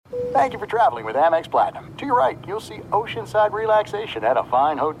Thank you for traveling with Amex Platinum. To your right, you'll see oceanside relaxation at a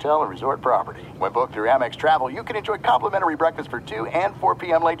fine hotel and resort property. When booked through Amex Travel, you can enjoy complimentary breakfast for 2 and 4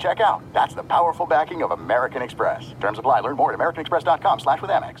 p.m. late checkout. That's the powerful backing of American Express. Terms apply. Learn more at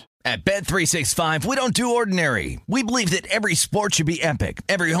americanexpress.com/withAmex. At Bet365, we don't do ordinary. We believe that every sport should be epic.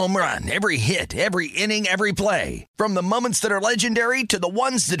 Every home run, every hit, every inning, every play. From the moments that are legendary to the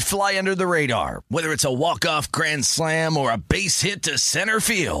ones that fly under the radar. Whether it's a walk-off grand slam or a base hit to center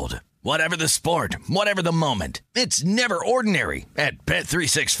field. Whatever the sport, whatever the moment. It's never ordinary at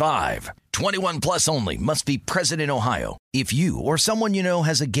Bet365. 21 plus only. Must be present in Ohio. If you or someone you know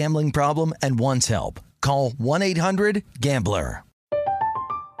has a gambling problem and wants help, call 1-800-GAMBLER.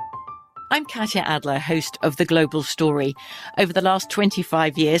 I'm Katya Adler, host of The Global Story. Over the last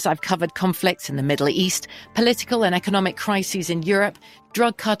 25 years, I've covered conflicts in the Middle East, political and economic crises in Europe,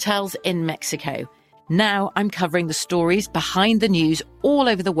 drug cartels in Mexico. Now I'm covering the stories behind the news all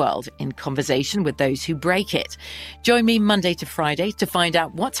over the world in conversation with those who break it. Join me Monday to Friday to find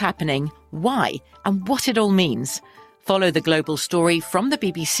out what's happening, why, and what it all means. Follow The Global Story from the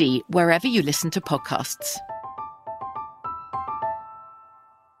BBC wherever you listen to podcasts.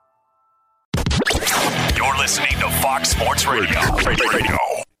 You're listening to Fox Sports Radio.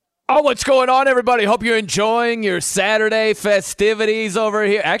 Oh, what's going on, everybody? Hope you're enjoying your Saturday festivities over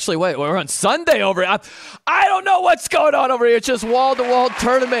here. Actually, wait, we're on Sunday over here. I don't know what's going on over here. It's just wall-to-wall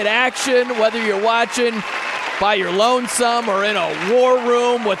tournament action, whether you're watching by your lonesome or in a war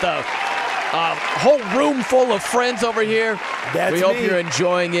room with a whole room full of friends over here. We hope you're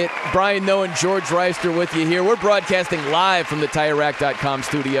enjoying it. Brian Noe and George Wrighster with you here. We're broadcasting live from the TireRack.com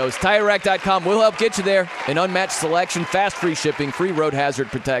studios. TireRack.com will help get you there. An unmatched selection, fast free shipping, free road hazard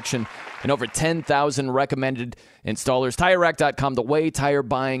protection, and over 10,000 recommended installers. TireRack.com, the way tire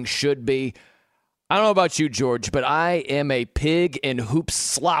buying should be. I don't know about you, George, but I am a pig in hoop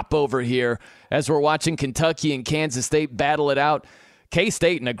slop over here as we're watching Kentucky and Kansas State battle it out.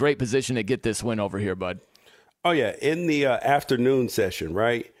 K-State in a great position to get this win over here, bud. Oh, yeah. In the afternoon session,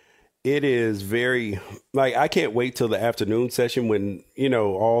 right? It is very I can't wait till the afternoon session when,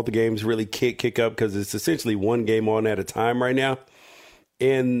 all the games really kick up because it's essentially one game on at a time right now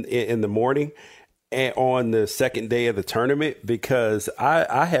in the morning and on the second day of the tournament because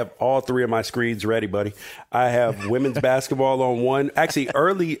I have all three of my screens ready, buddy. I have women's basketball on one. Actually,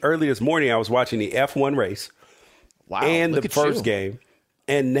 early this morning, I was watching the F1 race. Wow, and the first game.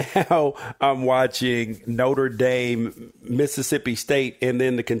 And now I'm watching Notre Dame, Mississippi State, and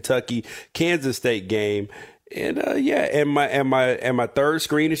then the Kentucky, Kansas State game. And and my third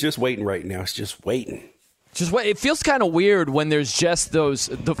screen is just waiting right now. It's just waiting. Just wait. It feels kind of weird when there's just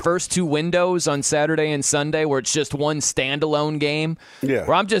the first two windows on Saturday and Sunday where it's just one standalone game. Yeah.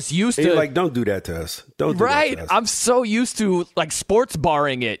 Where I'm just used to. You're like, don't do that to us. Don't do that to us. I'm so used to sports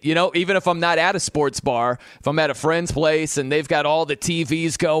barring it. Even if I'm not at a sports bar, if I'm at a friend's place and they've got all the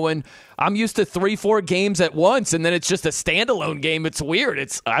TVs going, I'm used to 3-4 games at once, and then it's just a standalone game. It's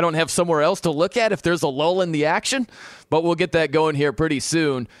weird. I don't have somewhere else to look at if there's a lull in the action, but we'll get that going here pretty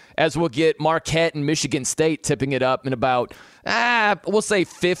soon as we'll get Marquette and Michigan State tipping it up in about, we'll say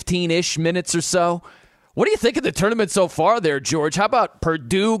 15-ish minutes or so. What do you think of the tournament so far there, George? How about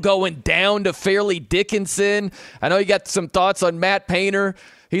Purdue going down to Fairleigh Dickinson? I know you got some thoughts on Matt Painter.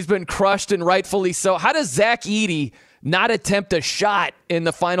 He's been crushed, and rightfully so. How does Zach Edey not attempt a shot in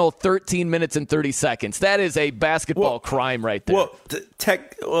the final 13 minutes and 30 seconds? That is a basketball crime right there.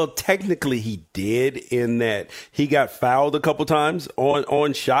 Technically he did in that he got fouled a couple times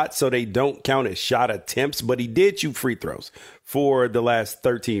on shots, so they don't count as shot attempts, but he did shoot free throws for the last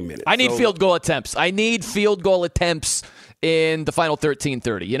 13 minutes. I need field goal attempts. I need field goal attempts in the final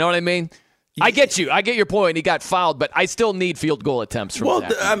 13-30. You know what I mean? I get you. I get your point. He got fouled, but I still need field goal attempts from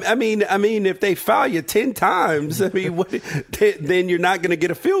Zach. I mean, if they foul you 10 times, then you're not going to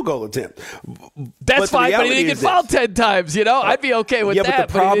get a field goal attempt. That's fine, but he didn't get fouled 10 times. I'd be okay with that. Yeah, but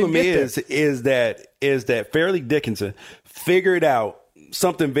the problem is that Fairleigh Dickinson figured out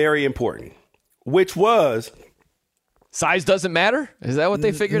something very important, which was size doesn't matter. Is that what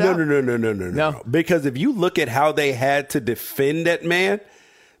they figured out? No. Because if you look at how they had to defend that man.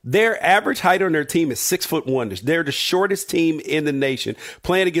 Their average height on their team is 6'1". They're the shortest team in the nation,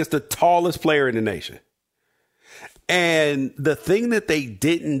 playing against the tallest player in the nation. And the thing that they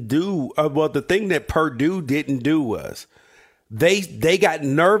didn't do, the thing that Purdue didn't do was they got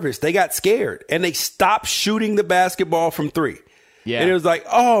nervous, they got scared, and they stopped shooting the basketball from three. Yeah, and it was like,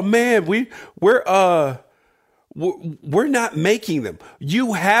 oh man, we're not making them.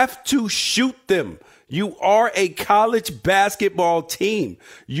 You have to shoot them. You are a college basketball team.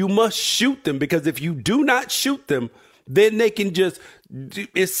 You must shoot them because if you do not shoot them, then they can just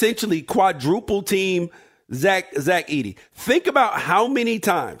essentially quadruple team Zach Edey. Think about how many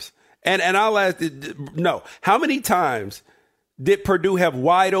times, and I'll ask, how many times did Purdue have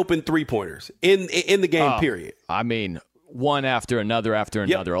wide open 3-pointers in the game period? I mean, one after another,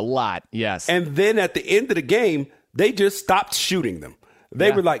 a lot, yes. And then at the end of the game, they just stopped shooting them.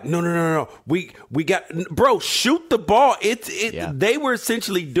 They were like, no. We got, bro, shoot the ball. They were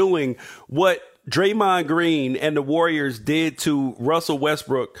essentially doing what Draymond Green and the Warriors did to Russell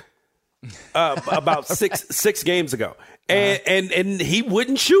Westbrook about six games ago. And he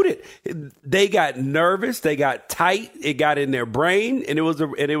wouldn't shoot it. They got nervous. They got tight. It got in their brain, and it was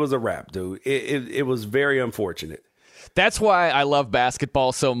a wrap, dude. It was very unfortunate. That's why I love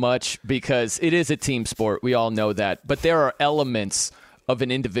basketball so much, because it is a team sport. We all know that. But there are elements of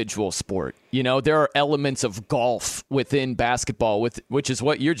an individual sport. You know, there are elements of golf within basketball, which is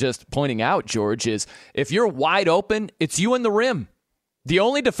what you're just pointing out, George, is if you're wide open, it's you and the rim. The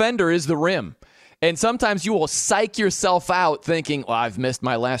only defender is the rim. And sometimes you will psych yourself out thinking, well, I've missed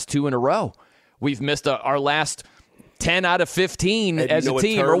my last 2 in a row. We've missed our last 10 out of 15 as a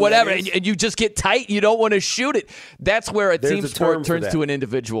team or whatever. And you just get tight. You don't want to shoot it. That's where team sport turns to an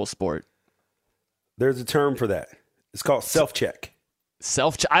individual sport. There's a term for that. It's called self-check.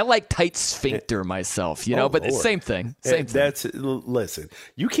 I like tight sphincter myself, but the same thing. Listen,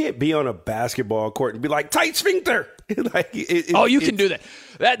 you can't be on a basketball court and be like, tight sphincter. You can do that.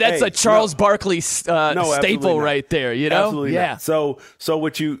 That's a Charles Barkley staple right there, Absolutely yeah. Not. So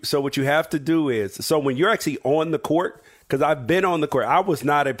what you have to do is, when you're actually on the court, because I've been on the court, I was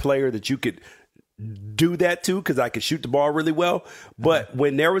not a player that you could do that to because I could shoot the ball really well. But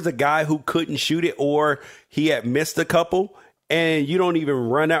when there was a guy who couldn't shoot it or he had missed a couple, and you don't even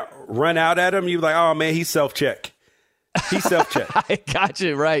run out at him, you're like, oh, man, he's self-check. I got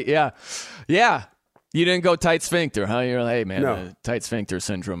you, right, yeah. You didn't go tight sphincter, huh? You're like, hey, man, tight sphincter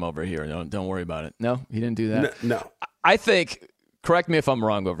syndrome over here. Don't worry about it. No, you didn't do that? No. I think, correct me if I'm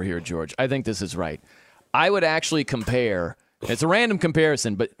wrong over here, George. I think this is right. I would actually compare, it's a random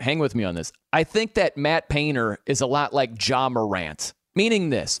comparison, but hang with me on this. I think that Matt Painter is a lot like Ja Morant, meaning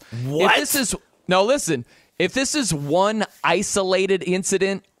this. What? If this is one isolated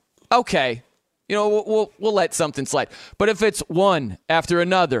incident, okay, we'll let something slide. But if it's one after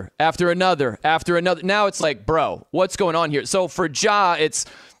another, now it's like, bro, what's going on here? So for Ja, it's,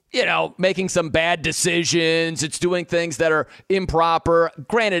 making some bad decisions. It's doing things that are improper.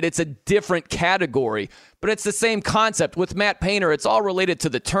 Granted, it's a different category, but it's the same concept. With Matt Painter, it's all related to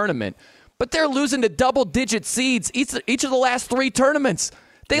the tournament. But they're losing to double-digit seeds each of the last 3 tournaments.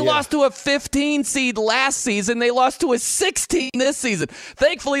 They lost to a 15 seed last season. They lost to a 16 this season.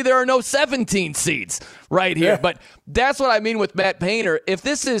 Thankfully, there are no 17 seeds right here. Yeah. But that's what I mean with Matt Painter. If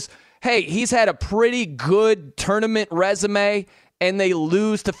this is, hey, he's had a pretty good tournament resume and they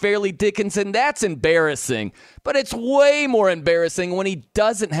lose to Fairleigh Dickinson, that's embarrassing. But it's way more embarrassing when he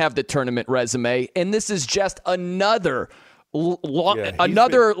doesn't have the tournament resume, and this is just another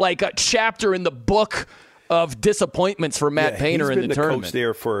like a chapter in the book of disappointments for Matt Painter in the tournament. He's been the coach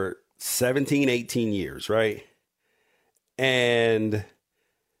there for 17, 18 years, right? And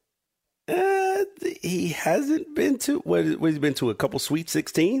he hasn't been to, what he's been to, a couple Sweet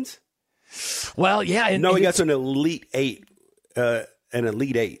 16s? Well, yeah. No, he got to an Elite Eight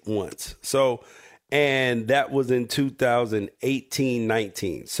once. So, and that was in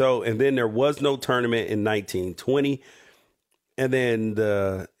 2018-19. So, and then there was no tournament in 19-20. And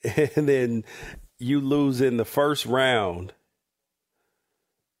then you lose in the first round.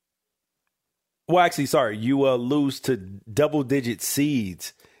 Well, actually, sorry, you lose to double-digit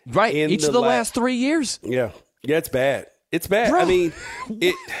seeds. Right, each of the last 3 years. Yeah, it's bad. It's bad. Bro. I mean,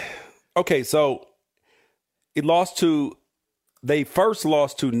 okay, so they first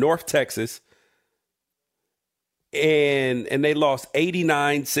lost to North Texas, and they lost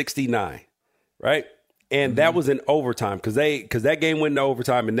 89-69, right? And that was in overtime because that game went into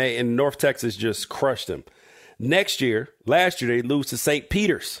overtime, and North Texas just crushed them. Last year they lose to St.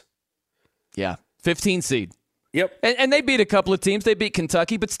 Peter's. Yeah, 15 seed. Yep. And they beat a couple of teams. They beat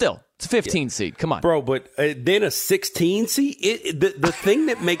Kentucky, but still, it's a 15 seed. Come on. Bro, but then a 16 seed? The thing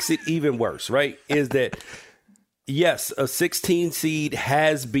that makes it even worse, right, is that, yes, a 16 seed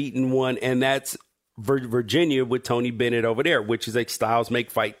has beaten one, and that's Virginia with Tony Bennett over there, which is a styles make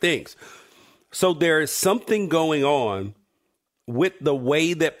fight things. So there is something going on with the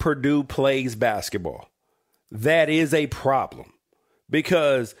way that Purdue plays basketball. That is a problem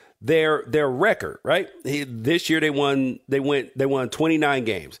because their record, right? This year they won 29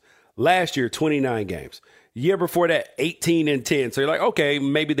 games. Last year 29 games. Year before that 18-10. So you're like, okay,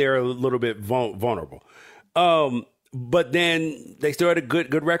 maybe they're a little bit vulnerable. but then they still had a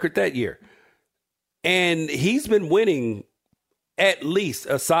good record that year. And he's been winning at least,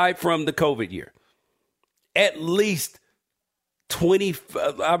 aside from the COVID year, at least 20,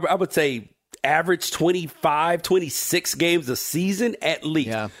 I would say average 25, 26 games a season at least.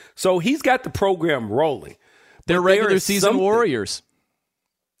 Yeah. So he's got the program rolling. They're regular season warriors.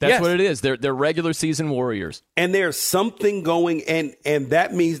 That's Yes. what it is. They're regular season warriors. And there's something going, and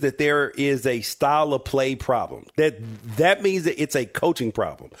that means that there is a style of play problem. That means that it's a coaching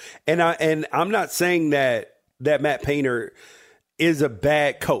problem. And I'm not saying that Matt Painter is a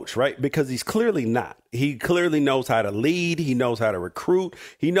bad coach, right? Because he's clearly not. He clearly knows how to lead. He knows how to recruit.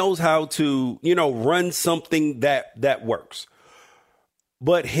 He knows how to, run something that works.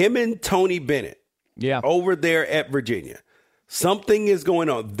 But him and Tony Bennett, over there at Virginia, something is going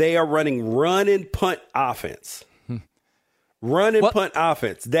on. They are running run and punt offense. Punt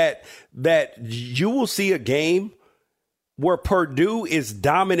offense that you will see a game where Purdue is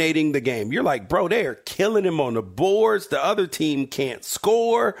dominating the game. You're like, bro, they are killing him on the boards. The other team can't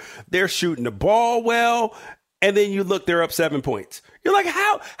score. They're shooting the ball well. And then you look, they're up 7 points. You're like,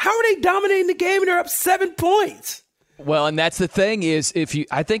 how are they dominating the game and they're up 7 points? Well, and that's the thing is,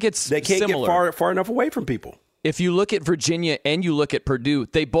 I think it's they can't similar. Get far enough away from people. If you look at Virginia and you look at Purdue,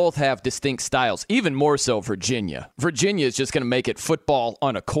 they both have distinct styles, even more so Virginia. Virginia is just going to make it football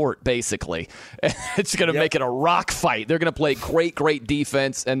on a court, basically. It's going to make it a rock fight. They're going to play great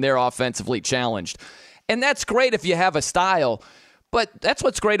defense, and they're offensively challenged. And that's great if you have a style, but that's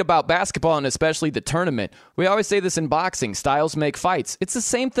what's great about basketball and especially the tournament. We always say this in boxing, styles make fights. It's the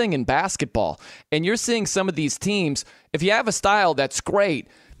same thing in basketball. And you're seeing some of these teams, if you have a style, that's great,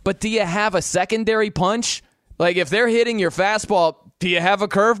 but do you have a secondary punch? Like, if they're hitting your fastball, do you have a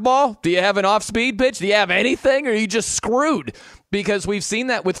curveball? Do you have an off-speed pitch? Do you have anything? Or are you just screwed? Because we've seen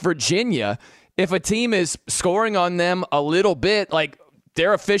that with Virginia. If a team is scoring on them a little bit, like,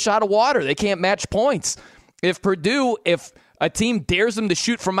 they're a fish out of water. They can't match points. If Purdue, if a team dares them to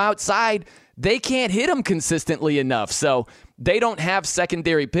shoot from outside, they can't hit them consistently enough. So they don't have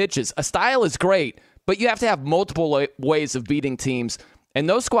secondary pitches. A style is great, but you have to have multiple ways of beating teams. And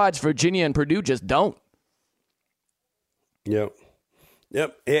those squads, Virginia and Purdue, just don't. Yep.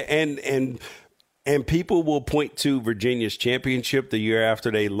 And people will point to Virginia's championship the year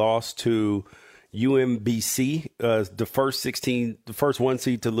after they lost to UMBC, the first one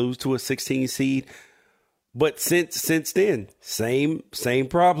seed to lose to a 16 seed. But since then, same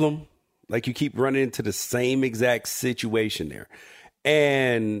problem. Like, you keep running into the same exact situation there.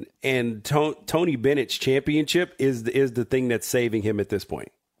 And Tony Bennett's championship is the thing that's saving him at this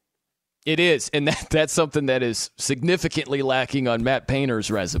point. It is, and that's something that is significantly lacking on Matt Painter's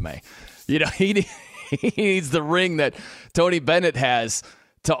resume. He needs the ring that Tony Bennett has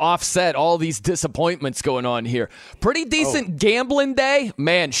to offset all these disappointments going on here. Pretty decent gambling day.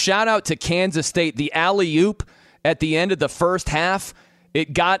 Man, shout out to Kansas State. The alley-oop at the end of the first half,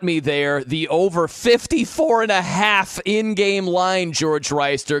 it got me there. The over 54.5 in-game line, George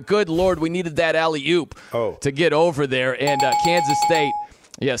Wrighster. Good Lord, we needed that alley-oop to get over there. And Kansas State,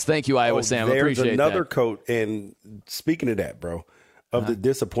 yes, thank you, Iowa Sam. Appreciate that. There's another coach, and speaking of that, bro, of the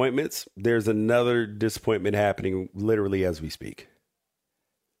disappointments, there's another disappointment happening literally as we speak.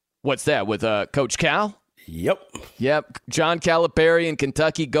 What's that, with Coach Cal? Yep. John Calipari and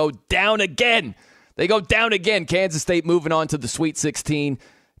Kentucky go down again. They go down again. Kansas State moving on to the Sweet 16.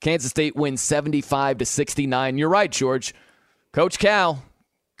 Kansas State wins 75-69. You're right, George. Coach Cal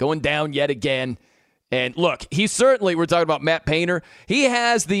going down yet again. And look, he certainly, we're talking about Matt Painter, he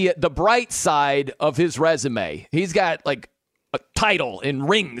has the bright side of his resume. He's got like a title and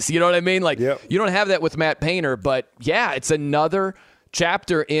rings, you know what I mean? Like, You don't have that with Matt Painter, but yeah, it's another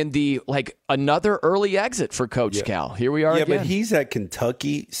chapter in another early exit for Coach Cal. Here we are again. Yeah, but he's at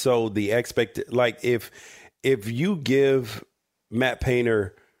Kentucky, so the if you give Matt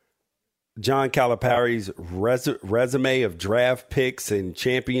Painter John Calipari's resume of draft picks and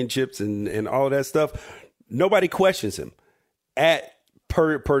championships and all that stuff, nobody questions him at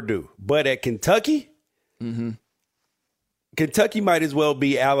Purdue. But at Kentucky, Kentucky might as well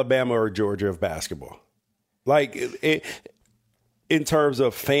be Alabama or Georgia of basketball. Like, in terms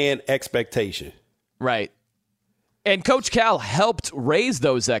of fan expectation. Right. And Coach Cal helped raise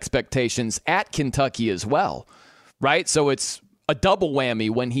those expectations at Kentucky as well, right? So it's a double whammy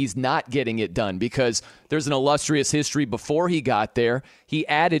when he's not getting it done, because there's an illustrious history before he got there. He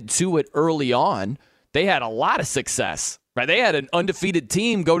added to it early on. They had a lot of success, right? They had an undefeated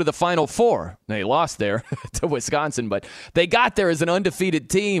team go to the Final Four. They lost there to Wisconsin, but they got there as an undefeated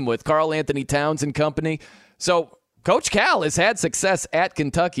team with Karl Anthony Towns and company. So Coach Cal has had success at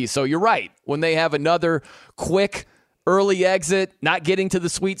Kentucky. So you're right. When they have another quick early exit, not getting to the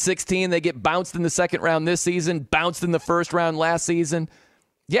Sweet 16. They get bounced in the second round this season, bounced in the first round last season.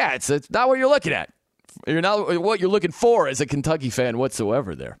 Yeah, it's not what you're looking at. You're not what you're looking for as a Kentucky fan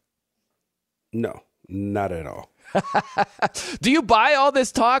whatsoever there. No, not at all. Do you buy all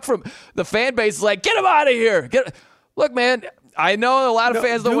this talk from the fan base? Like, get him out of here. Look, man, I know a lot of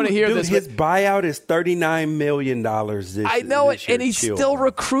fans don't want to hear this. His buyout is $39 million this year. I know it, and he's still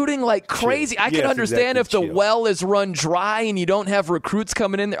recruiting like crazy. I can understand if the well is run dry and you don't have recruits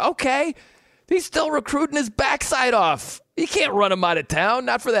coming in there. Okay, he's still recruiting his backside off. You can't run him out of town,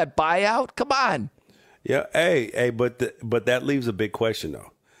 not for that buyout. Come on. Yeah, but that leaves a big question,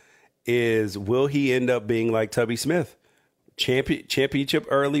 though. Will he end up being like Tubby Smith? Championship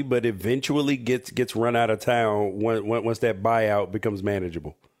early, but eventually gets run out of town once that buyout becomes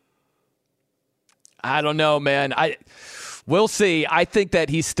manageable. I don't know, man. We'll see. I think that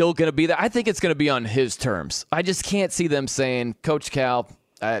he's still going to be there. I think it's going to be on his terms. I just can't see them saying, Coach Cal,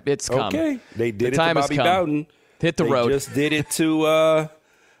 it's come. Okay, they did it to Bobby Bowden. Hit the road. They just did it to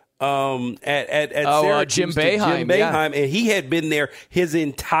at Syracuse, Jim Boeheim, yeah. And he had been there his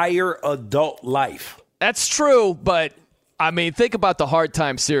entire adult life. That's true, but I mean, think about the hard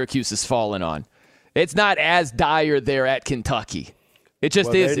time Syracuse has fallen on. It's not as dire there at Kentucky. It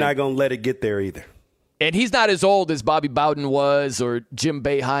just isn't. They're not going to let it get there either. And he's not as old as Bobby Bowden was or Jim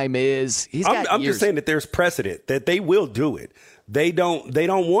Boeheim is. I'm just saying that there's precedent that they will do it. They don't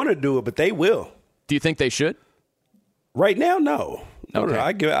want to do it, but they will. Do you think they should? Right now, no. Okay.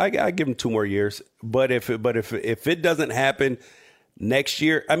 I give them 2 more years. But if it doesn't happen next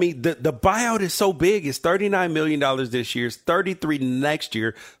year, I mean, the buyout is so big. It's $39 million this year. It's $33 next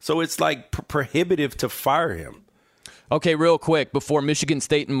year. So it's like prohibitive to fire him. Okay, real quick, before Michigan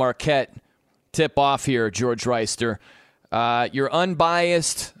State and Marquette tip off here, George Wrighster, your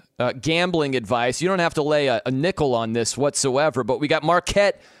unbiased gambling advice. You don't have to lay a nickel on this whatsoever, but we got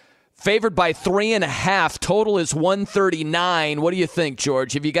Marquette favored by 3.5. Total is 139. What do you think,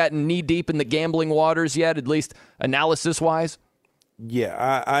 George? Have you gotten knee deep in the gambling waters yet, at least analysis-wise?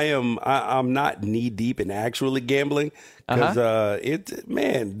 Yeah, I'm not knee deep in actually gambling because I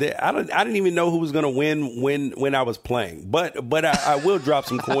didn't even know who was going to win when I was playing. But I will drop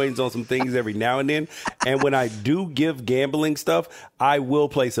some coins on some things every now and then. And when I do give gambling stuff, I will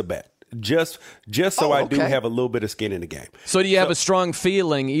place a bet. Just so I do have a little bit of skin in the game. So do you have a strong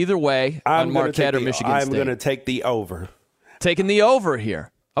feeling either way on Marquette or Michigan State? I'm going to take the over. Taking the over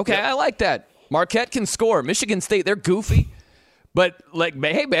here. Okay, yep. I like that. Marquette can score. Michigan State, they're goofy. But,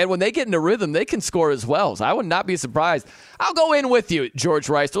 hey, man, when they get into rhythm, they can score as well. So I would not be surprised. I'll go in with you, George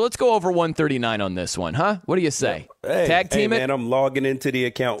Wrighster. Let's go over 139 on this one, huh? What do you say? Hey, Tag team it? Man, I'm logging into the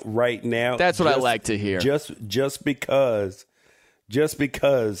account right now. That's what I like to hear. Just because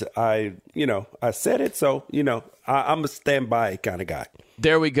I said it, so, I'm a standby kind of guy.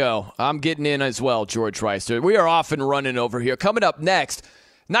 There we go. I'm getting in as well, George Wrighster. We are off and running over here. Coming up next,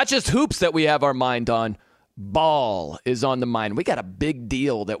 not just hoops that we have our mind on, ball is on the mind. We got a big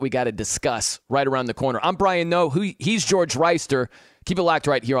deal that we got to discuss right around the corner. I'm Brian Noe. He's George Wrighster. Keep it locked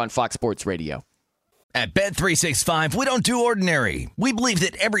right here on Fox Sports Radio. At Bet365, we don't do ordinary. We believe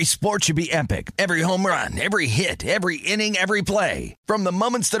that every sport should be epic. Every home run, every hit, every inning, every play. From the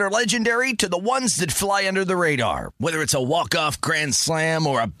moments that are legendary to the ones that fly under the radar. Whether it's a walk-off grand slam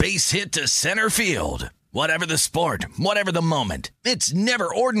or a base hit to center field. Whatever the sport, whatever the moment. It's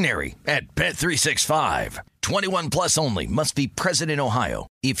never ordinary at Bet365. 21 plus only. Must be present in Ohio.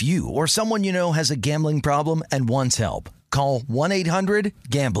 If you or someone you know has a gambling problem and wants help, call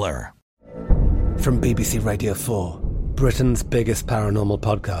 1-800-GAMBLER. From BBC Radio 4, Britain's biggest paranormal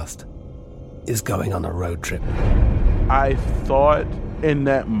podcast is going on a road trip. I thought in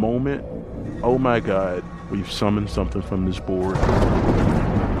that moment, oh my God, we've summoned something from this board.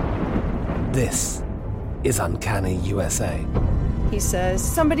 This is Uncanny USA. He says,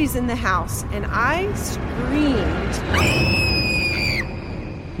 somebody's in the house, and I screamed.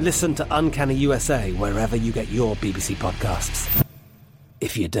 Listen to Uncanny USA wherever you get your BBC podcasts,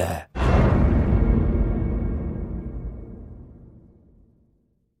 if you dare.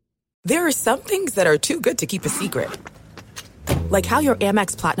 There are some things that are too good to keep a secret. Like how your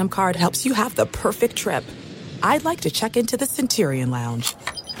Amex Platinum card helps you have the perfect trip. I'd like to check into the Centurion Lounge.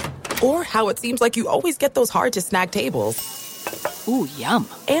 Or how it seems like you always get those hard-to-snag tables. Ooh, yum.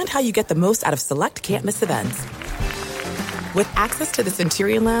 And how you get the most out of select can't-miss events. With access to the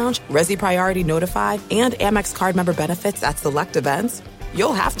Centurion Lounge, Resi Priority Notified, and Amex card member benefits at select events,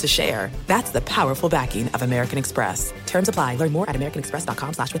 you'll have to share. That's the powerful backing of American Express. Terms apply. Learn more at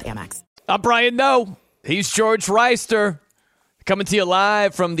americanexpress.com/withAmex. I'm Brian Noe. He's George Wrighster. Coming to you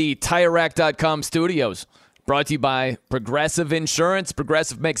live from the TireRack.com studios. Brought to you by Progressive Insurance.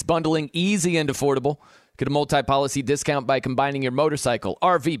 Progressive makes bundling easy and affordable. Get a multi-policy discount by combining your motorcycle,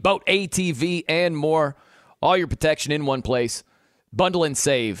 RV, boat, ATV, and more. All your protection in one place. Bundle and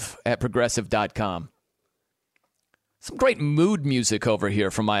save at Progressive.com. Some great mood music over here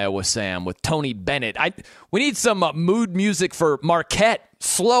from Iowa Sam with Tony Bennett. We need some mood music for Marquette.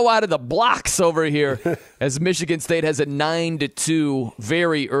 Slow out of the blocks over here as Michigan State has a 9-2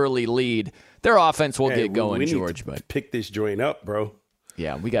 very early lead. Their offense will get going, George. But pick this joint up, bro.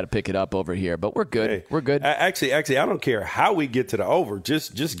 Yeah, we got to pick it up over here, but we're good. Hey, we're good. Actually, I don't care how we get to the over.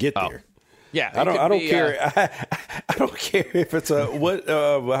 Just get there. Yeah, I don't care. I don't care if it's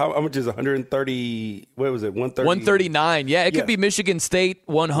how much is 130? What was it? 130? 139. Yeah, it could be Michigan State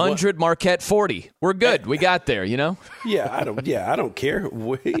 100, Marquette 40. We're good. We got there. Yeah, I don't care.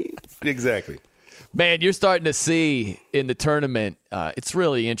 Exactly. Man, you're starting to see in the tournament. It's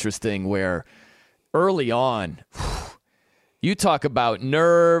really interesting where early on, you talk about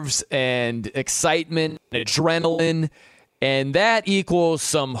nerves and excitement, and adrenaline. And that equals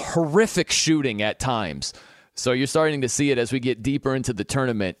some horrific shooting at times. So you're starting to see it as we get deeper into the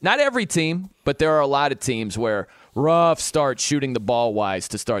tournament. Not every team, but there are a lot of teams where rough start shooting the ball wise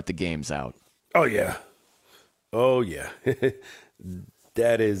to start the games out. Oh, yeah.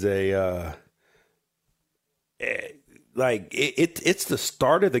 That is it's the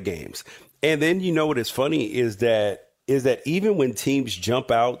start of the games. And then what is funny is that even when teams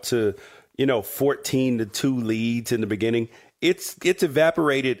jump out to 14-2 leads in the beginning, it's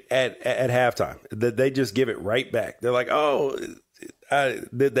evaporated at halftime. They just give it right back. They're like,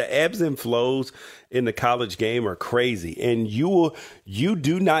 the ebbs and flows in the college game are crazy, and you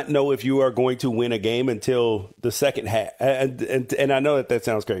do not know if you are going to win a game until the second half. And I know that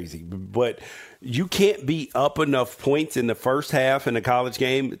sounds crazy, but you can't be up enough points in the first half in a college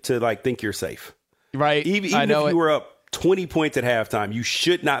game to think you're safe. Right. Even if you were up 20 points at halftime, you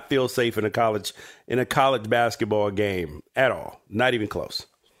should not feel safe in a college basketball game at all. Not even close.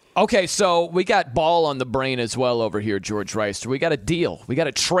 Okay, so we got ball on the brain as well over here, George Wrighster. We got a deal. We got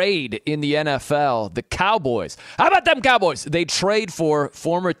a trade in the NFL. The Cowboys. How about them Cowboys? They trade for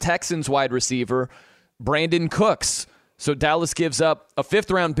former Texans wide receiver Brandon Cooks. So Dallas gives up a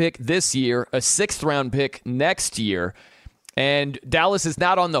 5th-round pick this year, a 6th-round pick next year, and Dallas is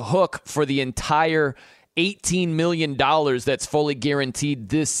not on the hook for the entire $18 million that's fully guaranteed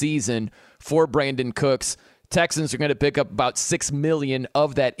this season for Brandon Cooks. Texans are going to pick up about $6 million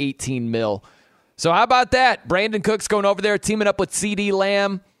of that $18 million. So how about that? Brandon Cooks going over there, teaming up with CeeDee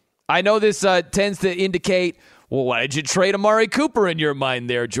Lamb. I know this tends to indicate, well, why did you trade Amari Cooper in your mind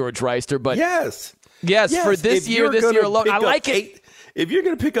there, George Wrighster? But yes, for this year alone, I like it. If you're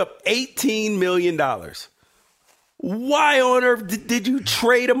going to pick up $18 million, why on earth did you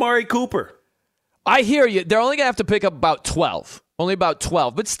trade Amari Cooper? I hear you. They're only going to have to pick up about 12. Only about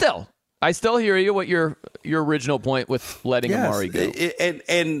 12. But still, I still hear you, what your original point with letting Amari go.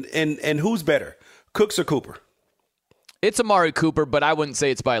 And who's better, Cooks or Cooper? It's Amari Cooper, but I wouldn't say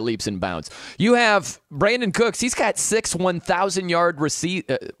it's by leaps and bounds. You have Brandon Cooks. He's got 6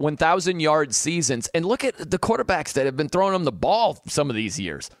 1,000-yard seasons. And look at the quarterbacks that have been throwing him the ball some of these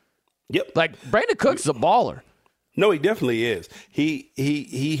years. Yep. Brandon Cooks is a baller. No, he definitely is.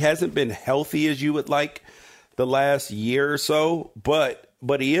 He hasn't been healthy as you would like the last year or so, but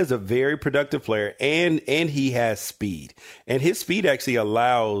he is a very productive player, and he has speed. And his speed actually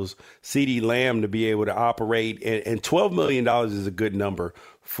allows CeeDee Lamb to be able to operate, and $12 million is a good number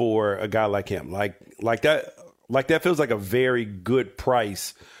for a guy like him. Like that feels like a very good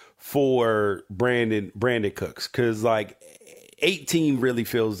price for Brandon Cooks, because 18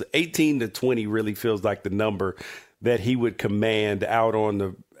 to 20 really feels like the number that he would command out on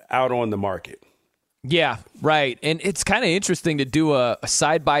the market. Yeah, right. And it's kind of interesting to do a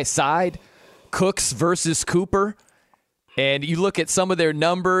side-by-side, Cooks versus Cooper. And you look at some of their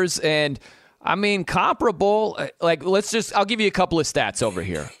numbers, and, I mean, comparable. I'll give you a couple of stats over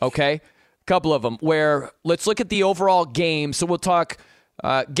here, okay? A couple of them where let's look at the overall game. So we'll talk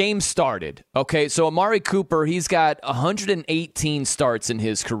game started, okay? So Amari Cooper, he's got 118 starts in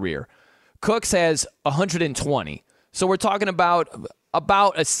his career. Cooks has 120. So we're talking about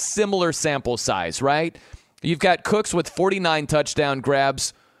a similar sample size, right? You've got Cooks with 49 touchdown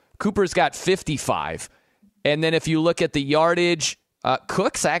grabs. Cooper's got 55. And then if you look at the yardage,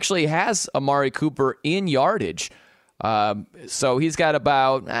 Cooks actually has Amari Cooper in yardage. So he's got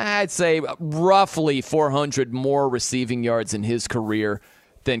about, I'd say, roughly 400 more receiving yards in his career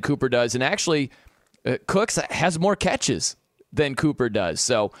than Cooper does. And actually, Cooks has more catches than Cooper does.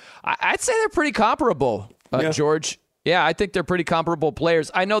 So I'd say they're pretty comparable, George. Yeah, I think they're pretty comparable players.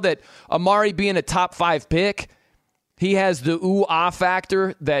 I know that Amari being a top 5 pick, he has the ooh-ah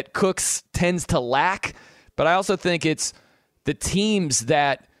factor that Cooks tends to lack. But I also think it's the teams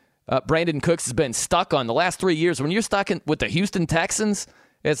that Brandon Cooks has been stuck on the last 3 years. When you're stuck with the Houston Texans,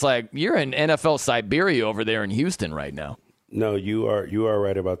 it's like you're in NFL Siberia over there in Houston right now. No, you are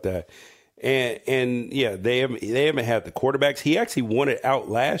right about that. And yeah, they haven't had the quarterbacks. He actually wanted out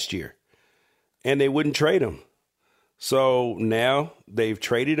last year, and they wouldn't trade him. So now they've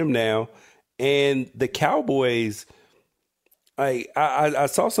traded him now, and the Cowboys. I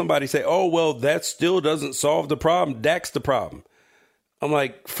saw somebody say, "Oh well, that still doesn't solve the problem. Dak's the problem." I'm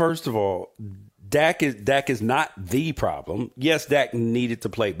like, first of all, Dak is not the problem. Yes, Dak needed to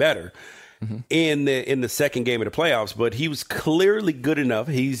play better in the second game of the playoffs, but he was clearly good enough.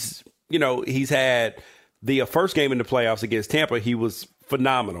 He's had the first game in the playoffs against Tampa. He was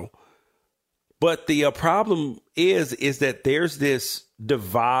phenomenal. But the problem is that there's this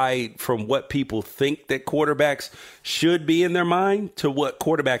divide from what people think that quarterbacks should be in their mind to what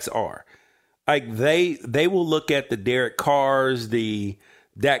quarterbacks are. Like they will look at the Derek Carrs, the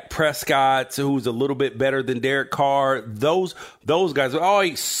Dak Prescott, who's a little bit better than Derek Carr. Those guys, oh,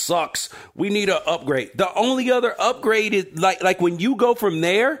 he sucks. We need an upgrade. The only other upgrade is like when you go from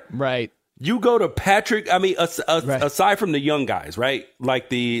there, right? You go to Patrick. I mean, aside from the young guys, right? Like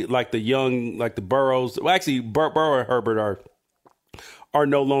the Burrows. Well, actually, Burrow and Herbert are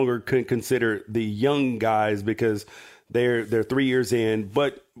no longer considered the young guys because they're 3 years in.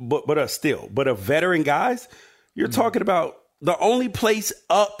 But a veteran guys, you're talking about the only place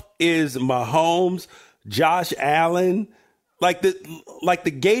up is Mahomes, Josh Allen. Like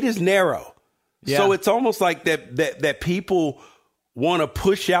the gate is narrow, so it's almost like that people want to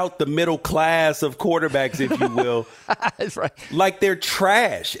push out the middle class of quarterbacks, if you will. That's right. Like they're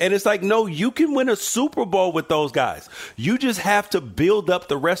trash. And it's like, no, you can win a Super Bowl with those guys. You just have to build up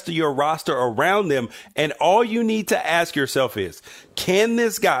the rest of your roster around them. And all you need to ask yourself is, can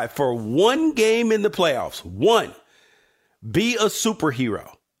this guy, for one game in the playoffs, be a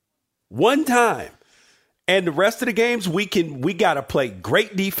superhero? One time. And the rest of the games, we got to play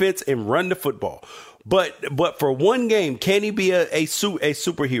great defense and run the football. But for one game, can he be a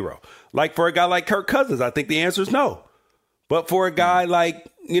superhero? Like for a guy like Kirk Cousins, I think the answer is no. But for a guy like,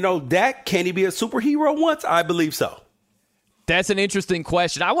 Dak, can he be a superhero once? I believe so. That's an interesting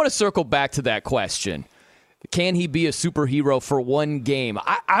question. I want to circle back to that question. Can he be a superhero for one game?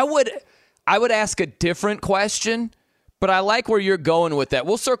 I would ask a different question, but I like where you're going with that.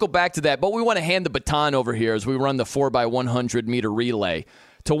 We'll circle back to that, but we want to hand the baton over here as we run the 4x100 meter relay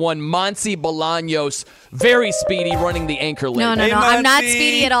to one Monsi Bolaños, very speedy, running the anchor lane. No, I'm not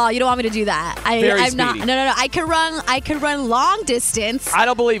speedy at all. You don't want me to do that. I'm not. No. I could run long distance. I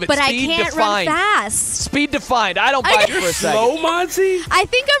don't believe it. But speed I can't defined. run fast. Speed defined. I don't buy it for a second. Slow, Monsi? I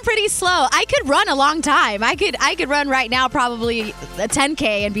think I'm pretty slow. I could run a long time. I could run right now probably a 10K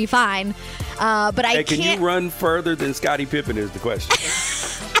and be fine. But I can't. Can you run further than Scottie Pippen is the question.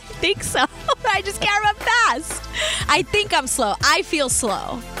 I think so. I just can't run fast. I think I'm slow. I feel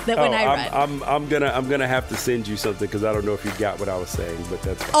slow when I run. I'm gonna have to send you something because I don't know if you got what I was saying, but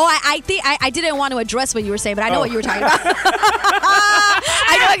that's fine. Oh, I think I didn't want to address what you were saying, but I know what you were talking about.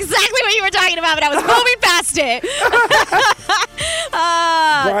 I know exactly what you were talking about, but I was moving past it.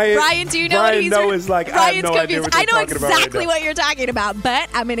 Brian, do you know what he's Brian's like, I have no idea what I know exactly right what you're talking about, but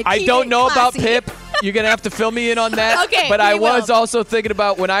I'm gonna keep I don't know about classy. Pip. You're going to have to fill me in on that. Okay, but I was also thinking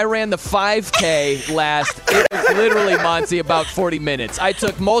about when I ran the 5K last, it was literally, Monty, about 40 minutes. I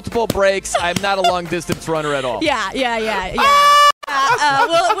took multiple breaks. I'm not a long-distance runner at all. Yeah.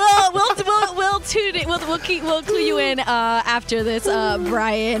 We'll clue you in after this,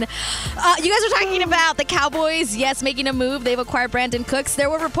 Brian. You guys are talking about the Cowboys, yes, making a move. They've acquired Brandon Cooks.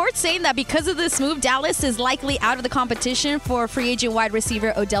 There were reports saying that because of this move, Dallas is likely out of the competition for free agent wide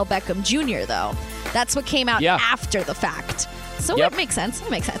receiver Odell Beckham Jr., though. That's what came out after the fact. So it makes sense.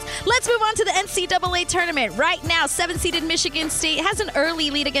 Let's move on to the NCAA tournament. Right now, 7-seeded Michigan State has an early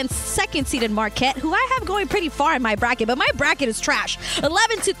lead against 2nd-seeded Marquette, who I have going pretty far in my bracket, but my bracket is trash.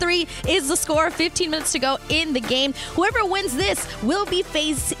 11-3 is the score. 15 minutes to go in the game. Whoever wins this will be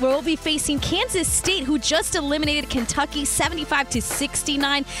facing Kansas State, who just eliminated Kentucky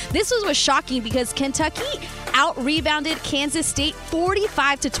 75-69. This was shocking because Kentucky out-rebounded Kansas State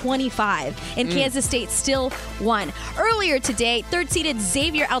 45-25, and Kansas State still won. Earlier today, third-seeded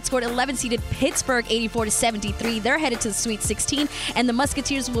Xavier outscored 11-seeded Pittsburgh 84-73. They're headed to the Sweet 16, and the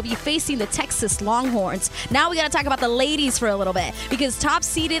Musketeers will be facing the Texas Longhorns. Now we got to talk about the ladies for a little bit, because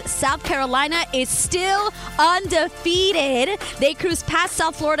top-seeded South Carolina is still undefeated. They cruised past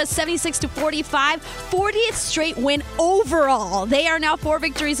South Florida 76-45, 40th straight win overall. They are now 4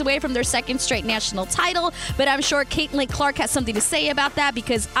 victories away from their second straight national title, but I'm sure Caitlin Clark has something to say about that,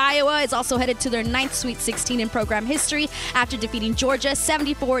 because Iowa is also headed to their 9th Sweet 16 in program history after defeating Georgia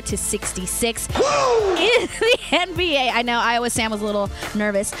 74-66. In the NBA, I know Iowa Sam was a little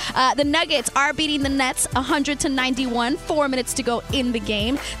nervous. The Nuggets are beating the Nets 100-91, 4 minutes to go in the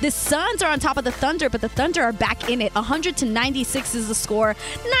game. The Suns are on top of the Thunder, but the Thunder are back in it. 100-96 is the score,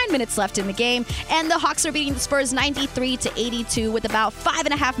 9 minutes left in the game. And the Hawks are beating the Spurs 93-82 with about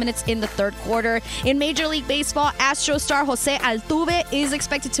 5.5 minutes in the third quarter. In Major League Baseball, Astro star Jose Altuve is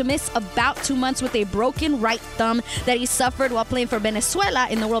expected to miss about 2 months with a broken right thumb that he suffered while playing for Venezuela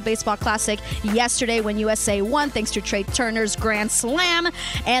in the World Baseball Classic yesterday when USA won thanks to Trey Turner's grand slam.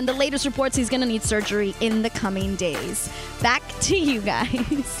 And the latest reports he's going to need surgery in the coming days. Back to you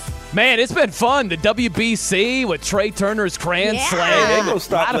guys. Man, it's been fun. The WBC with Trey Turner's grand slam. They're going to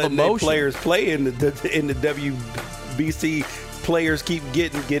stop letting their players play in the WBC. Players keep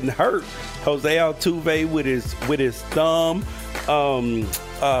getting hurt. Jose Altuve with his thumb.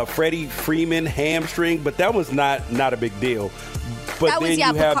 Freddie Freeman hamstring, but that was not a big deal. But then you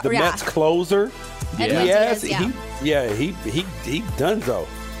have the Mets closer. He donezo.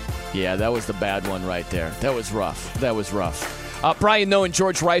 Yeah, that was the bad one right there. That was rough. Brian Noe and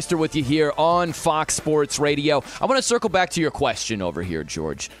George Wrighster with you here on Fox Sports Radio. I want to circle back to your question over here,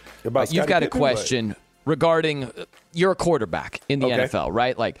 George. You've got a question regarding you're a quarterback in the NFL,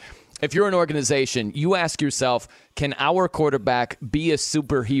 right? Like, if you're an organization, you ask yourself, can our quarterback be a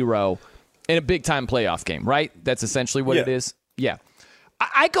superhero in a big-time playoff game, right? That's essentially what it is? Yeah.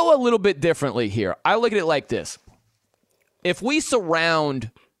 I go a little bit differently here. I look at it like this. If we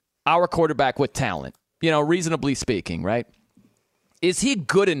surround our quarterback with talent, reasonably speaking, right? Is he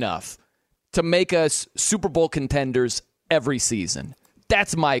good enough to make us Super Bowl contenders every season?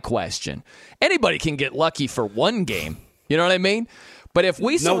 That's my question. Anybody can get lucky for one game. You know what I mean? But if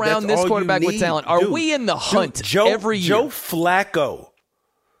we surround this quarterback with talent, are we in the hunt every year? Joe Flacco.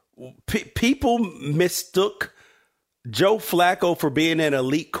 People mistook Joe Flacco for being an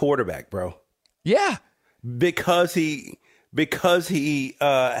elite quarterback, bro. Yeah. Because he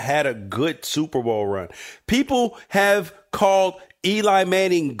had a good Super Bowl run. People have called Eli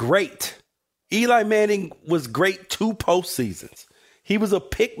Manning great. Eli Manning was great 2 postseasons. He was a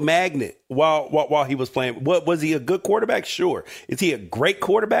pick magnet while he was playing. Was he a good quarterback? Sure. Is he a great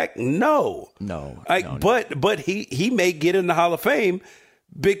quarterback? No. But he may get in the Hall of Fame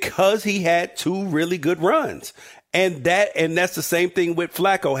because he had 2 really good runs. And that's the same thing with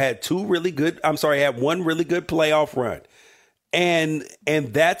Flacco. Had one really good playoff run. And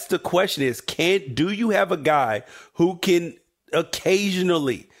that's the question is, do you have a guy who can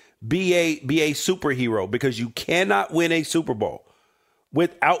occasionally be a superhero? Because you cannot win a Super Bowl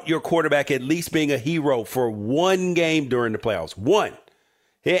without your quarterback at least being a hero for one game during the playoffs. One.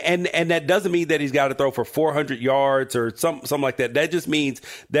 And that doesn't mean that he's got to throw for 400 yards or something like that. That just means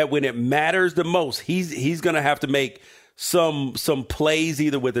that when it matters the most, he's going to have to make some plays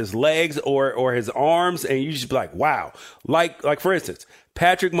either with his legs or his arms, and you just be like, wow. Like for instance,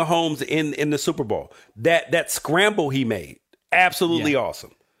 Patrick Mahomes in the Super Bowl, that scramble he made, absolutely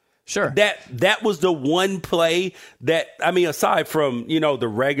awesome. Sure. That was the one play that, aside from, the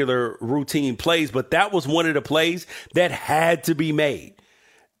regular routine plays, but that was one of the plays that had to be made.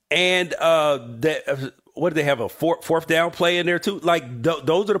 And what did they have, a fourth down play in there too? Like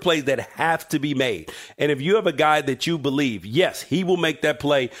those are the plays that have to be made. And if you have a guy that you believe, yes, he will make that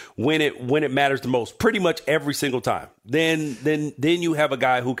play when it matters the most, pretty much every single time, then you have a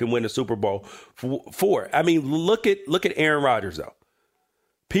guy who can win a Super Bowl for. Look at Aaron Rodgers though.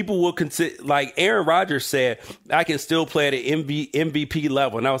 People will consider, like Aaron Rodgers said, I can still play at an MVP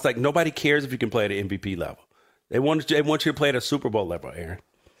level. And I was like, nobody cares if you can play at an MVP level. They want you to play at a Super Bowl level, Aaron.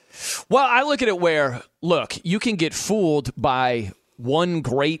 Well, I look at it where, you can get fooled by one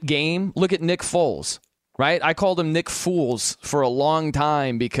great game. Look at Nick Foles, right? I called him Nick Fools for a long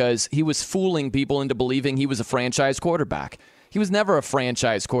time because he was fooling people into believing he was a franchise quarterback. He was never a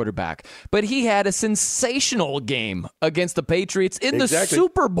franchise quarterback, but he had a sensational game against the Patriots in the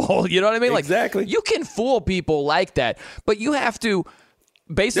Super Bowl. You know what I mean? Exactly. Like, you can fool people like that, but you have to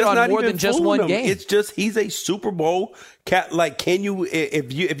base it on more than just one game. It's just he's a Super Bowl cat. Like, can you?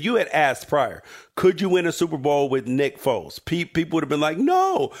 If you had asked prior, could you win a Super Bowl with Nick Foles? People would have been like,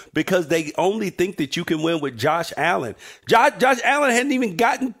 no, because they only think that you can win with Josh Allen. Josh Allen hadn't even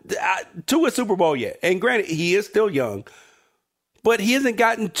gotten to a Super Bowl yet. And granted, he is still young, but he hasn't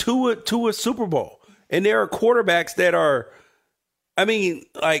gotten to a Super Bowl. And there are quarterbacks that are. I mean,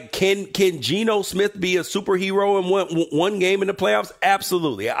 like, can Geno Smith be a superhero in one game in the playoffs?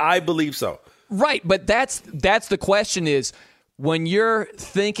 Absolutely. I believe so. Right, but that's the question is, when you're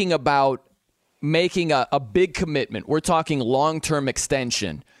thinking about making a big commitment, we're talking long-term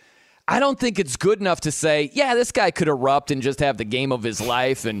extension, I don't think it's good enough to say, yeah, this guy could erupt and just have the game of his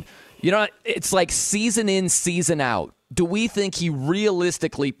life. And, it's like season in, season out. Do we think he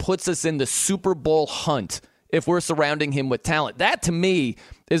realistically puts us in the Super Bowl hunt if we're surrounding him with talent? That, to me,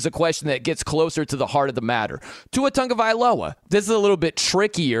 is a question that gets closer to the heart of the matter. Tua Tagovailoa, this is a little bit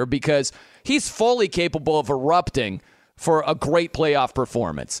trickier because he's fully capable of erupting for a great playoff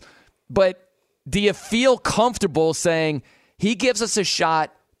performance. But do you feel comfortable saying he gives us a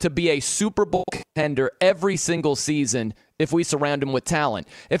shot to be a Super Bowl contender every single season if we surround him with talent?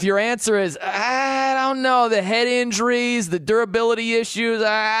 If your answer is, I don't know, the head injuries, the durability issues,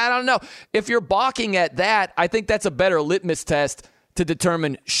 I don't know. If you're balking at that, I think that's a better litmus test to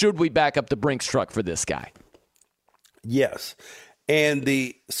determine, should we back up the Brinks truck for this guy? Yes. And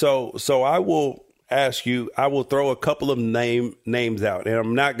so I will ask you, I will throw a couple of names out, and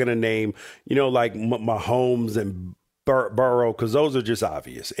I'm not going to name, like Mahomes and Burrow, because those are just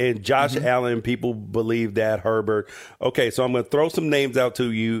obvious. And Josh Allen, people believe that. Herbert. Okay, so I'm going to throw some names out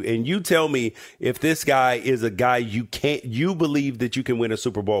to you, and you tell me if this guy is a guy you believe that you can win a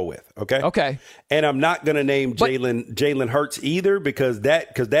Super Bowl with. Okay. Okay. And I'm not going to name Jalen Hurts either, because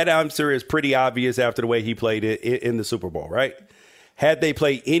that answer is pretty obvious after the way he played it in the Super Bowl, right? Had they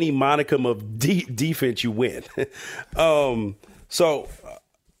played any modicum of defense, you win.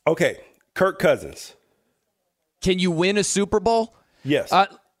 Okay, Kirk Cousins. Can you win a Super Bowl? Yes.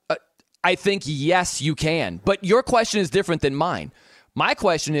 I think, yes, you can. But your question is different than mine. My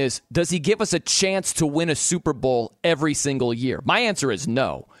question is, does he give us a chance to win a Super Bowl every single year? My answer is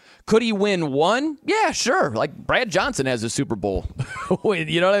no. Could he win one? Yeah, sure. Like Brad Johnson has a Super Bowl win.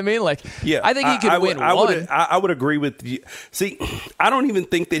 You know what I mean? Like, yeah, I think he could win one. I would agree with you. See, I don't even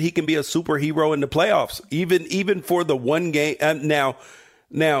think that he can be a superhero in the playoffs, even for the one game.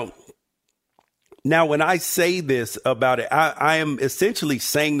 Now, when I say this about it, I am essentially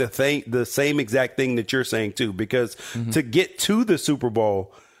saying the same exact thing that you're saying too, because to get to the Super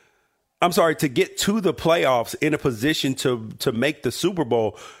Bowl, to get to the playoffs in a position to make the Super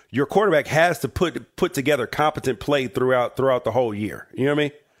Bowl, your quarterback has to put together competent play throughout the whole year. You know what I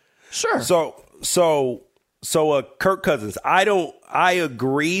mean? Sure. So Kirk Cousins, I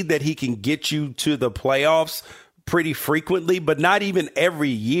agree that he can get you to the playoffs pretty frequently, but not even every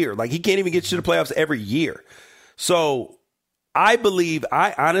year. Like, he can't even get you to the playoffs every year. So I believe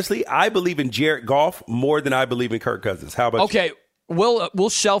in Jared Goff more than I believe in Kirk Cousins. How about you? We'll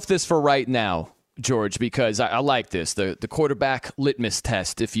shelf this for right now, George, because I like this, the quarterback litmus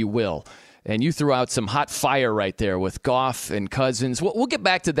test, if you will. And you threw out some hot fire right there with Goff and Cousins. We'll get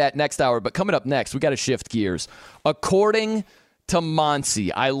back to that next hour, but coming up next, we got to shift gears. According to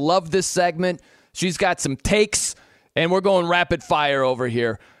Monsi, I love this segment. She's got some takes, and we're going rapid fire over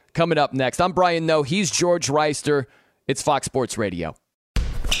here. Coming up next, I'm Brian Noe. He's George Wrighster. It's Fox Sports Radio.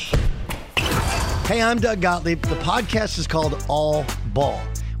 Hey, I'm Doug Gottlieb. The podcast is called All Ball.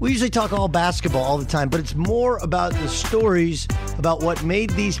 We usually talk all basketball all the time, but it's more about the stories about what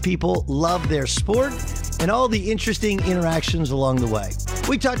made these people love their sport and all the interesting interactions along the way.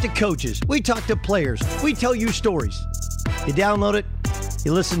 We talk to coaches. We talk to players. We tell you stories. You download it.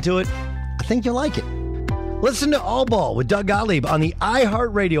 You listen to it. I think you'll like it. Listen to All Ball with Doug Gottlieb on the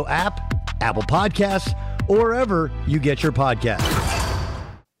iHeartRadio app, Apple Podcasts, or wherever you get your podcasts.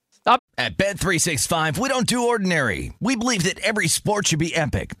 At Bet365, we don't do ordinary. We believe that every sport should be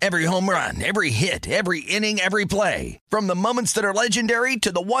epic. Every home run, every hit, every inning, every play. From the moments that are legendary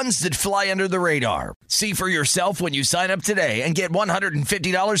to the ones that fly under the radar. See for yourself when you sign up today and get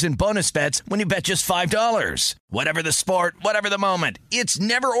 $150 in bonus bets when you bet just $5. Whatever the sport, whatever the moment, it's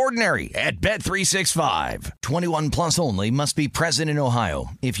never ordinary at Bet365. 21 plus only. Must be present in Ohio.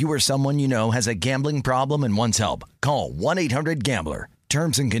 If you or someone you know has a gambling problem and wants help, call 1-800-GAMBLER.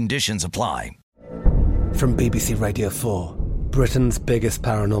 Terms and conditions apply. From BBC Radio 4, Britain's biggest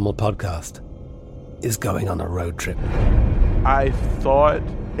paranormal podcast is going on a road trip. I thought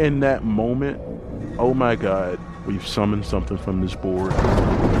in that moment, oh my God, we've summoned something from this board.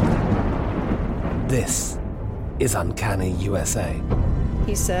 This is Uncanny USA.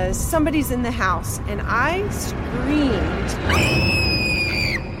 He says, somebody's in the house, and I screamed.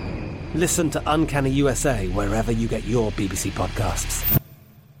 Listen to Uncanny USA wherever you get your BBC podcasts,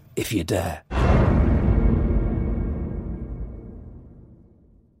 if you dare.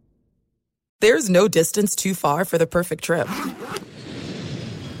 There's no distance too far for the perfect trip.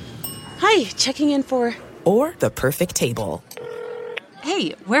 Hi, checking in for... Or the perfect table.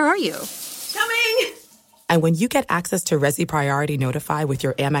 Hey, where are you? Coming! And when you get access to Resi Priority Notify with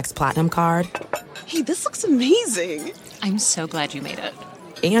your Amex Platinum card... Hey, this looks amazing. I'm so glad you made it.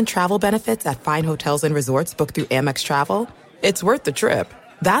 And travel benefits at fine hotels and resorts booked through Amex Travel, it's worth the trip.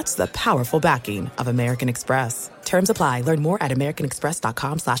 That's the powerful backing of American Express. Terms apply. Learn more at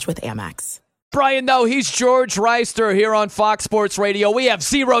americanexpress.com/withAmex. Brian, no, he's George Wrighster here on Fox Sports Radio. We have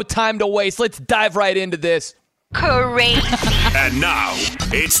zero time to waste. Let's dive right into this. Crazy. And now,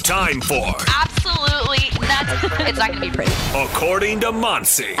 it's time for... Absolutely nuts. It's not going to be pretty. According to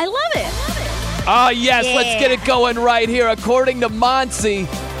Monsi. I love it. Yes, Yeah. Let's get it going right here. According to Monsi,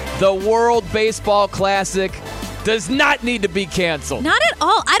 the World Baseball Classic does not need to be canceled. Not at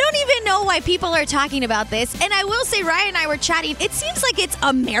all. I don't even know why people are talking about this. And I will say, Ryan and I were chatting. It seems like it's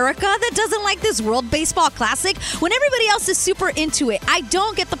America that doesn't like this World Baseball Classic when everybody else is super into it. I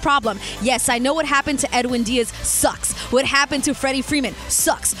don't get the problem. Yes, I know what happened to Edwin Diaz sucks. What happened to Freddie Freeman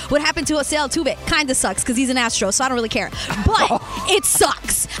sucks. What happened to Jose Altuve kind of sucks because he's an Astro, so I don't really care. But it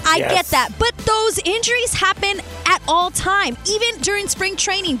sucks. I get that. But those injuries happen at all time. Even during spring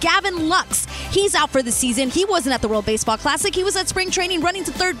training, Gavin Lux, he's out for the season. He wasn't at the World Baseball Classic. He was at spring training running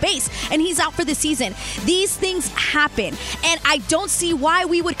to third base, and he's out for the season. These things happen, and I don't see why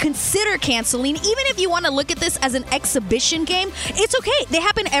we would consider canceling. Even if you want to look at this as an exhibition game, it's okay. They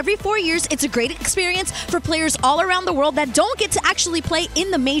happen every 4 years. It's a great experience for players all around the world that don't get to actually play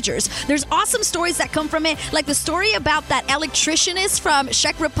in the majors. There's awesome stories that come from it, like the story about that electricianist from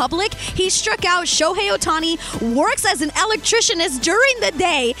Czech Republic. He struck out Shohei Ohtani, works as an electricianist during the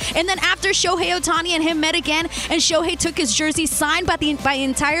day, and then after Shohei Ohtani and him met again, and Shohei took his jersey signed by the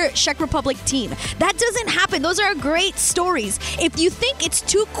entire Czech Republic team. That doesn't happen. Those are great stories. If you think it's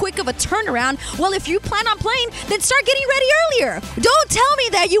too quick of a turnaround, well, if you plan on playing, then start getting ready earlier. Don't tell me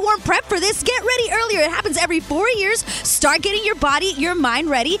that you weren't prepped for this. Get ready earlier. It happens every 4 years. Start getting your body, your mind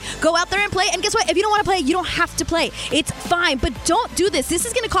ready. Go out there and play. And guess what? If you don't want to play, you don't have to play. It's fine. But don't do this. This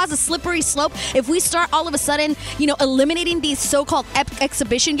is going to cause a slippery slope if we start all of a sudden, eliminating these so-called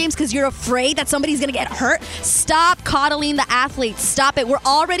exhibition games because you're afraid that somebody's going to get hurt. Stop coddling the athletes. Stop it. We're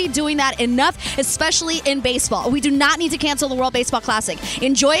already doing that enough, especially in baseball. We do not need to cancel the World Baseball Classic.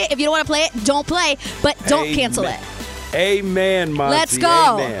 Enjoy it. If you don't want to play it, don't play, but don't cancel it. Amen, Monsi. Let's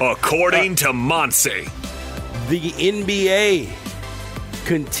go. Amen. According to Monsi. The NBA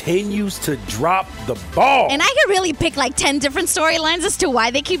continues to drop the ball. And I could really pick like 10 different storylines as to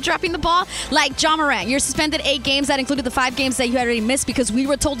why they keep dropping the ball. Like John Morant, you're suspended 8 games. That included the 5 games that you had already missed because we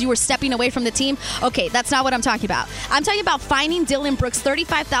were told you were stepping away from the team. Okay, that's not what I'm talking about. I'm talking about fining Dylan Brooks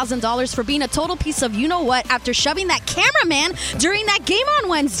 $35,000 for being a total piece of you-know-what after shoving that cameraman during that game on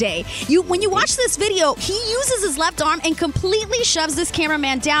Wednesday. When you watch this video, he uses his left arm and completely shoves this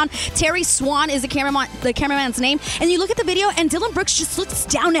cameraman down. Terry Swan is the cameraman's name. And you look at the video, and Dylan Brooks just looks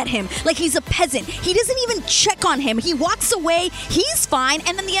down at him like he's a peasant. He doesn't even check on him. He walks away. He's fine.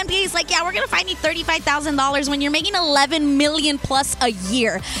 And then the NBA is like, yeah, we're going to fine you $35,000 when you're making $11 million plus a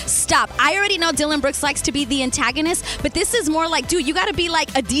year. Stop. I already know Dylan Brooks likes to be the antagonist, but this is more like, dude, you got to be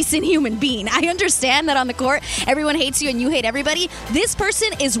like a decent human being. I understand that on the court, everyone hates you and you hate everybody. This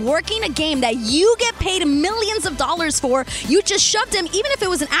person is working a game that you get paid millions of dollars for. You just shoved him, even if it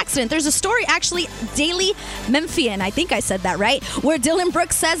was an accident. There's a story, actually, Daily Memphian, I think I said that right, where Dylan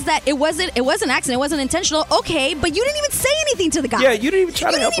Brooks says that it was an accident, it wasn't intentional. Okay, but you didn't even say anything to the guy. Yeah, you didn't even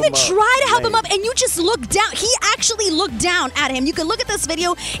try to help him up. And you just looked down. He actually looked down at him. You can look at this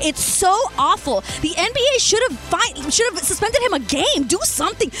video. It's so awful. The NBA should have suspended him a game. Do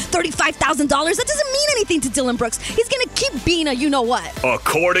something. $35,000. That doesn't mean anything to Dylan Brooks. He's going to keep being a you-know-what.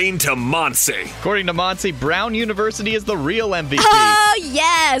 According to Monsi. According to Monsi, Brown University is the real MVP. Oh,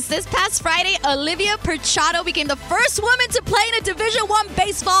 yes. This past Friday, Olivia Perchado became the first woman to play in a Division I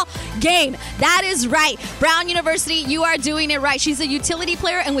baseball game. That is right. Brown University, you are doing it right. She's a utility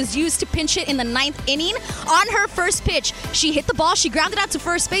player and was used to pinch hit in the 9th inning. On her first pitch, she hit the ball. She grounded out to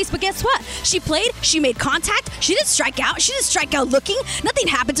first base. But guess what? She played. She made contact. She didn't strike out. She didn't strike out looking. Nothing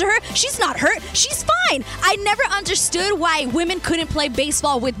happened to her. She's not hurt. She's fine. I never understood why women couldn't play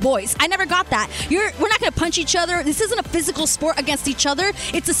baseball with boys. I never got that. We're not going to punch each other. This isn't a physical sport against each other.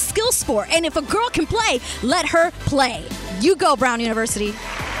 It's a skill sport. And if a girl can play, let her play. You go, Brown University.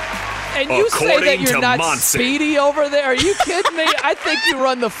 And you say that you're not Monty. speedy over there? Are you kidding me? I think you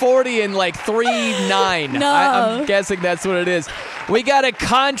run the 40 in like 3.9. No. I'm guessing that's what it is. We got a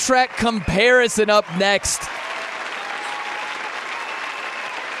contract comparison up next.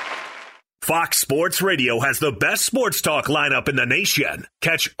 Fox Sports Radio has the best sports talk lineup in the nation.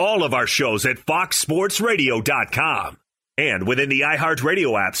 Catch all of our shows at foxsportsradio.com. And within the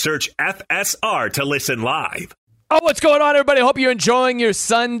iHeartRadio app, search FSR to listen live. Oh, what's going on, everybody? Hope you're enjoying your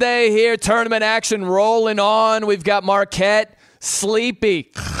Sunday here. Tournament action rolling on. We've got Marquette, sleepy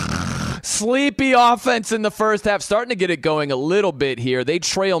offense in the first half, starting to get it going a little bit here. They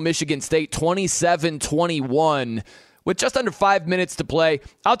trail Michigan State 27-21 with just under 5 minutes to play.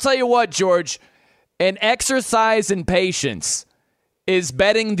 I'll tell you what, George, an exercise in patience is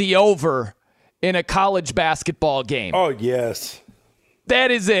betting the over in a college basketball game. Oh, yes.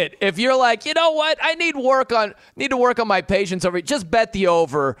 That is it. If you're like, you know what, I need to work on my patience over it, just bet the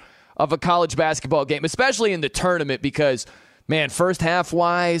over of a college basketball game, especially in the tournament, because, man, first half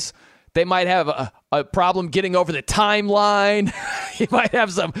wise, they might have a problem getting over the timeline. You might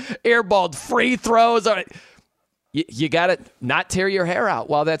have some airballed free throws. You got to not tear your hair out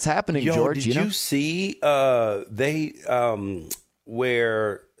while that's happening, George. Did you see they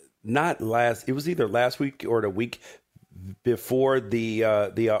where not last? It was either last week or the week before the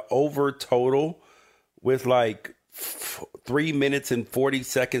over total with like 3 minutes and 40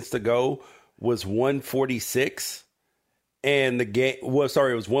 seconds to go was 146, and the game was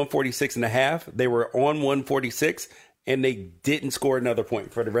it was 146 and a half. They were on 146, and they didn't score another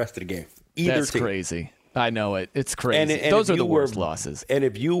point for the rest of the game. That's crazy. I know it. It's crazy. And those are the worst losses. And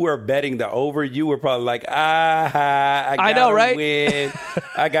if you were betting the over, you were probably like, I know, right? Win.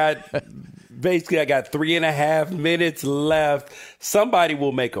 I got 3.5 minutes left. Somebody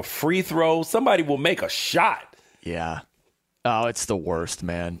will make a free throw. Somebody will make a shot. Yeah. Oh, it's the worst,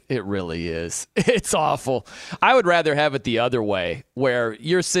 man. It really is. It's awful. I would rather have it the other way, where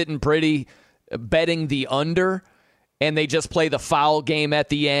you're sitting pretty betting the under, and they just play the foul game at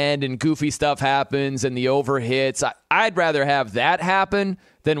the end and goofy stuff happens and the over hits. I'd rather have that happen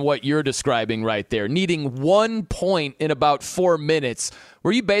than what you're describing right there, needing 1 point in about 4 minutes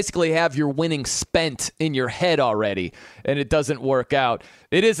where you basically have your winning spent in your head already and it doesn't work out.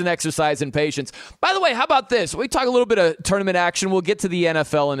 It is an exercise in patience. By the way, how about this? We talk a little bit of tournament action. We'll get to the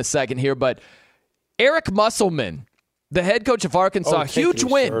NFL in a second here, but Eric Musselman, the head coach of Arkansas, huge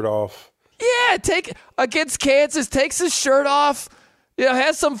win. Shirt off. Yeah, against Kansas, takes his shirt off,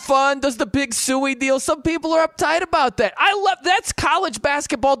 has some fun, does the big suey deal. Some people are uptight about that. That's college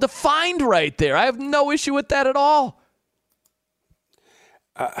basketball defined right there. I have no issue with that at all.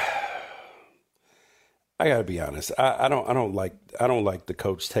 I gotta be honest. I don't like the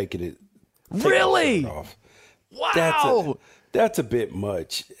coach taking it. Really? Off. Wow. That's a bit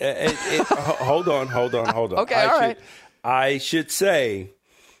much. Hold on. Okay, all right. I should say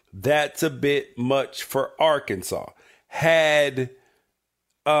that's a bit much for Arkansas. Had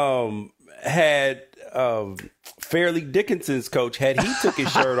Fairleigh Dickinson's coach, had he took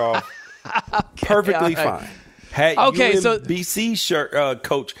his shirt off, perfectly fine. Had UMBC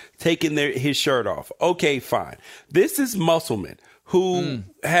coach taking his shirt off, okay, fine. This is Musselman, who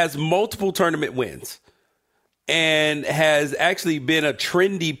has multiple tournament wins and has actually been a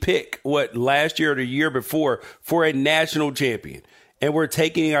trendy pick, last year or the year before, for a national champion. And we're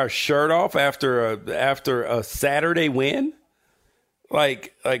taking our shirt off after a Saturday win?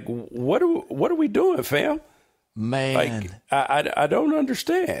 Like what are we doing, fam? Man, I don't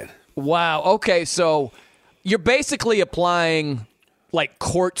understand. Wow. Okay, so you're basically applying like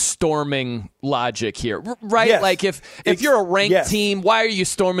court storming logic here, right? Yes. Like if you're a ranked team, why are you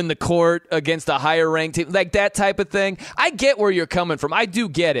storming the court against a higher ranked team? Like that type of thing. I get where you're coming from. I do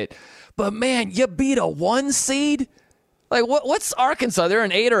get it. But man, you beat a 1 seed? Like, what's Arkansas? They're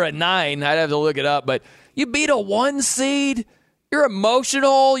an 8 or a 9. I'd have to look it up. But you beat a 1 seed. You're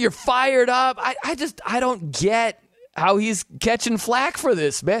emotional. You're fired up. I don't get how he's catching flack for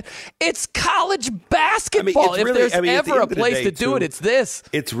this, man. It's college basketball. If there's ever a place to do it, it's this.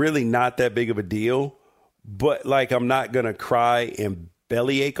 It's really not that big of a deal. But, I'm not going to cry and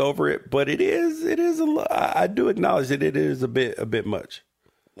bellyache over it. But it is a lot. I do acknowledge that it is a bit much.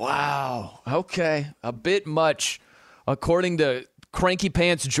 Wow. Okay. A bit much. According to Cranky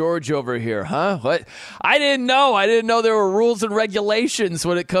Pants George over here, huh? What? I didn't know there were rules and regulations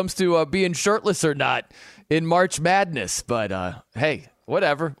when it comes to being shirtless or not in March Madness. But hey,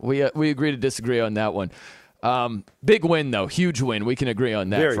 whatever. We agree to disagree on that one. Big win though, huge win. We can agree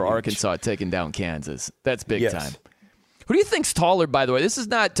on that. Very for huge. Arkansas taking down Kansas. That's big time. Who do you think's taller? By the way, this is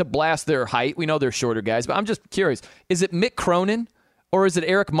not to blast their height. We know they're shorter guys, but I'm just curious. Is it Mick Cronin or is it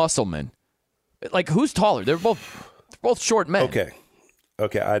Eric Musselman? Like, who's taller? They're both short men. Okay.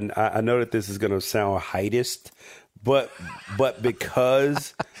 I know that this is going to sound heightist, but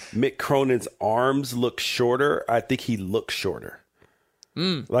because Mick Cronin's arms look shorter, I think he looks shorter.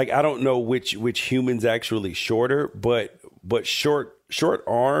 Like, I don't know which human's actually shorter, but short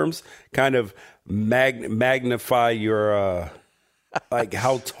arms kind of magnify your like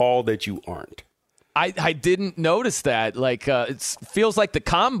how tall that you aren't. I didn't notice that. Like, it feels like the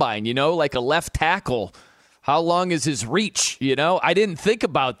combine, like a left tackle. How long is his reach? I didn't think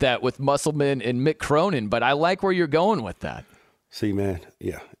about that with Musselman and Mick Cronin, but I like where you're going with that. See, man,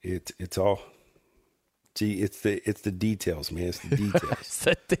 yeah, it's all. Gee, it's the details, man. It's the details. It's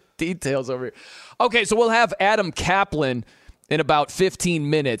the details over here. Okay, so we'll have Adam Kaplan in about 15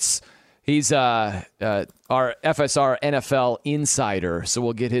 minutes. He's our FSR NFL insider, so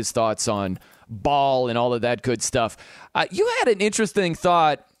we'll get his thoughts on ball and all of that good stuff. You had an interesting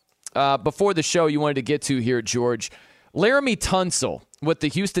thought before the show you wanted to get to here, George. Laramie Tunsil with the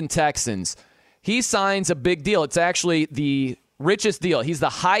Houston Texans, he signs a big deal. It's actually the richest deal. He's the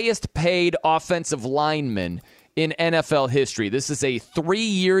highest paid offensive lineman in NFL history. This is a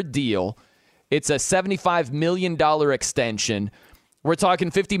 3-year deal. It's a $75 million extension. We're talking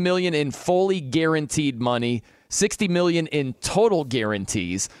 $50 million in fully guaranteed money, $60 million in total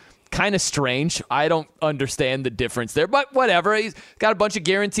guarantees. Kind of strange. I don't understand the difference there, but whatever. He's got a bunch of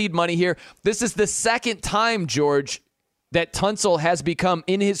guaranteed money here. This is the second time, George, that Tunsil has become,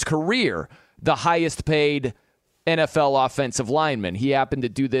 in his career, the highest paid NFL offensive lineman. He happened to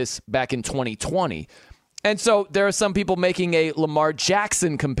do this back in 2020. And so there are some people making a Lamar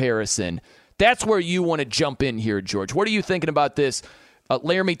Jackson comparison. That's where you want to jump in here, George. What are you thinking about this?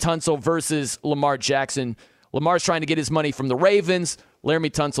 Laramie Tunsil versus Lamar Jackson. Lamar's trying to get his money from the Ravens.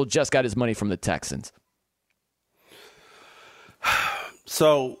 Laramie Tunsil just got his money from the Texans.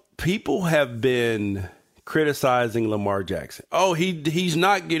 So people have been criticizing Lamar Jackson. Oh, he's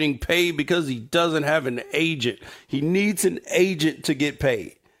not getting paid because he doesn't have an agent. He needs an agent to get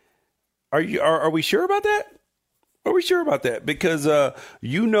paid. Are we sure about that? Are we sure about that? Because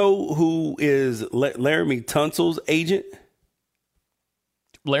you know who is Laramie Tunsil's agent?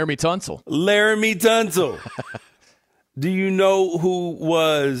 Laramie Tunsil. Laramie Tunsil. Do you know who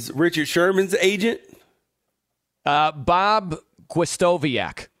was Richard Sherman's agent? Bob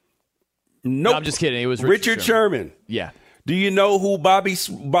Gwistowiak. Nope. No, I'm just kidding. It was Richard Sherman. Yeah. Do you know who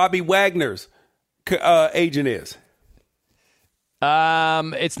Bobby Wagner's agent is?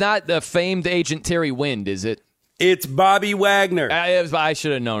 It's not the famed agent Terry Wind, is it? It's Bobby Wagner. I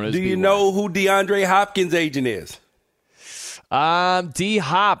should have known. Do you know who DeAndre Hopkins' agent is? D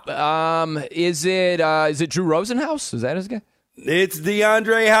Hop. Is it Drew Rosenhaus? Is that his guy? It's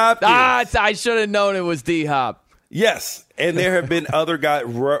DeAndre Hopkins. I should have known it was D Hop. Yes, and there have been other guys,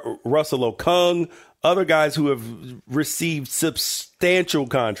 Russell Okung, other guys who have received substantial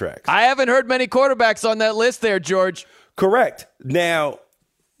contracts. I haven't heard many quarterbacks on that list there, George. Correct. Now,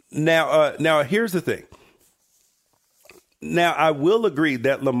 here's the thing. Now, I will agree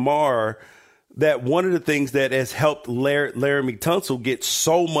that Lamar, that one of the things that has helped Laramie Tunsil get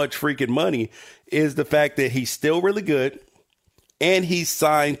so much freaking money is the fact that he's still really good and he's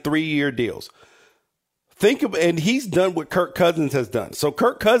signed 3-year deals. And he's done what Kirk Cousins has done. So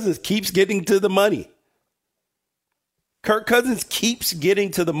Kirk Cousins keeps getting to the money. Kirk Cousins keeps getting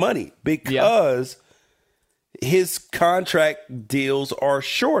to the money because his contract deals are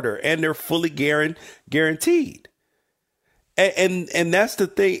shorter and they're fully guaranteed. And that's the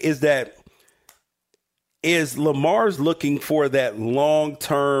thing is Lamar's looking for that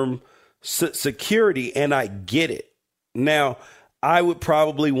long-term security, and I get it. Now, I would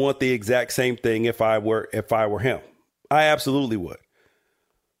probably want the exact same thing if I were him. I absolutely would.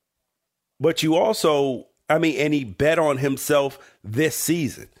 But you also, and he bet on himself this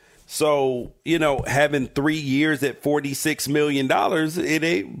season. So, having 3 years at $46 million,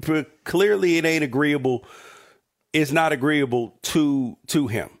 it ain't agreeable. It's not agreeable to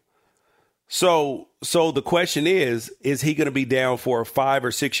him. So the question is he going to be down for a 5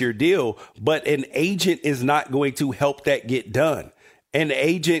 or 6 year deal? But an agent is not going to help that get done. An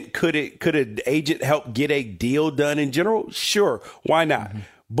agent could an agent help get a deal done in general? Sure, why not?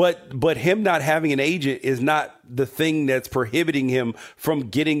 Mm-hmm. But him not having an agent is not the thing that's prohibiting him from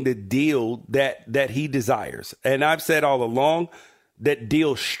getting the deal that he desires. And I've said all along that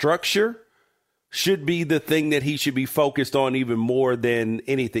deal structure should be the thing that he should be focused on even more than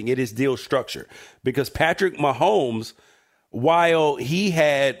anything. It is deal structure. Because Patrick Mahomes, while he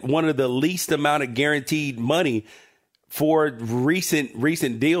had one of the least amount of guaranteed money for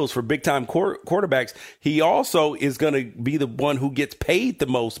recent deals for big-time quarterbacks, he also is going to be the one who gets paid the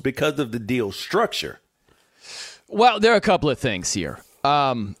most because of the deal structure. Well, there are a couple of things here.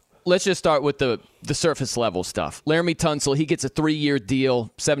 Let's just start with the surface level stuff. Laramie Tunsil, he gets a 3-year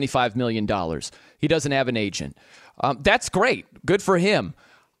deal, $75 million. He doesn't have an agent. That's great. Good for him.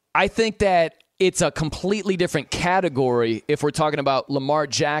 I think that it's a completely different category if we're talking about Lamar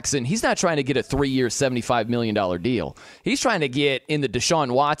Jackson. He's not trying to get a 3-year, $75 million deal. He's trying to get in the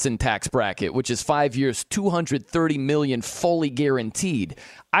Deshaun Watson tax bracket, which is 5 years, $230 million fully guaranteed.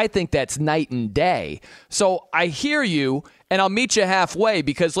 I think that's night and day. So I hear you, and I'll meet you halfway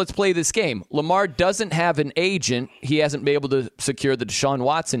because let's play this game. Lamar doesn't have an agent. He hasn't been able to secure the Deshaun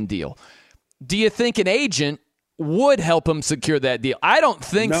Watson deal. Do you think an agent would help him secure that deal? I don't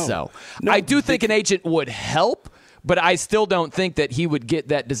think so. No, I do think an agent would help, but I still don't think that he would get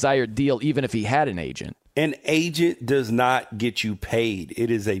that desired deal even if he had an agent. An agent does not get you paid. It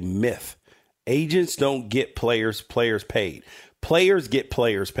is a myth. Agents don't get players paid. Players get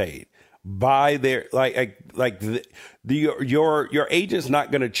players paid by their your agent's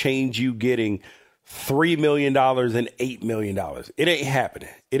not going to change you getting $3 million and $8 million. It ain't happening.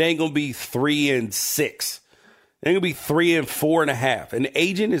 It ain't going to be 3 and 6. It's going to be 3 and 4.5. An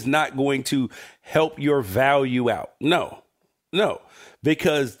agent is not going to help your value out. No,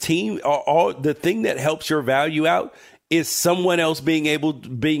 because the thing that helps your value out is someone else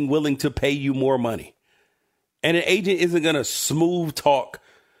being willing to pay you more money. And an agent isn't going to smooth talk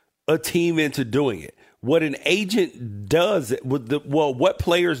a team into doing it. What an agent does, what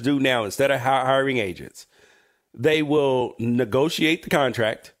players do now instead of hiring agents, they will negotiate the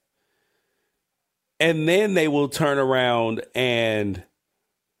contract. And then they will turn around and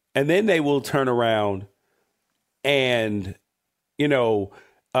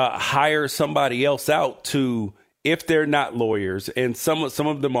hire somebody else out to, if they're not lawyers, and some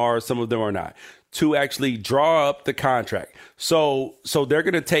of them are, some of them are not, to actually draw up the contract. So they're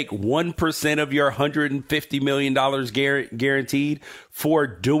going to take 1% of your $150 million guaranteed for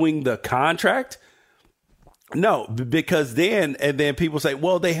doing the contract. No, because then people say,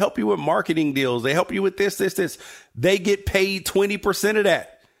 well, they help you with marketing deals. They help you with this. They get paid 20% of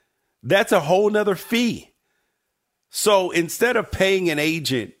that. That's a whole nother fee. So instead of paying an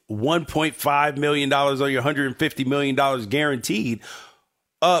agent $1.5 million on your $150 million guaranteed,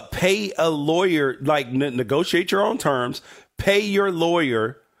 pay a lawyer, negotiate your own terms, pay your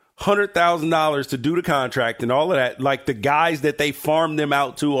lawyer $100,000 to do the contract and all of that, like the guys that they farmed them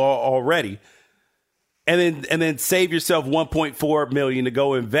out to already. And then save yourself $1.4 million to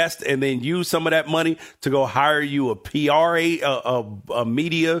go invest, and then use some of that money to go hire you a PR, a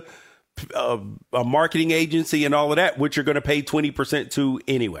media, a marketing agency, and all of that, which you're going to pay 20% to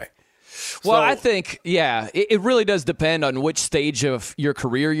anyway. Well, I think, it really does depend on which stage of your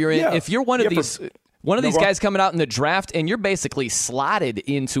career you're in. Yeah, if you're one of these guys coming out in the draft, and you're basically slotted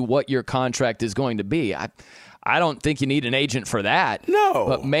into what your contract is going to be, I don't think you need an agent for that. No,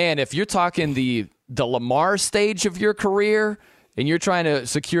 but man, if you're talking the Lamar stage of your career and you're trying to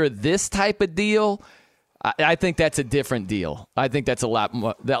secure this type of deal, I think that's a different deal. I think that's a lot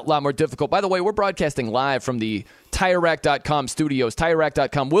more difficult. By the way, we're broadcasting live from the TireRack.com studios.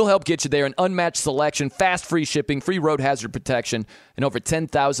 TireRack.com will help get you there. An unmatched selection, fast free shipping, free road hazard protection, and over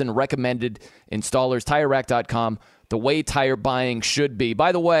 10,000 recommended installers. TireRack.com, the way tire buying should be.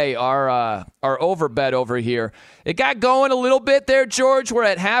 By the way, our over bet over here, it got going a little bit there, George. We're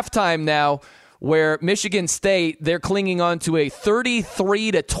at halftime now, where Michigan State, they're clinging on to a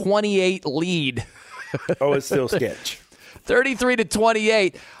 33-28 lead. Oh, it's still sketch.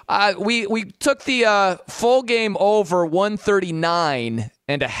 33-28. We took the full game over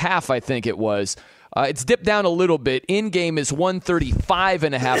 139.5, I think it was. It's dipped down a little bit. In game is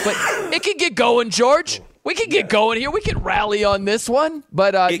 135.5, but it can get going, George. We can get going here. We can rally on this one,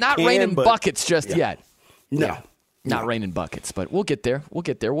 but not raining buckets just yet. No. Yeah. Not raining buckets, but we'll get there. We'll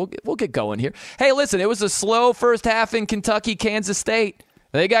get going here. Hey, listen, it was a slow first half in Kentucky, Kansas State.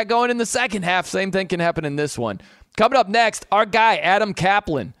 They got going in the second half. Same thing can happen in this one. Coming up next, our guy, Adam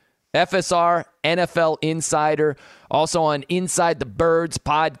Kaplan, FSR, NFL Insider, also on Inside the Birds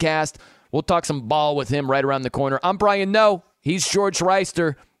podcast. We'll talk some ball with him right around the corner. I'm Brian Noe. He's George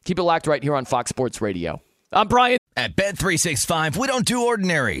Wrighster. Keep it locked right here on Fox Sports Radio. I'm Brian. At Bet365, we don't do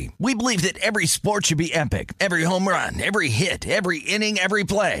ordinary. We believe that every sport should be epic. Every home run, every hit, every inning, every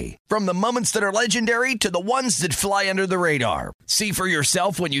play. From the moments that are legendary to the ones that fly under the radar. See for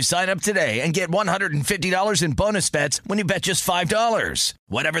yourself when you sign up today and get $150 in bonus bets when you bet just $5.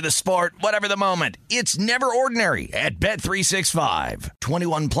 Whatever the sport, whatever the moment, it's never ordinary at Bet365.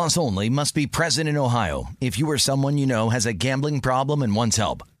 21 plus only. Must be present in Ohio. If you or someone you know has a gambling problem and wants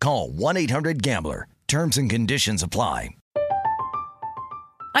help, call 1-800-GAMBLER. Terms and conditions apply.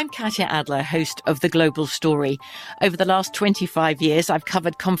 I'm Katya Adler, host of The Global Story. Over the last 25 years, I've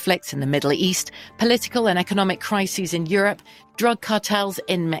covered conflicts in the Middle East, political and economic crises in Europe, drug cartels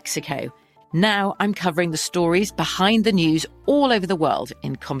in Mexico. Now I'm covering the stories behind the news all over the world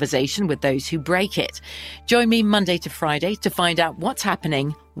in conversation with those who break it. Join me Monday to Friday to find out what's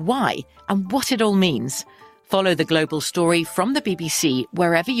happening, why, and what it all means. Follow The Global Story from the BBC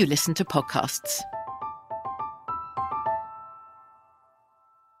wherever you listen to podcasts.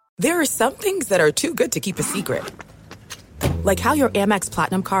 There are some things that are too good to keep a secret. Like how your Amex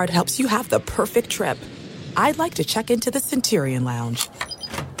Platinum card helps you have the perfect trip. I'd like to check into the Centurion Lounge.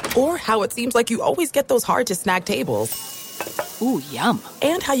 Or how it seems like you always get those hard-to-snag tables. Ooh, yum.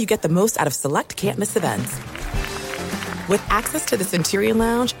 And how you get the most out of select can't-miss events. With access to the Centurion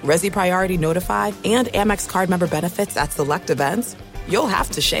Lounge, Resi Priority Notified, and Amex card member benefits at select events, you'll have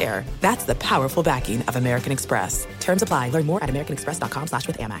to share. That's the powerful backing of American Express. Terms apply. Learn more at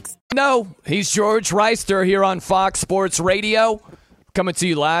americanexpress.com/withAmex. No, he's George Wrighster here on Fox Sports Radio. Coming to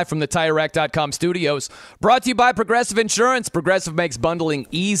you live from the TireRack.com studios. Brought to you by Progressive Insurance. Progressive makes bundling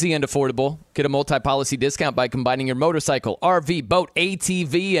easy and affordable. Get a multi-policy discount by combining your motorcycle, RV, boat,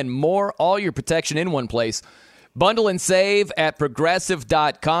 ATV, and more. All your protection in one place. Bundle and save at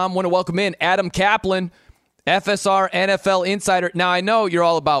Progressive.com. Want to welcome in Adam Kaplan, FSR NFL Insider. Now, I know you're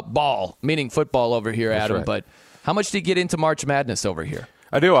all about ball, meaning football over here, Adam, right. But how much do you get into March Madness over here?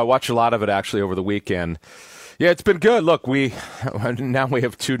 I do. I watch a lot of it, actually, over the weekend. Yeah, it's been good. Look, now we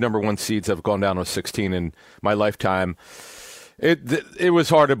have two number one seeds that have gone down to 16 in my lifetime. It was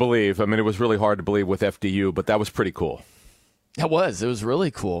hard to believe. I mean, it was really hard to believe with FDU, but that was pretty cool. It was really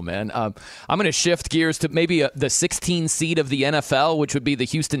cool, man. I'm going to shift gears to maybe the 16 seed of the NFL, which would be the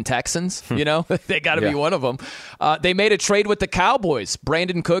Houston Texans. You know, they got to be one of them. They made a trade with the Cowboys.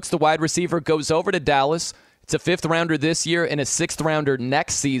 Brandon Cooks, the wide receiver, goes over to Dallas. It's a 5th rounder this year and a 6th rounder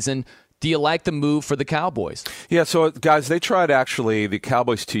next season. Do you like the move for the Cowboys? Yeah, so guys, the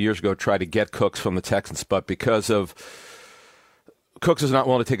Cowboys 2 years ago tried to get Cooks from the Texans, but because of Cooks is not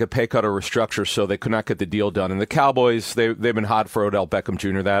willing to take a pay cut or restructure, so they could not get the deal done. And the Cowboys, they've been hot for Odell Beckham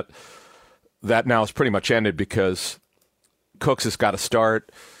Jr. That now is pretty much ended because Cooks has got to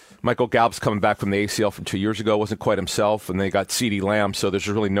start. Michael Gallup's coming back from the ACL from 2 years ago, wasn't quite himself, and they got CeeDee Lamb, so there's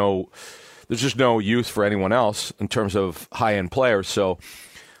just no use for anyone else in terms of high-end players. So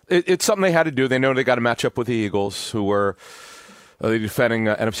it's something they had to do. They know they got to match up with the Eagles, who were the defending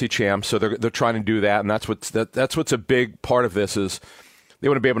NFC champs, so they're trying to do that, and that's what's a big part of this is they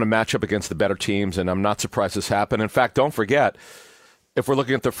want to be able to match up against the better teams, and I'm not surprised this happened. In fact, don't forget, if we're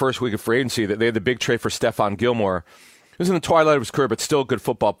looking at the first week of free agency, that they had the big trade for Stephon Gilmore. He was in the twilight of his career, but still a good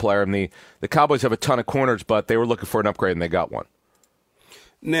football player, and the Cowboys have a ton of corners, but they were looking for an upgrade, and they got one.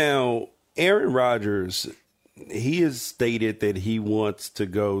 Now, Aaron Rodgers, he has stated that he wants to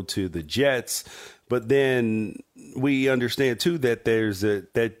go to the Jets, but then we understand, too, that there's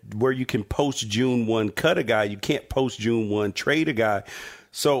that where you can post June 1 cut a guy, you can't post June 1 trade a guy.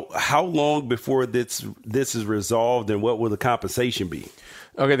 So how long before this is resolved, and what will the compensation be?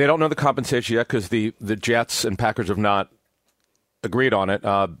 Okay, they don't know the compensation yet because the Jets and Packers have not agreed on it.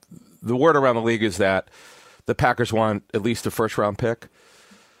 The word around the league is that the Packers want at least a first-round pick.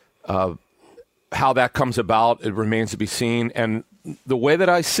 How that comes about, it remains to be seen. And the way that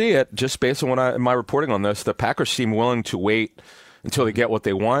I see it, just based on my reporting on this, the Packers seem willing to wait until they get what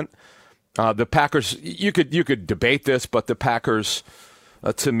they want. The Packers, you could debate this, but the Packers,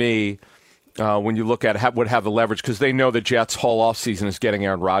 to me, when you look at it, would have the leverage because they know the Jets' whole offseason is getting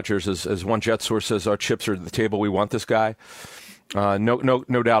Aaron Rodgers. As one Jet source says, our chips are at the table. We want this guy.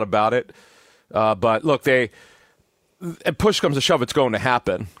 No doubt about it. But look, if push comes to shove, it's going to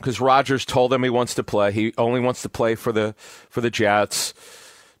happen because Rodgers told them he wants to play. He only wants to play for the Jets.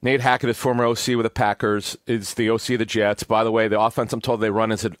 Nate Hackett is former OC with the Packers, is the OC of the Jets. By the way, the offense I'm told they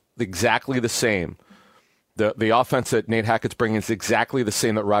run is exactly the same. The offense that Nate Hackett's bringing is exactly the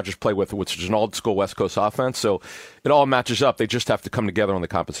same that Rodgers played with, which is an old-school West Coast offense. So it all matches up. They just have to come together on the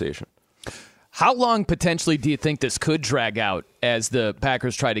compensation. How long potentially do you think this could drag out as the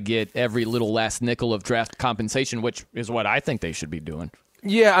Packers try to get every little last nickel of draft compensation, which is what I think they should be doing?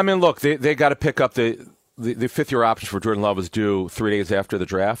 Yeah, I mean, look, they got to pick up the the fifth-year option for Jordan Love is due 3 days after the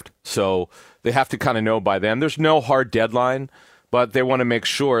draft, so they have to kind of know by then. There's no hard deadline, but they want to make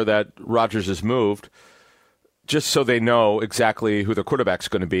sure that Rodgers is moved just so they know exactly who their quarterback's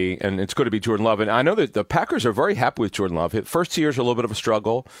going to be, and it's going to be Jordan Love. And I know that the Packers are very happy with Jordan Love. His first 2 years are a little bit of a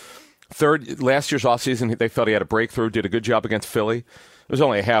struggle. Last year's offseason, they felt he had a breakthrough, did a good job against Philly. It was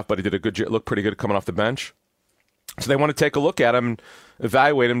only a half, but he did a good job, looked pretty good coming off the bench. So they want to take a look at him and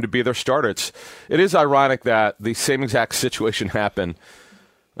evaluate him to be their starter. It is ironic that the same exact situation happened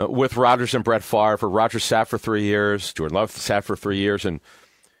with Rodgers and Brett Favre. Rodgers sat for 3 years, Jordan Love sat for 3 years, and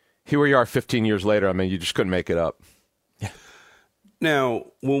here we are 15 years later. I mean, you just couldn't make it up. Now,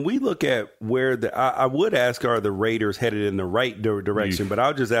 when we look at where I would ask, are the Raiders headed in the right direction? But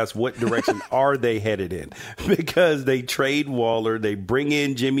I'll just ask, what direction are they headed in? Because they trade Waller, they bring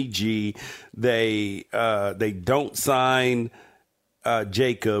in Jimmy G, they don't sign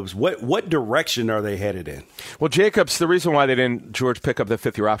Jacobs. What direction are they headed in? Well, Jacobs, the reason why they didn't, George, pick up the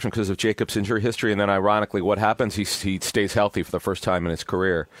fifth-year option because of Jacobs' injury history, and then ironically what happens, he stays healthy for the first time in his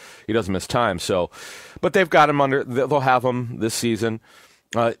career. He doesn't miss time. But they've got him they'll have him this season.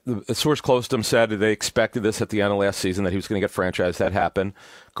 A source close to him said they expected this at the end of last season, that he was going to get franchised. That happened.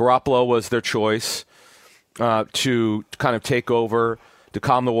 Garoppolo was their choice to kind of take over, to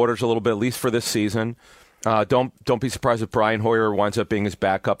calm the waters a little bit, at least for this season. Don't be surprised if Brian Hoyer winds up being his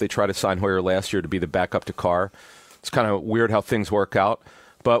backup. They tried to sign Hoyer last year to be the backup to Carr. It's kind of weird how things work out.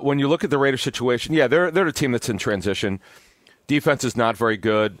 But when you look at the Raiders situation, yeah, they're a team that's in transition. Defense is not very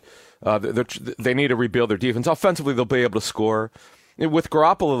good. They need to rebuild their defense. Offensively, they'll be able to score. With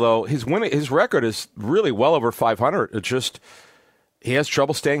Garoppolo, though, his record is really well over 500. It's just he has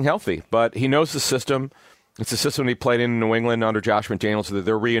trouble staying healthy. But he knows the system. It's a system he played in New England under Josh McDaniels.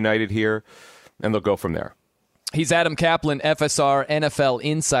 They're reunited here, and they'll go from there. He's Adam Kaplan, FSR NFL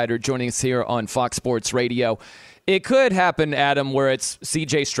Insider, joining us here on Fox Sports Radio. It could happen, Adam, where it's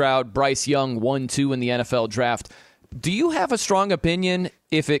C.J. Stroud, Bryce Young, 1-2 in the NFL draft. Do you have a strong opinion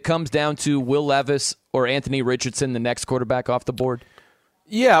if it comes down to Will Levis or Anthony Richardson, the next quarterback off the board?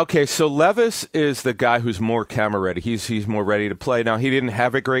 Yeah, okay, so Levis is the guy who's more camera ready. He's more ready to play. Now, he didn't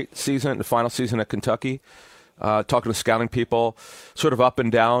have a great season, the final season at Kentucky. Talking to scouting people, sort of up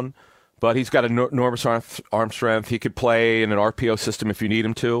and down, but he's got enormous arm strength. He could play in an RPO system if you need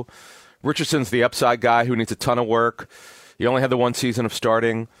him to. Richardson's the upside guy who needs a ton of work. He only had the one season of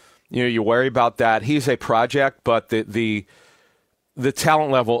starting. You worry about that. He's a project, but the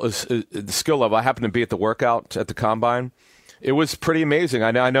talent level is the skill level. I happened to be at the workout at the Combine. It was pretty amazing.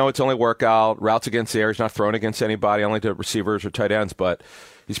 I know it's only workout, routes against the air. He's not thrown against anybody, only to receivers or tight ends, but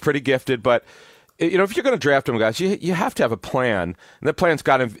he's pretty gifted. But if you're going to draft him, guys, you have to have a plan. And that plan's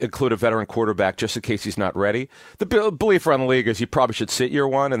got to include a veteran quarterback just in case he's not ready. The belief around the league is you probably should sit year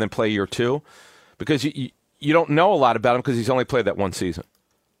one and then play year two because you don't know a lot about him because he's only played that one season.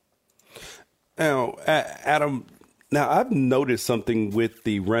 Now, Adam, I've noticed something with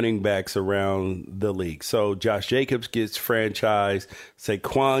the running backs around the league. So Josh Jacobs gets franchised.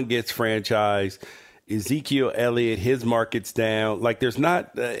 Saquon gets franchised. Ezekiel Elliott, his market's down. Like there's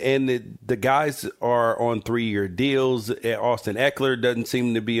not, and the guys are on 3-year deals. Austin Eckler doesn't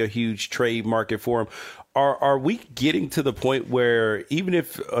seem to be a huge trade market for him. Are we getting to the point where even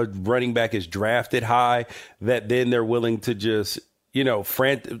if a running back is drafted high, that then they're willing to just, they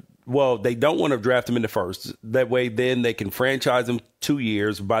don't want to draft him in the first. That way, then they can franchise him 2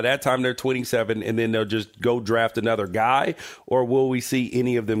 years. By that time, they're 27, and then they'll just go draft another guy? Or will we see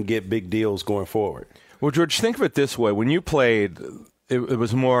any of them get big deals going forward? Well, George, think of it this way. When you played, it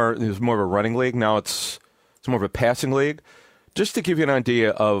was more of a running league. Now it's more of a passing league. Just to give you an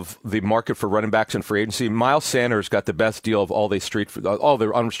idea of the market for running backs in free agency, Miles Sanders got the best deal of all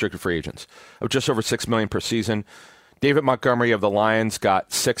the unrestricted free agents, of just over $6 million per season. David Montgomery of the Lions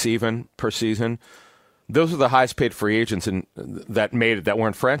got $6 even per season. Those are the highest paid free agents that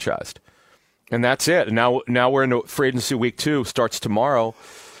weren't franchised. And that's it. And now we're into free agency week 2, starts tomorrow.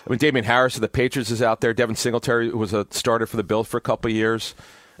 I mean, Damian Harris of the Patriots is out there. Devin Singletary was a starter for the Bills for a couple of years.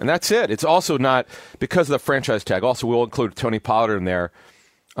 And that's it. It's also not because of the franchise tag. Also, we'll include Tony Pollard in there,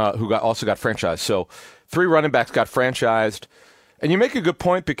 who also got franchised. So 3 running backs got franchised. And you make a good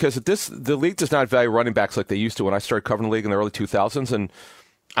point because the league does not value running backs like they used to when I started covering the league in the early 2000s, and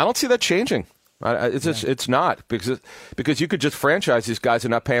I don't see that changing. It's not because you could just franchise these guys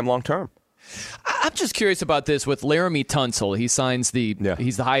and not pay them long term. I'm just curious about this with Laramie Tunsil. He signs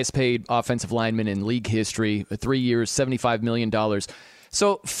he's the highest paid offensive lineman in league history, 3 years, $75 million.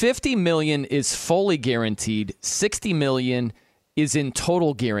 So $50 million is fully guaranteed, $60 million is in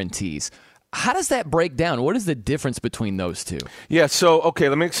total guarantees. How does that break down? What is the difference between those two? Yeah, so, okay,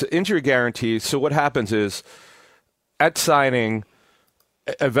 let me injury guarantees. So what happens is at signing,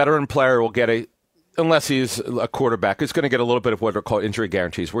 a veteran player will get unless he's a quarterback, he's going to get a little bit of what are called injury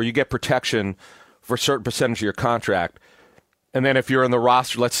guarantees, where you get protection for a certain percentage of your contract. And then if you're in the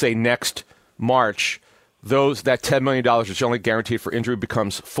roster, let's say next March, that $10 million is only guaranteed for injury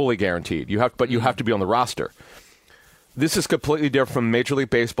becomes fully guaranteed. You have to be on the roster. This is completely different from Major League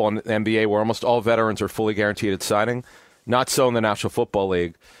Baseball and the NBA, where almost all veterans are fully guaranteed at signing. Not so in the National Football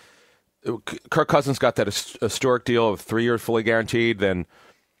League. Kirk Cousins got that historic deal of 3 years fully guaranteed. Then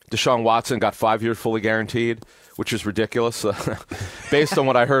Deshaun Watson got 5 years fully guaranteed, which is ridiculous. Based on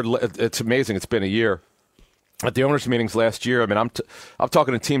what I heard, it's amazing. It's been a year. At the owners' meetings last year, I mean, I'm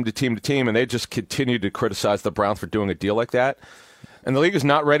talking to team, and they just continue to criticize the Browns for doing a deal like that. And the league is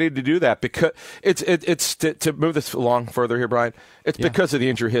not ready to do that because it's to move this along further here, Brian. It's because of the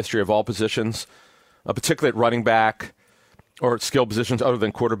injury history of all positions, particularly at running back or skill positions other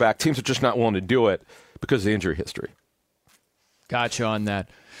than quarterback. Teams are just not willing to do it because of the injury history. Gotcha on that.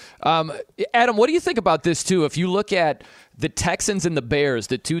 Adam, what do you think about this, too? If you look at the Texans and the Bears,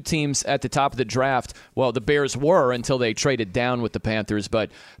 the two teams at the top of the draft, well, the Bears were until they traded down with the Panthers,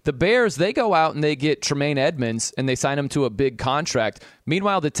 but the Bears, they go out and they get Tremaine Edmonds, and they sign him to a big contract.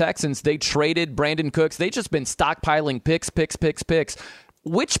 Meanwhile, the Texans, they traded Brandon Cooks. They've just been stockpiling picks.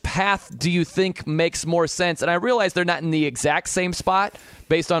 Which path do you think makes more sense? And I realize they're not in the exact same spot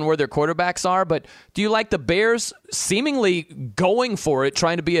based on where their quarterbacks are, but do you like the Bears seemingly going for it,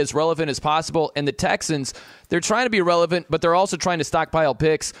 trying to be as relevant as possible, and the Texans, they're trying to be relevant, but they're also trying to stockpile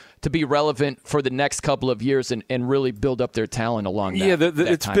picks to be relevant for the next couple of years and really build up their talent along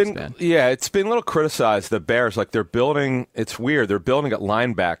that time span? It's been a little criticized, the Bears. Like they're building, it's weird, they're building at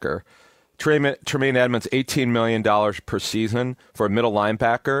linebacker. Tremaine Edmonds, $18 million per season for a middle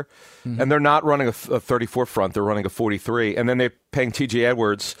linebacker. Mm-hmm. And they're not running a 34 front. They're running a 43. And then they're paying T.J.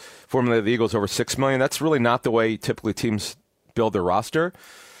 Edwards, formerly of the Eagles, over $6 million. That's really not the way typically teams build their roster.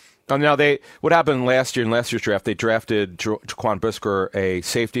 Now, what happened last year in last year's draft, they drafted Jaquan Brisker, a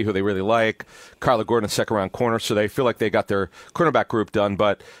safety who they really like, Kyler Gordon, a second-round corner, so they feel like they got their cornerback group done.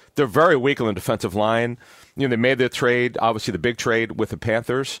 But they're very weak on the defensive line. They made the trade, obviously the big trade with the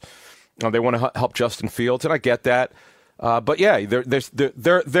Panthers. They want to help Justin Fields, and I get that. But yeah,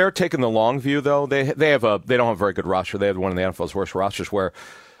 they're taking the long view though. They don't have a very good roster. They have one of the NFL's worst rosters. Where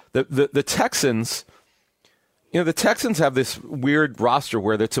the Texans, the Texans have this weird roster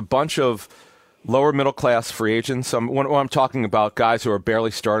where it's a bunch of lower middle class free agents. When I'm talking about guys who are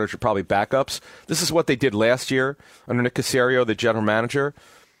barely starters or probably backups, this is what they did last year under Nick Caserio, the general manager.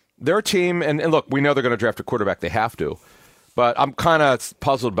 They're a team, and look, we know they're going to draft a quarterback. They have to. But I'm kind of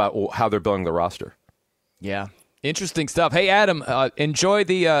puzzled about how they're building the roster. Yeah. Interesting stuff. Hey, Adam, enjoyed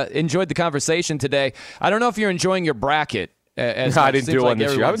the conversation today. I don't know if you're enjoying your bracket. I didn't do one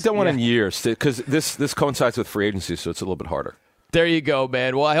this year. I haven't done one in years because this coincides with free agency, so it's a little bit harder. There you go,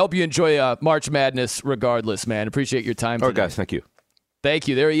 man. Well, I hope you enjoy March Madness regardless, man. Appreciate your time today. All right, guys. Thank you. Thank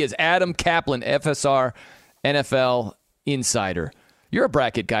you. There he is, Adam Kaplan, FSR NFL Insider. You're a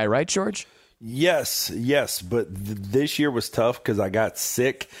bracket guy, right, George? Yes, but this year was tough because I got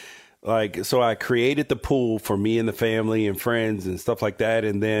sick. So I created the pool for me and the family and friends and stuff like that.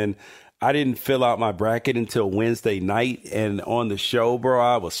 And then I didn't fill out my bracket until Wednesday night. And on the show, bro,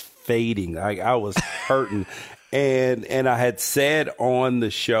 I was fading. I was hurting. and I had said on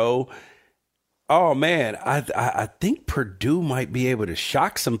the show, oh, man, I think Purdue might be able to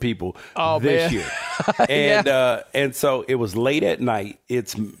shock some people this year. And and so it was late at night.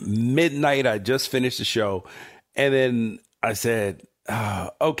 It's midnight. I just finished the show. And then I said,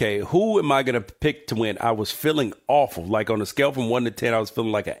 okay, who am I going to pick to win? I was feeling awful. Like on a scale from 1 to 10, I was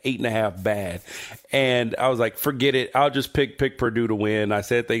feeling like an 8.5 bad. And I was like, forget it. I'll just pick Purdue to win. I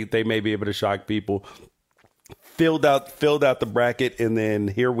said they may be able to shock people. Filled out the bracket, and then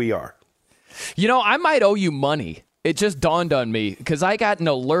here we are. I might owe you money. It just dawned on me because I got an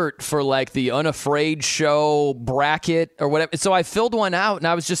alert for like the Unafraid show bracket or whatever. So I filled one out and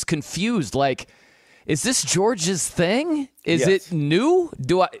I was just confused. Like, is this George's thing? Is it new?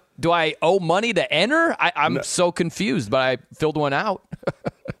 Do I owe money to enter? I'm so confused, but I filled one out.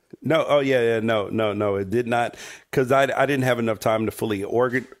 No. Oh, yeah. No. It did not, because I didn't have enough time to fully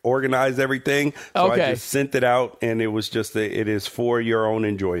organize everything. So I just sent it out, and it was just it is for your own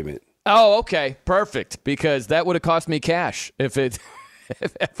enjoyment. Oh, okay. Perfect. Because that would have cost me cash if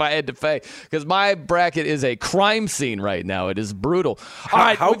I had to pay. Because my bracket is a crime scene right now. It is brutal. All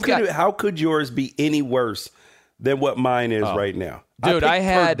right. How could yours be any worse than what mine is right now? Dude, I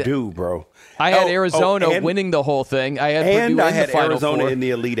had Purdue, bro. I had Arizona winning the whole thing. I had Purdue in the Final Arizona Four. in the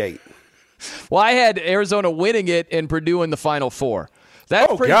Elite Eight. Well, I had Arizona winning it and Purdue in the Final Four.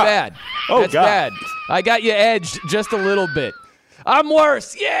 That's pretty bad. That's bad. I got you edged just a little bit. I'm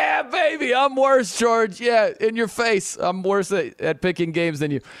worse. Yeah, baby. I'm worse, George. Yeah, in your face. I'm worse at picking games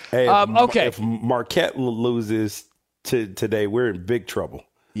than you. Hey, okay. If Marquette loses today, we're in big trouble.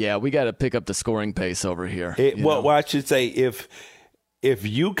 Yeah, we got to pick up the scoring pace over here. Well, I should say if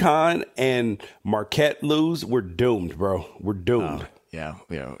UConn and Marquette lose, we're doomed, bro. We're doomed. Yeah.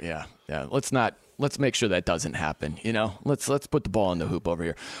 Let's make sure that doesn't happen. Let's put the ball in the hoop over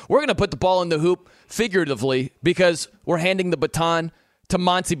here. We're going to put the ball in the hoop figuratively because we're handing the baton to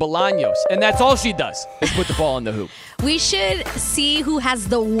Monty Bolaños, and that's all she does is put the ball in the hoop. We should see who has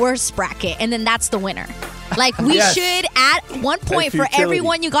the worst bracket, and then that's the winner. Like, we should add 1 point for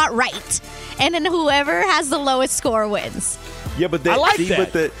everyone you got right, and then whoever has the lowest score wins. Yeah, but I like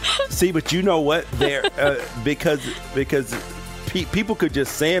that. But you know what? There because people could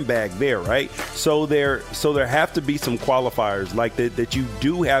just sandbag there, right? So there have to be some qualifiers like that you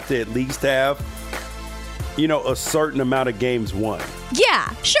do have to at least have, a certain amount of games won. Yeah,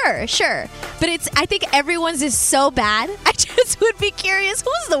 sure. But I think everyone's is so bad. I just would be curious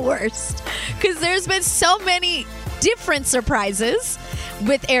who's the worst, because there's been so many different surprises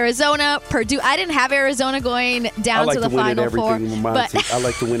with Arizona, Purdue. I didn't have Arizona going down to the Final Four. I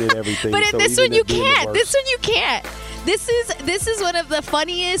like to win at everything. But this one you can't. This is one of the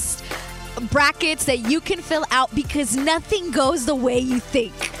funniest brackets that you can fill out because nothing goes the way you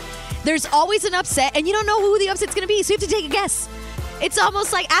think. There's always an upset, and you don't know who the upset's going to be, so you have to take a guess. It's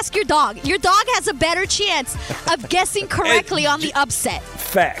almost like ask your dog. Your dog has a better chance of guessing correctly on the upset.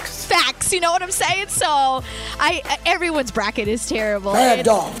 Facts. You know what I'm saying? So everyone's bracket is terrible. Bad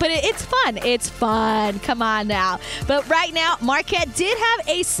dog. But it's fun. It's fun. Come on now. But right now, Marquette did have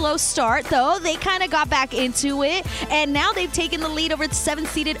a slow start, though. They kind of got back into it. And now they've taken the lead over the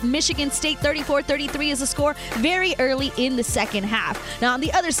 7th-seeded Michigan State. 34-33 is the score very early in the second half. Now, on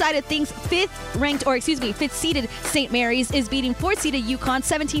the other side of things, 5th-seeded St. Mary's is beating 4th-seeded UConn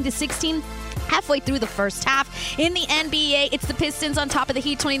 17-16. Halfway through the first half. In the NBA, it's the Pistons on top of the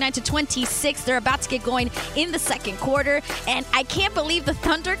Heat 29-26. They're about to get going in the second quarter. And I can't believe the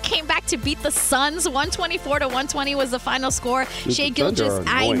Thunder came back to beat the Suns. 124-120 was the final score. Shai Gilgeous,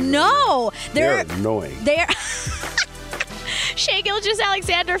 I know. They're annoying. Shai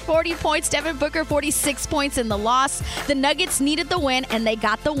Gilgeous-Alexander, 40 points. Devin Booker, 46 points in the loss. The Nuggets needed the win, and they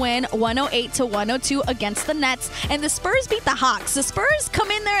got the win, 108-102 against the Nets. And the Spurs beat the Hawks. The Spurs come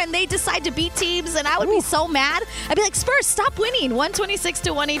in there, and they decide to beat teams, and I would be so mad. I'd be like, Spurs, stop winning.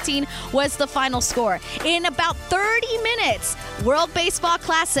 126-118 was the final score. In about 30 minutes, World Baseball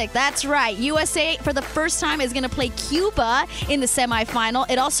Classic. That's right. USA, for the first time, is going to play Cuba in the semifinal.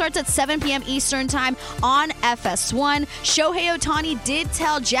 It all starts at 7 p.m. Eastern Time on FS1. Shohei Ohtani did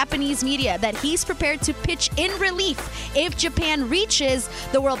tell Japanese media that he's prepared to pitch in relief if Japan reaches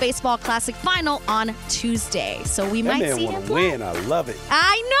the World Baseball Classic final on Tuesday. So we might see him win. I love it.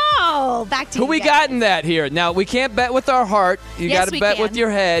 I know. Back to who you we guys. got in that here. Now, we can't bet with our heart. You Yes, got to we bet can. with your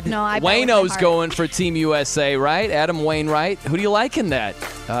head. No, I bet with my Wayno's heart. going for Team USA, right? Adam Wainwright. Who do you like in that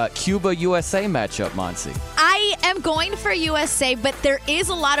Cuba-USA matchup, Monsi? I am going for USA, but there is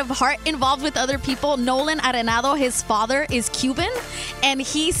a lot of heart involved with other people. Nolan Arenado, his father, is Cuban, and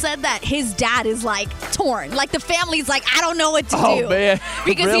he said that his dad is like torn. Like the family's like, I don't know what to do. Man.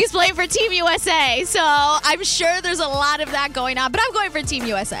 Because Really? he's playing for Team USA. So I'm sure there's a lot of that going on. But I'm going for Team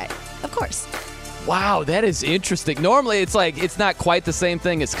USA, of course. Wow, that is interesting. Normally, it's not quite the same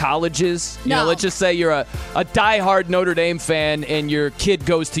thing as colleges. You know, No. let's just say you're a diehard Notre Dame fan and your kid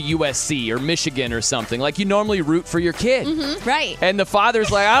goes to USC or Michigan or something. Like, you normally root for your kid. Mm-hmm, right. And the father's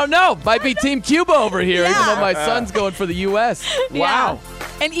like, I don't know, might be Team Cuba over here, even Yeah. though my son's going for the U.S. Wow. Yeah.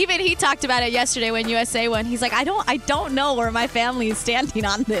 And even he talked about it yesterday when USA won. He's like, I don't know where my family is standing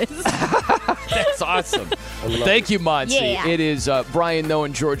on this. That's awesome. Thank you, Monsi. Yeah. It is Brian Noe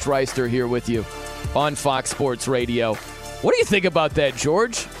and George Wrighster here with you on Fox Sports Radio. What do you think about that,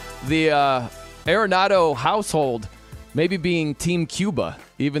 George? The Arenado household maybe being Team Cuba,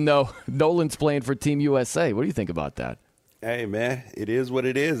 even though Nolan's playing for Team USA. What do you think about that? Hey, man, it is what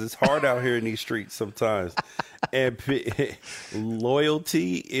it is. It's hard out here in these streets sometimes. And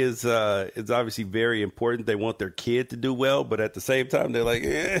loyalty is obviously very important. They want their kid to do well, but at the same time, they're like,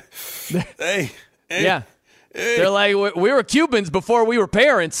 hey. Yeah. They're like, we were Cubans before we were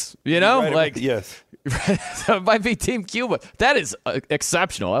parents, you know? Right, like, yes. So it might be Team Cuba. That is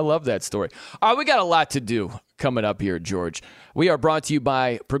exceptional. I love that story. All right, we got a lot to do coming up here, George. We are brought to you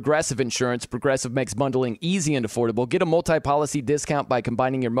by Progressive Insurance. Progressive makes bundling easy and affordable. Get a multi-policy discount by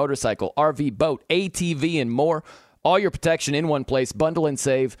combining your motorcycle, RV, boat, ATV, and more. All your protection in one place. Bundle and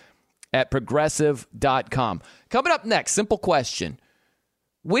save at Progressive.com. Coming up next, simple question.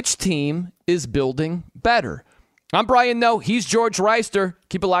 Which team is building better? I'm Brian Noe. He's George Wrighster.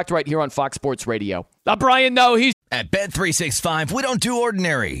 Keep it locked right here on Fox Sports Radio. I'm Brian Noe. He's At Bet365, we don't do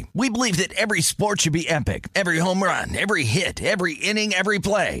ordinary. We believe that every sport should be epic. Every home run, every hit, every inning, every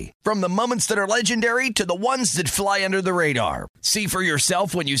play. From the moments that are legendary to the ones that fly under the radar. See for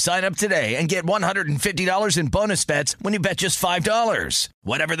yourself when you sign up today and get $150 in bonus bets when you bet just $5.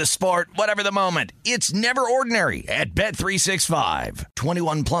 Whatever the sport, whatever the moment, it's never ordinary at Bet365.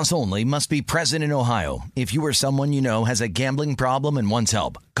 21 plus only. Must be present in Ohio. If you or someone you know has a gambling problem and wants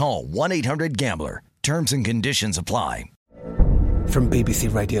help, call 1-800-GAMBLER. Terms and conditions apply. From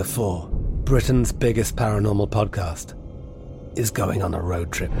BBC Radio 4, Britain's biggest paranormal podcast is going on a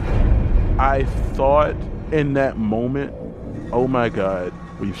road trip. I thought in that moment, oh my God,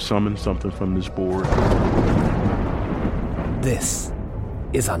 we've summoned something from this board. This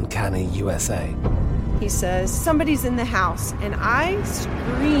is Uncanny USA. He says, somebody's in the house, and I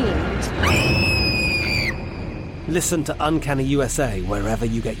screamed. Listen to Uncanny USA wherever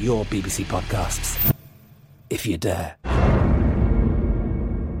you get your BBC podcasts, if you dare.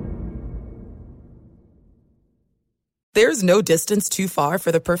 There's no distance too far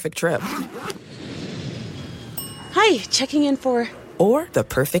for the perfect trip. Hi, checking in for... Or the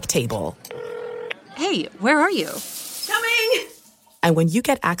perfect table. Hey, where are you? Coming! And when you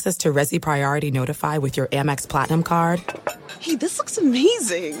get access to Resi Priority Notify with your Amex Platinum card... Hey, this looks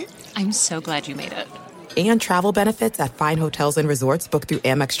amazing. I'm so glad you made it. And travel benefits at fine hotels and resorts booked through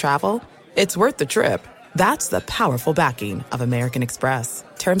Amex Travel, it's worth the trip. That's the powerful backing of American Express.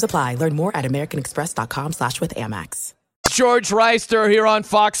 Terms apply. Learn more at americanexpress.com/withAmex. George Wrighster here on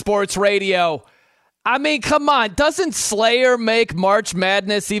Fox Sports Radio. I mean, come on. Doesn't Slayer make March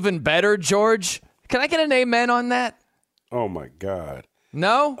Madness even better, George? Can I get an amen on that? Oh, my God.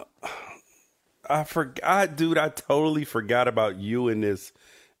 No? I forgot, dude. I totally forgot about you in this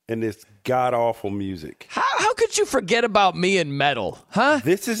god-awful music. How could you forget about me and metal, huh?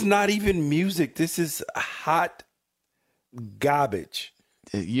 This is not even music. This is hot garbage.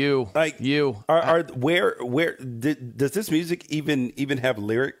 You. Does this music even have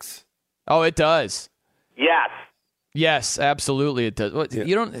lyrics? Oh, it does. Yes. Yes, absolutely it does. Yeah.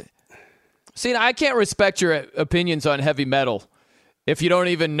 You don't see. I can't respect your opinions on heavy metal if you don't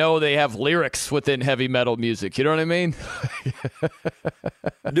even know they have lyrics within heavy metal music. You know what I mean?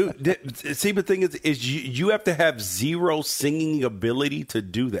 Dude, see, the thing is you have to have zero singing ability to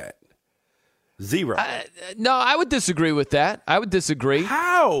do that. Zero. No, I would disagree with that. I would disagree.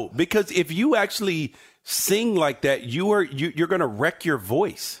 How? Because if you actually sing like that, you're going to wreck your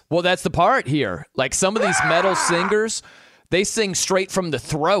voice. Well, that's the part here. Like some of these metal singers, they sing straight from the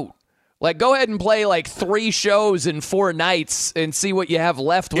throat. Like, go ahead and play like 3 shows in 4 nights and see what you have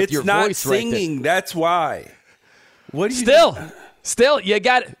left with your voice. It's not singing. Right, that's why. What do you Still, you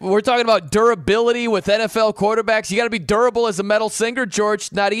got. We're talking about durability with NFL quarterbacks. You got to be durable as a metal singer,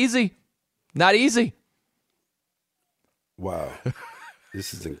 George. Not easy. Not easy. Wow.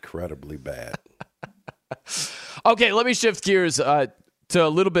 This is incredibly bad. Okay, let me shift gears to a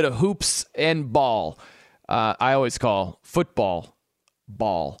little bit of hoops and ball. I always call football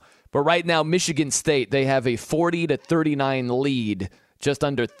ball. But right now, Michigan State, they have a 40-39 lead, just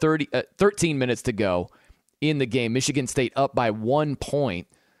under 13 minutes to go in the game. Michigan State up by 1 point.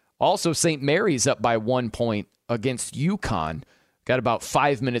 Also, St. Mary's up by 1 point against UConn. Got about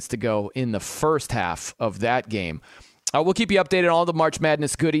 5 minutes to go in the first half of that game. We'll keep you updated on all the March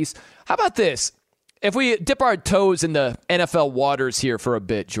Madness goodies. How about this? If we dip our toes in the NFL waters here for a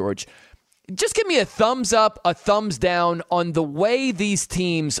bit, George, just give me a thumbs up, a thumbs down on the way these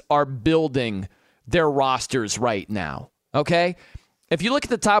teams are building their rosters right now, okay? If you look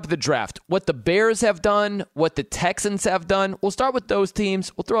at the top of the draft, what the Bears have done, what the Texans have done, we'll start with those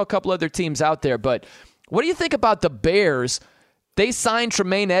teams. We'll throw a couple other teams out there, but what do you think about the Bears? They signed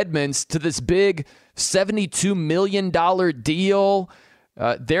Tremaine Edmonds to this big $72 million deal.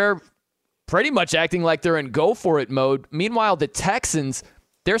 They're pretty much acting like they're in go-for-it mode. Meanwhile, the Texans,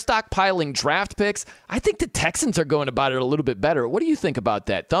 they're stockpiling draft picks. I think the Texans are going about it a little bit better. What do you think about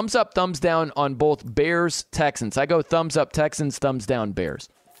that? Thumbs up, thumbs down on both Bears, Texans. I go thumbs up, Texans, thumbs down, Bears.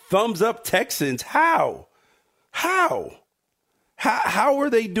 Thumbs up, Texans. How? How are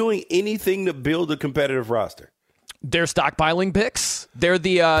they doing anything to build a competitive roster? They're stockpiling picks. They're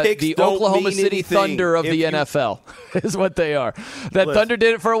the Oklahoma City Thunder of the NFL is what they are. That Thunder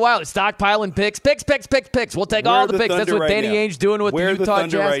did it for a while. They're stockpiling picks. Picks. We'll take all the picks. That's what Danny Ainge doing with the Utah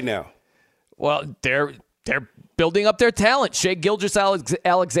Jazz right now. Well, they're building up their talent. Shai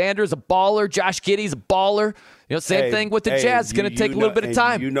Gilgeous-Alexander is a baller. Josh Giddey's a baller. Same thing with the Jazz. It's going to take a little bit of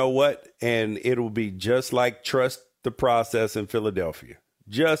time. You know what? And it'll be just like trust the process in Philadelphia.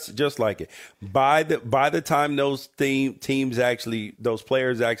 Just like it. By the time those those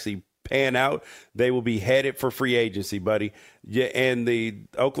players actually pan out, they will be headed for free agency, buddy. Yeah, and the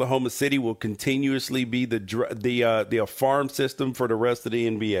Oklahoma City will continuously be the farm system for the rest of the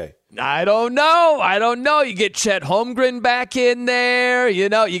NBA. I don't know. You get Chet Holmgren back in there.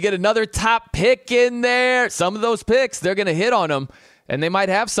 You get another top pick in there. Some of those picks, they're going to hit on them, and they might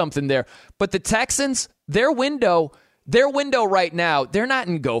have something there. But the Texans, their window right now, they're not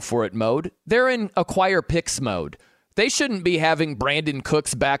in go-for-it mode. They're in acquire picks mode. They shouldn't be having Brandon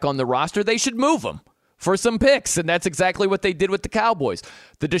Cooks back on the roster. They should move him for some picks, and that's exactly what they did with the Cowboys.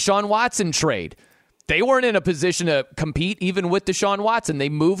 The Deshaun Watson trade. They weren't in a position to compete even with Deshaun Watson. They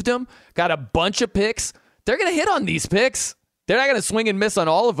moved him, got a bunch of picks. They're going to hit on these picks. They're not going to swing and miss on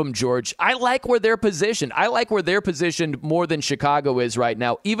all of them, George. I like where they're positioned. I like where they're positioned more than Chicago is right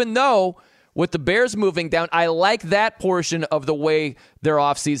now, even though with the Bears moving down, I like that portion of the way their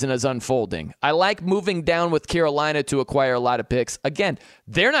offseason is unfolding. I like moving down with Carolina to acquire a lot of picks. Again,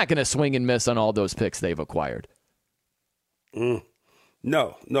 they're not going to swing and miss on all those picks they've acquired. No,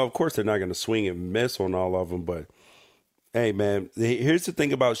 of course they're not going to swing and miss on all of them. But, hey, man, here's the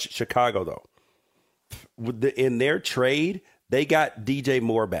thing about Chicago, though. In their trade, they got DJ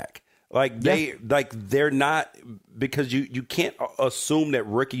Moore back. They're not, because you can't assume that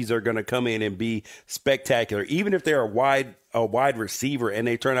rookies are going to come in and be spectacular, even if they're a wide receiver and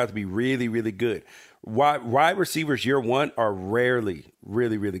they turn out to be really, really good. Wide receivers year one are rarely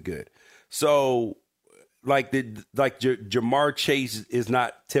really, really good. So Jamar Chase is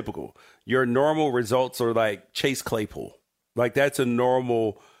not typical. Your normal results are like Chase Claypool. Like that's a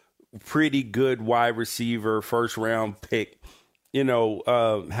normal, pretty good wide receiver, first round pick.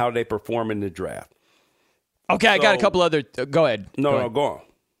 How they perform in the draft. Okay, I got a couple other. Go ahead. No, go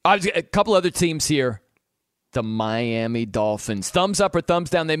on. A couple other teams here. The Miami Dolphins. Thumbs up or thumbs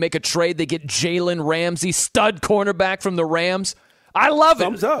down? They make a trade. They get Jalen Ramsey, stud cornerback from the Rams. I love it.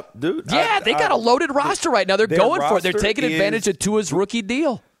 Thumbs up, dude. Yeah, they got a loaded roster right now. They're going for it. They're taking advantage of Tua's rookie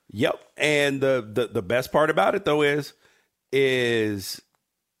deal. Yep. And the best part about it, though, is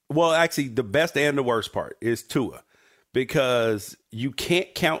well, actually, the best and the worst part is Tua. Because you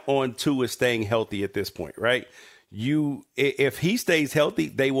can't count on Tua staying healthy at this point, right? If he stays healthy,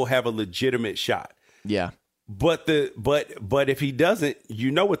 they will have a legitimate shot. Yeah. But if he doesn't,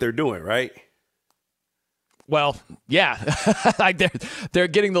 you know what they're doing, right? Well, yeah. they're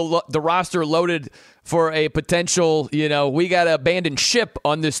getting the roster loaded for a potential, we got to abandon ship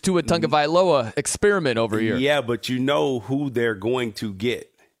on this Tua Tagovailoa experiment over here. Yeah, but you know who they're going to get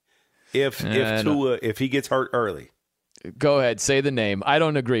if he gets hurt early. Go ahead. Say the name. I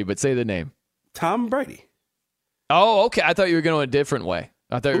don't agree, but say the name. Tom Brady. Oh, okay. I thought you were going a different way.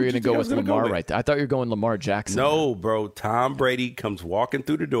 I thought you were going to go with Lamar right there. I thought you were going Lamar Jackson. No, bro. Tom Brady comes walking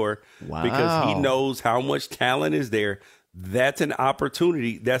through the door because he knows how much talent is there. That's an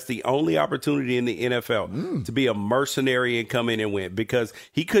opportunity. That's the only opportunity in the NFL to be a mercenary and come in and win, because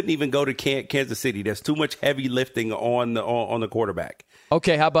he couldn't even go to Kansas City. There's too much heavy lifting on the quarterback.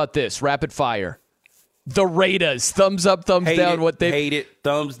 Okay, how about this? Rapid fire. The Raiders. Thumbs up, thumbs down. Hate it.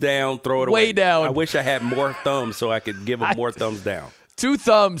 Thumbs down. Throw it away. Way down. I wish I had more thumbs so I could give them more thumbs down. 2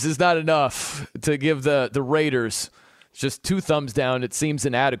 thumbs is not enough to give the Raiders. Just 2 thumbs down. It seems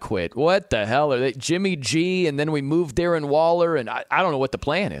inadequate. What the hell are they? Jimmy G, and then we moved Darren Waller, and I don't know what the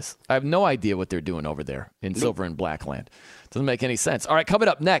plan is. I have no idea what they're doing over there in Silver and Black Land. Doesn't make any sense. All right, coming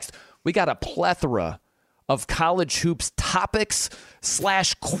up next, we got a plethora of college hoops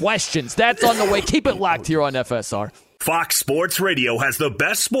topics/questions. That's on the way. Keep it locked here on FSR. Fox Sports Radio has the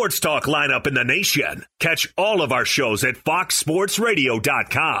best sports talk lineup in the nation. Catch all of our shows at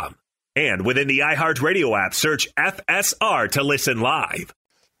foxsportsradio.com. And within the iHeartRadio app, search FSR to listen live.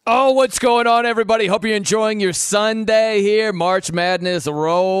 Oh, what's going on, everybody? Hope you're enjoying your Sunday here. March Madness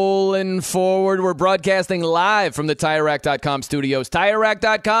rolling forward. We're broadcasting live from the TireRack.com studios.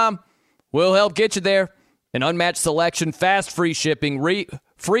 TireRack.com will help get you there. An unmatched selection, fast free shipping,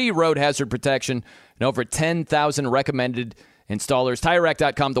 free road hazard protection, and over 10,000 recommended installers.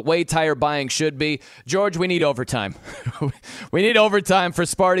 TireRack.com, the way tire buying should be. George, we need overtime. We need overtime for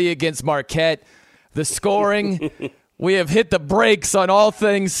Sparty against Marquette. The scoring, we have hit the brakes on all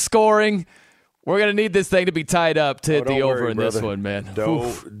things scoring. We're going to need this thing to be tied up to hit the over in this one, man.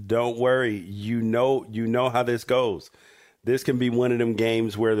 Don't worry. You know how this goes. This can be one of them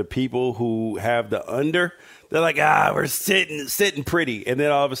games where the people who have the under, they're like, we're sitting pretty. And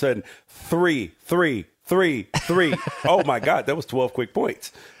then all of a sudden, three. 3. Oh, my God. That was 12 quick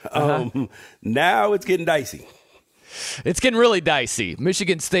points. Now it's getting dicey. It's getting really dicey.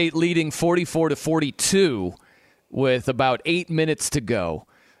 Michigan State leading 44-42 with about 8 minutes to go.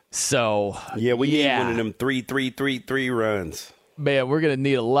 So, we need one of them 3 runs. Man, we're going to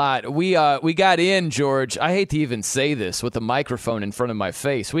need a lot. We got in, George. I hate to even say this with the microphone in front of my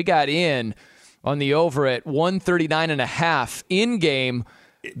face. We got in on the over at 139.5 in game.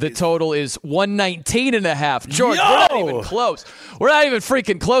 The total is 119.5. George, we're not even close. We're not even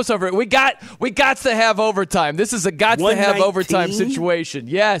freaking close over it. We got to have overtime. This is a got to have overtime situation.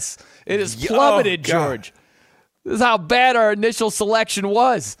 Yes, it is plummeted, George. This is how bad our initial selection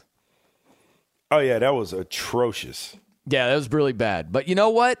was. Oh, yeah, that was atrocious. Yeah, that was really bad. But you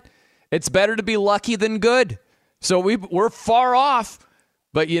know what? It's better to be lucky than good. So we're far off.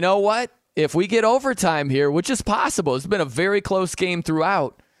 But you know what? If we get overtime here, which is possible, it's been a very close game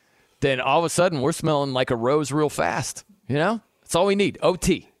throughout, then all of a sudden we're smelling like a rose real fast. You know? That's all we need.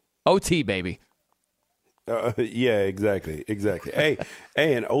 OT, baby. Yeah, exactly. Hey,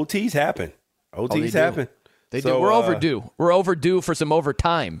 and OTs happen. OTs happen. They do. We're overdue. We're overdue for some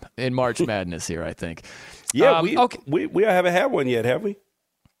overtime in March Madness here, I think. Yeah, we haven't had one yet, have we?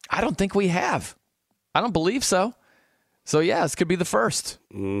 I don't think we have. I don't believe so. So, yeah, this could be the first.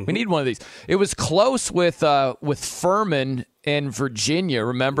 Mm-hmm. We need one of these. It was close with Furman and Virginia,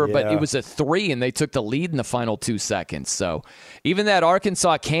 remember? Yeah. But it was a 3, and they took the lead in the final 2 seconds. So even that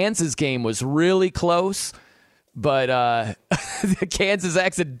Arkansas-Kansas game was really close, but Kansas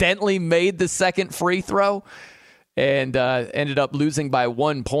accidentally made the second free throw and ended up losing by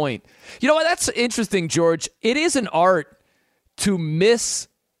 1 point. You know what? That's interesting, George. It is an art to miss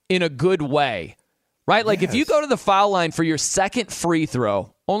in a good way. Right? Like if you go to the foul line for your second free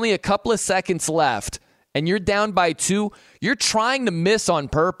throw, only a couple of seconds left, and you're down by 2, you're trying to miss on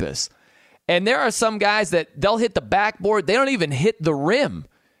purpose. And there are some guys that they'll hit the backboard. They don't even hit the rim.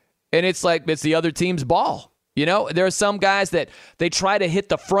 And it's like it's the other team's ball. You know, there are some guys that they try to hit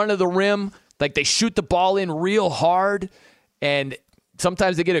the front of the rim, like they shoot the ball in real hard, and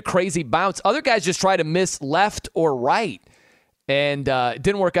sometimes they get a crazy bounce. Other guys just try to miss left or right. And it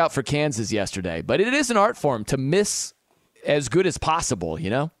didn't work out for Kansas yesterday. But it is an art form to miss as good as possible, you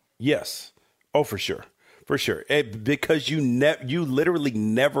know? Yes. Oh, for sure. For sure. Because you literally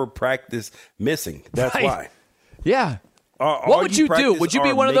never practice missing. That's why. Yeah. What would you do? Would you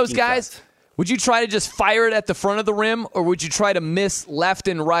be one of those guys? Shots. Would you try to just fire it at the front of the rim? Or would you try to miss left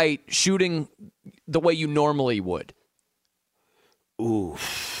and right shooting the way you normally would? Ooh.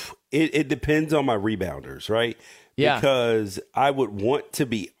 It depends on my rebounders, right? Yeah. Because I would want to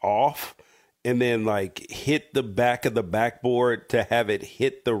be off and then like hit the back of the backboard to have it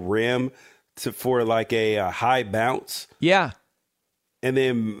hit the rim for like a high bounce. Yeah. And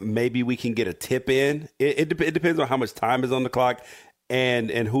then maybe we can get a tip in. It depends on how much time is on the clock and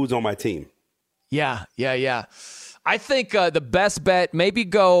who's on my team. Yeah. I think the best bet, maybe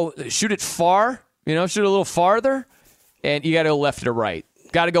go shoot it far, shoot a little farther, and you got to go left or right.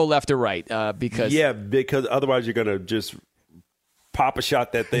 Got to go left or right because otherwise you're gonna just pop a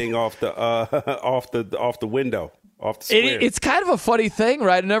shot that thing off the window, off the square. It's kind of a funny thing,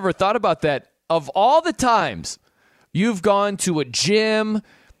 right? I never thought about that. Of all the times you've gone to a gym,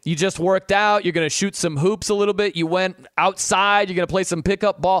 you just worked out, you're gonna shoot some hoops a little bit, you went outside, you're gonna play some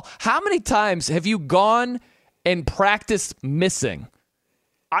pickup ball. How many times have you gone and practiced missing?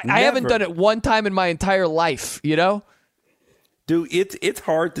 I haven't done it one time in my entire life. Dude, it's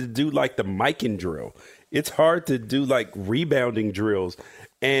hard to do like the micing drill. It's hard to do like rebounding drills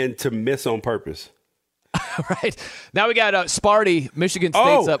and to miss on purpose. Right. Now we got Sparty. Michigan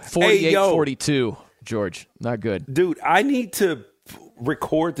State's up 48-42. George, not good. Dude, I need to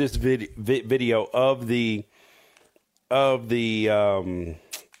record this video of the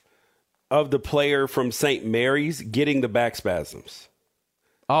player from St. Mary's getting the back spasms.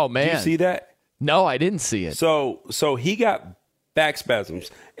 Oh, man. Did you see that? No, I didn't see it. So he got back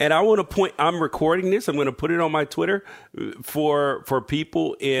spasms. And I want to point, I'm recording this. I'm going to put it on my Twitter for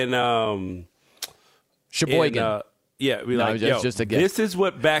people in Sheboygan. Just a guess. This is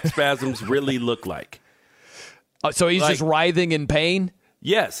what back spasms really look like. So he's just writhing in pain?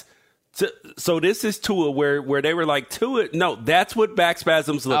 Yes. So this is Tua where they were like, Tua, no, that's what back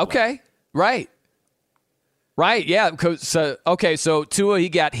spasms look like. Okay, right. Right, yeah. So Tua, he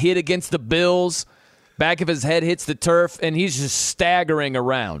got hit against the Bills. Back of his head hits the turf, and he's just staggering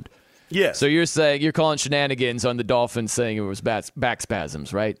around. Yes. So you're calling shenanigans on the Dolphins saying it was back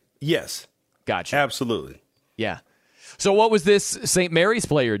spasms, right? Yes. Gotcha. Absolutely. Yeah. So what was this St. Mary's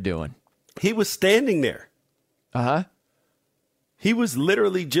player doing? He was standing there. Uh-huh. He was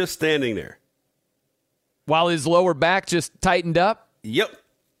literally just standing there. While his lower back just tightened up? Yep.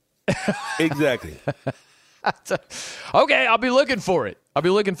 Exactly. Okay, I'll be looking for it. I'll be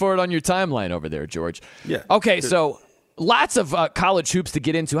looking for it on your timeline over there, George. Yeah. Okay, so lots of college hoops to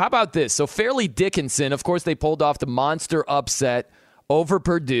get into. How about this? So Fairleigh Dickinson, of course, they pulled off the monster upset over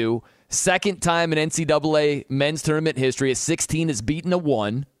Purdue. Second time in NCAA men's tournament history. A 16 has beaten a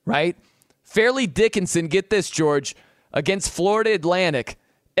 1, right? Fairleigh Dickinson, get this, George, against Florida Atlantic.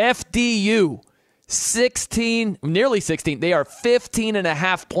 FDU, 16, nearly 16. They are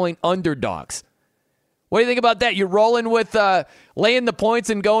 15.5-point underdogs. What do you think about that? You're rolling with laying the points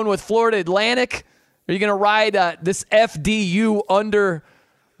and going with Florida Atlantic? Are you going to ride this FDU under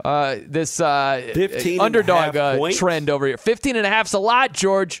this underdog trend over here? 15.5's a lot,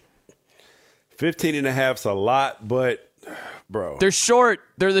 George. 15.5's a lot, but bro, they're short.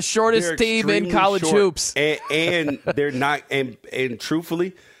 They're the shortest team in college hoops, and they're not. And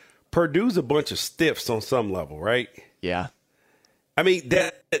truthfully, Purdue's a bunch of stiffs on some level, right? Yeah. I mean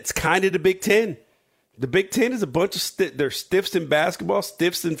that's kind of the Big Ten. The Big Ten is a bunch of they're stiffs in basketball,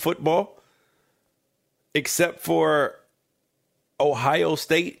 stiffs in football, except for Ohio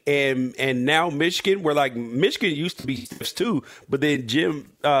State and now Michigan. Where like Michigan used to be stiffs too, but then Jim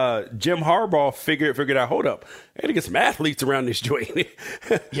Harbaugh figured out, hold up, I got to get some athletes around this joint.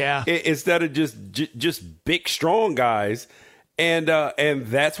 Yeah, instead of just big strong guys, and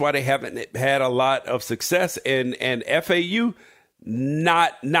that's why they haven't had a lot of success. And FAU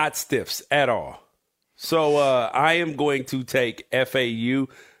not stiffs at all. So I am going to take FAU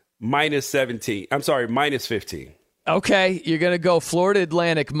minus 17. I'm sorry, minus 15. Okay, you're going to go Florida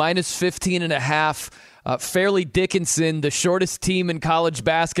Atlantic minus 15.5. Fairleigh Dickinson, the shortest team in college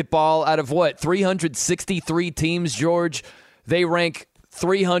basketball out of 363 teams, George. They rank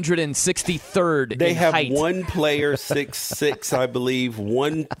 363rd They in have height. one player 6'6", I believe.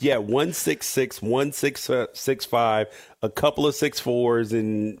 One 6'6", one 6'5", a couple of 6'4s,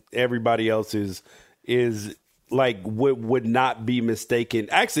 and everybody else is like would not be mistaken.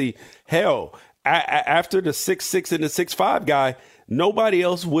 Actually, hell, after the 6'6" and the 6'5" guy, nobody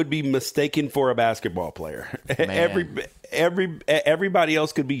else would be mistaken for a basketball player. Everybody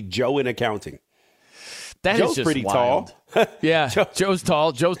else could be Joe in accounting. Joe's just pretty wild. Tall. Yeah, Joe's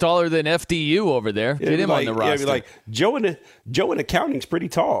tall. Joe's taller than FDU over there. Get him on the roster. Yeah, like Joe in accounting's pretty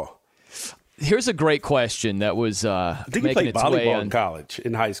tall. Here's a great question that was I think making he played its way volleyball on in college,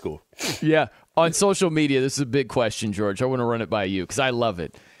 in high school. Yeah, on social media, this is a big question, George. I want to run it by you because I love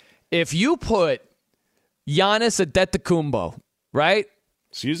it. If you put Giannis Antetokounmpo, right?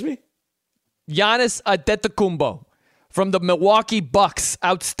 Excuse me? Giannis Antetokounmpo from the Milwaukee Bucks,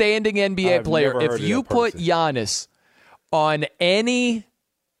 outstanding NBA player. If you put Giannis on any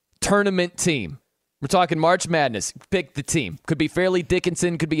tournament team, we're talking March Madness, pick the team. Could be Fairleigh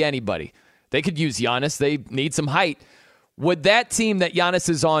Dickinson, could be anybody. They could use Giannis. They need some height. Would that team that Giannis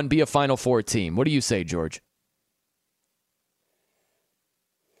is on be a Final Four team? What do you say, George?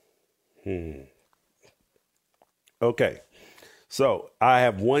 Okay. So I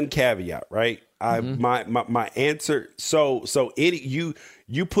have one caveat, right? My answer. So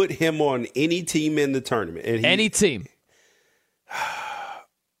you put him on any team in the tournament. And any team.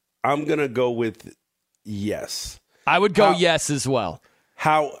 I'm gonna go with yes. I would go yes as well.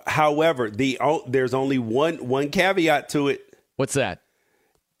 However, there's only one caveat to it. What's that?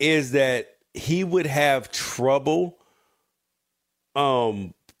 Is that he would have trouble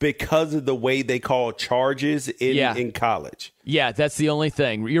because of the way they call charges in college. Yeah, that's the only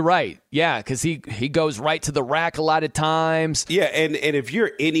thing. You're right. Yeah, because he goes right to the rack a lot of times. Yeah, and if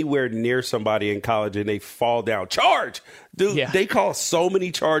you're anywhere near somebody in college and they fall down, charge! Dude, They call so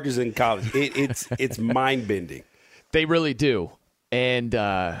many charges in college. It's mind-bending. They really do. And,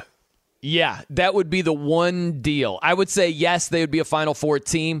 yeah, that would be the one deal. I would say, yes, they would be a Final Four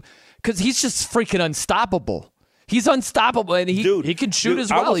team because he's just freaking unstoppable. He's unstoppable, and he can shoot as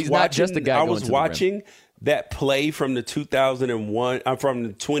well. He's not just a guy going to the rim. I was watching that play from the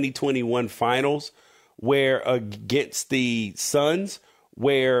 2021 finals where against the Suns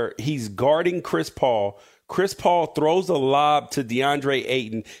where he's guarding Chris Paul. Chris Paul throws a lob to DeAndre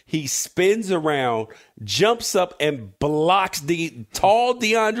Ayton. He spins around, jumps up, and blocks the tall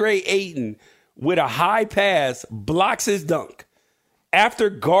DeAndre Ayton with a high pass, blocks his dunk. After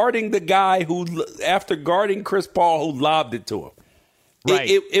guarding Chris Paul who lobbed it to him. Right.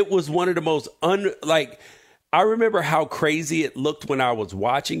 It was one of the most I remember how crazy it looked when I was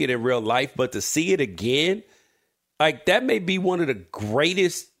watching it in real life, but to see it again, like that may be one of the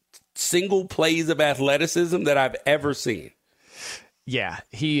greatest single plays of athleticism that I've ever seen. Yeah,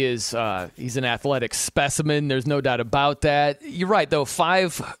 he is. He's an athletic specimen. There's no doubt about that. You're right, though.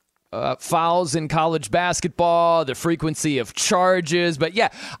 5 fouls in college basketball, the frequency of charges. But yeah,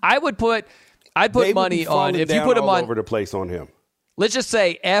 I'd put money on if you put him on over the place on him. Let's just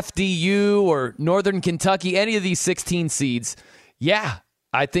say FDU or Northern Kentucky, any of these 16 seeds. Yeah,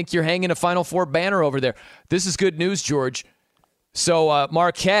 I think you're hanging a Final Four banner over there. This is good news, George. So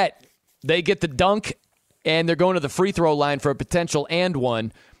Marquette, they get the dunk, and they're going to the free throw line for a potential and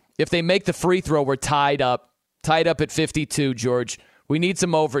one. If they make the free throw, we're tied up at 52, George. We need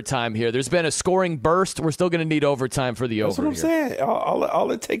some overtime here. There's been a scoring burst. We're still going to need overtime for the over. That's what I'm saying.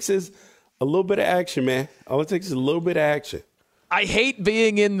 All it takes is a little bit of action, man. All it takes is a little bit of action. I hate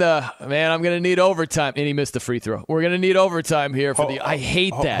being in the, man, I'm going to need overtime. And he missed the free throw. We're going to need overtime here for I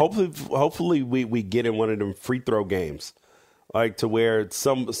hate that. Hopefully we get in one of them free throw games. Like to where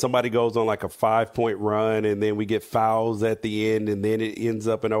somebody goes on like a 5-point run and then we get fouls at the end and then it ends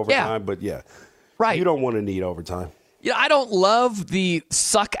up in overtime. Yeah. But right. You don't want to need overtime. Yeah, I don't love the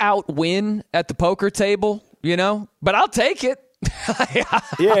suck out win at the poker table, but I'll take it.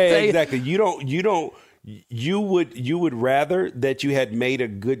 Exactly. You would rather that you had made a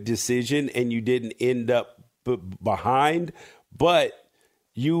good decision and you didn't end up behind, but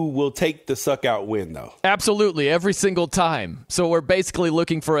you will take the suck out win though. Absolutely, every single time. So we're basically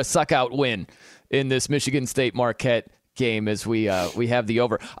looking for a suck out win in this Michigan State Marquette game as we have the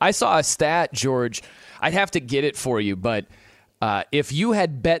over. I saw a stat, George. I'd have to get it for you, but if you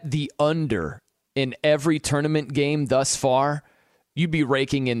had bet the under in every tournament game thus far, you'd be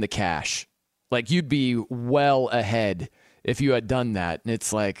raking in the cash. Like, you'd be well ahead if you had done that. And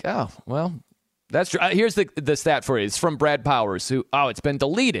it's like, oh, well, that's true. Here's the stat for you. It's from Brad Powers, it's been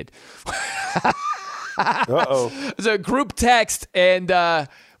deleted. Uh-oh. It's a group text, and,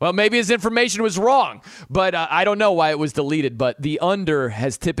 maybe his information was wrong. But I don't know why it was deleted. But the under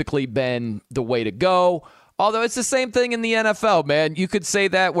has typically been the way to go. Although it's the same thing in the NFL, man. You could say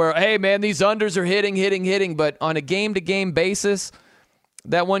that where, hey, man, these unders are hitting. But on a game-to-game basis,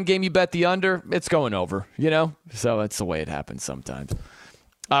 that one game you bet the under, it's going over, So that's the way it happens sometimes.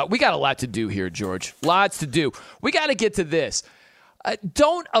 We got a lot to do here, George. Lots to do. We got to get to this.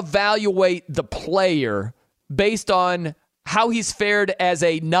 Don't evaluate the player based on how he's fared as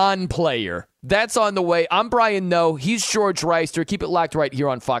a non-player. That's on the way. I'm Brian Noe. He's George Wrighster. Keep it locked right here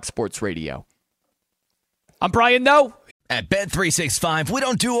on Fox Sports Radio. I'm Brian Noe. At Bet365, we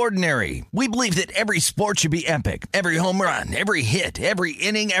don't do ordinary. We believe that every sport should be epic. Every home run, every hit, every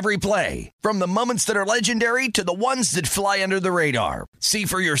inning, every play. From the moments that are legendary to the ones that fly under the radar. See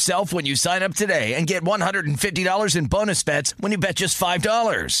for yourself when you sign up today and get $150 in bonus bets when you bet just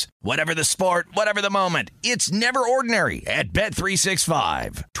 $5. Whatever the sport, whatever the moment, it's never ordinary at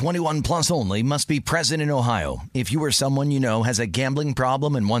Bet365. 21 plus only. Must be present in Ohio. If you or someone you know has a gambling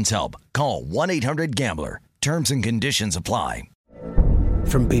problem and wants help, call 1-800-GAMBLER. Terms and conditions apply.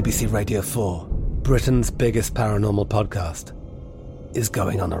 From BBC Radio 4, Britain's biggest paranormal podcast is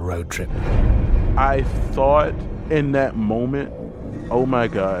going on a road trip. I thought in that moment, oh my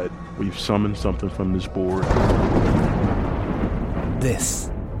God, we've summoned something from this board.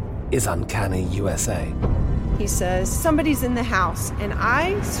 This is Uncanny USA. He says, somebody's in the house, and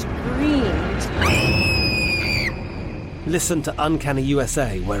I screamed. Listen to Uncanny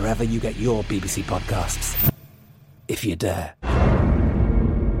USA wherever you get your BBC podcasts, if you dare.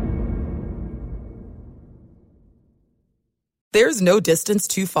 There's no distance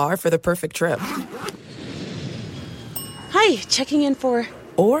too far for the perfect trip. Hi, checking in for...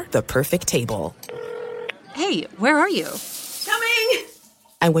 Or the perfect table. Hey, where are you? Coming!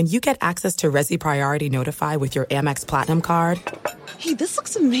 And when you get access to Resi Priority Notify with your Amex Platinum card... Hey, this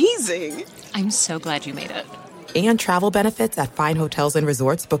looks amazing! I'm so glad you made it. And travel benefits at fine hotels and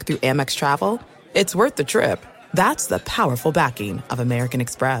resorts booked through Amex Travel, it's worth the trip. That's the powerful backing of American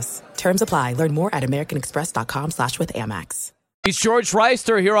Express. Terms apply. Learn more at americanexpress.com/withAmex. He's George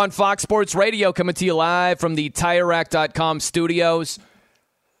Wrighster here on Fox Sports Radio, coming to you live from the TireRack.com studios.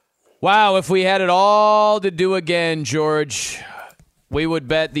 Wow, if we had it all to do again, George, we would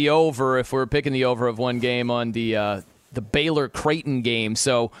bet the over if we were picking the over of one game on the Baylor-Creighton game.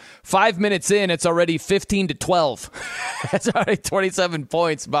 So 5 minutes in, it's already 15-12. That's already 27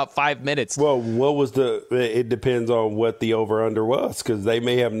 points, about 5 minutes. Well, it depends on what the over-under was, because they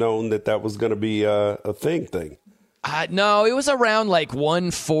may have known that was going to be a thing. No, it was around like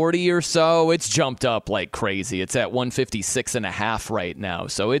 140 or so. It's jumped up like crazy. It's at 156.5 right now.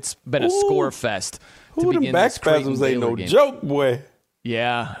 So it's been a score fest. Them back spasms ain't no joke, boy.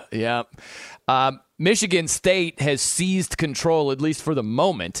 Yeah. Michigan State has seized control, at least for the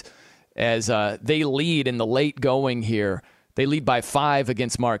moment, as they lead in the late going here. They lead by 5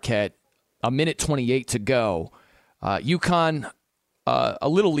 against Marquette. 1:28 to go. UConn a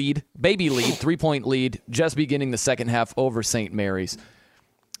little lead, baby lead, 3-point lead, just beginning the second half over St. Mary's.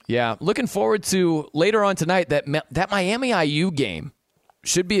 Yeah, looking forward to later on tonight that Miami IU game.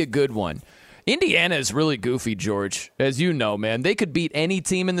 Should be a good one. Indiana is really goofy, George. As you know, man, they could beat any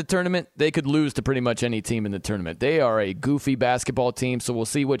team in the tournament. They could lose to pretty much any team in the tournament. They are a goofy basketball team, so we'll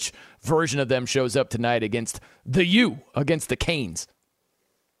see which version of them shows up tonight against the Canes.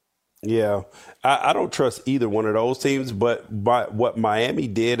 Yeah, I don't trust either one of those teams, but what Miami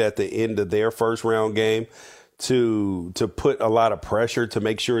did at the end of their first round game to put a lot of pressure to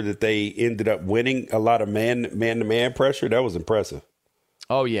make sure that they ended up winning a lot of man-to-man pressure, that was impressive.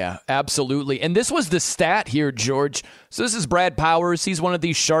 Oh, yeah, absolutely. And this was the stat here, George. So this is Brad Powers. He's one of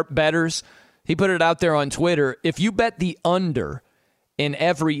these sharp bettors. He put it out there on Twitter. If you bet the under in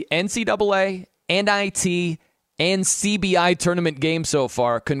every NCAA, NIT, and CBI tournament game so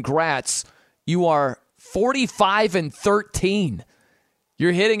far, congrats. You are 45-13.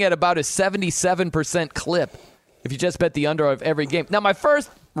 You're hitting at about a 77% clip if you just bet the under of every game. Now, my first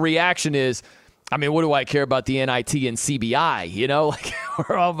reaction is, I mean, what do I care about the NIT and CBI? You know, like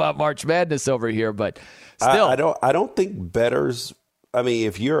we're all about March Madness over here, but still. I don't think bettors, I mean,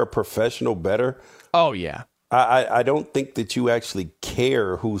 if you're a professional bettor. Oh, yeah. I don't think that you actually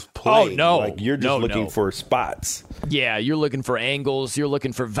care who's playing. Oh, no. Like you're just looking for spots. Yeah, you're looking for angles. You're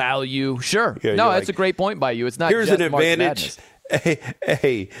looking for value. Sure. Yeah, that's a great point by you. It's not here's just an advantage. March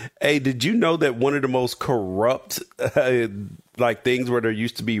Madness. Hey, did you know that one of the most corrupt like things where there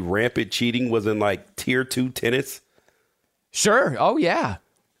used to be rampant cheating was in like tier 2 tennis? Sure. Oh, yeah.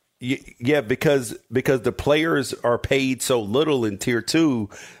 Yeah, because the players are paid so little in tier 2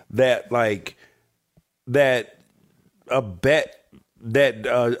 that a bet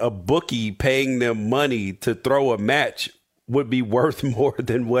that a bookie paying them money to throw a match would be worth more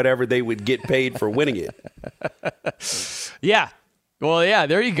than whatever they would get paid for winning it. Yeah. Well, yeah,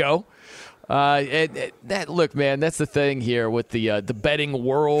 there you go. Look, man, that's the thing here with the betting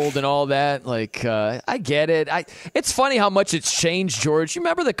world and all that. Like, I get it. It's funny how much it's changed, George. You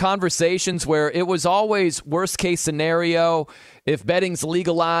remember the conversations where it was always worst case scenario. If betting's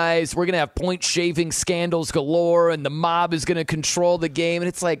legalized, we're going to have point shaving scandals galore and the mob is going to control the game. And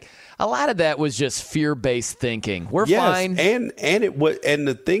it's like a lot of that was just fear-based thinking. We're fine. And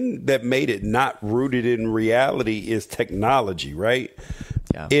the thing that made it not rooted in reality is technology, right?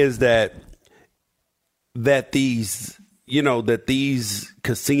 Yeah. Is that these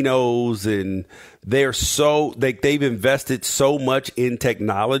casinos and they've invested so much in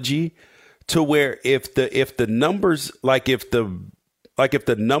technology to where if the numbers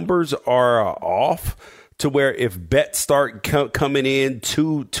are off, to where if bets start coming in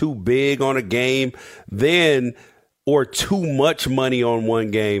too big on a game, then or too much money on one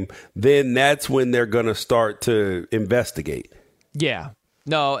game, then that's when they're going to start to investigate. Yeah.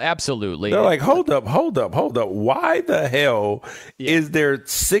 No, absolutely. They're like, hold up. Why the hell is there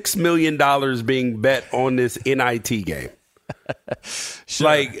 $6 million being bet on this NIT game?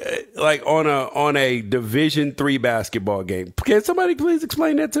 Sure. Like on a Division III basketball game. Can somebody please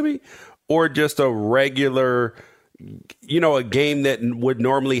explain that to me? Or just a regular, a game that would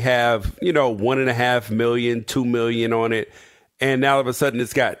normally have, $1.5 million, $2 million on it, and now all of a sudden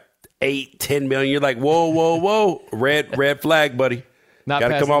it's got 8, 10 million. You're like, whoa, red flag, buddy. Not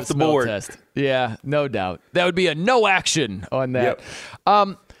gotta come off the board. Test. Yeah, no doubt. That would be a no action on that.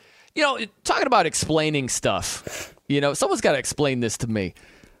 Yep. Talking about explaining stuff, someone's got to explain this to me.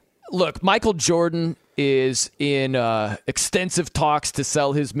 Look, Michael Jordan is in extensive talks to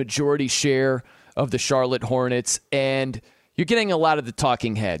sell his majority share of the Charlotte Hornets, and you're getting a lot of the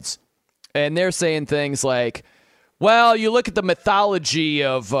talking heads. And they're saying things like, well, you look at the mythology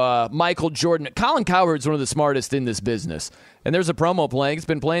of Michael Jordan. Colin Cowherd's one of the smartest in this business. And there's a promo playing. It's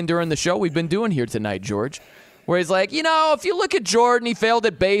been playing during the show we've been doing here tonight, George, where he's like, if you look at Jordan, he failed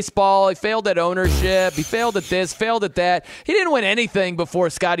at baseball, he failed at ownership, he failed at this, failed at that. He didn't win anything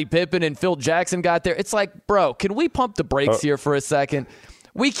before Scottie Pippen and Phil Jackson got there. It's like, bro, can we pump the brakes here for a second?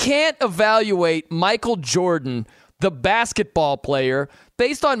 We can't evaluate Michael Jordan, the basketball player,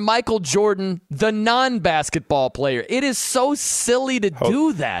 based on Michael Jordan, the non-basketball player. It is so silly to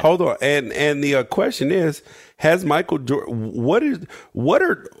do that. Hold on. And the question is, has Michael Jordan, what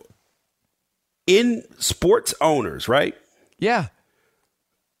are in sports owners, right? Yeah.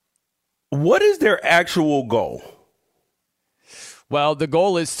 What is their actual goal? Well, the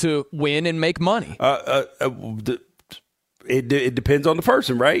goal is to win and make money. It depends on the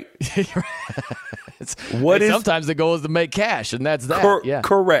person, right? Sometimes the goal is to make cash, and that's that.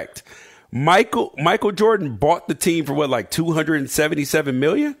 Correct. Michael Jordan bought the team for what, like $277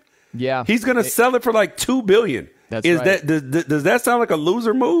 million? Yeah. He's going to sell it for like $2 billion. That's right. Does that sound like a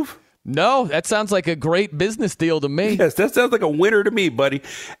loser move? No, that sounds like a great business deal to me. Yes, that sounds like a winner to me, buddy.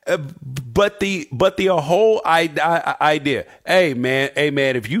 But the whole idea, hey man,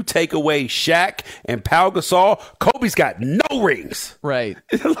 if you take away Shaq and Pau Gasol, Kobe's got no rings. Right.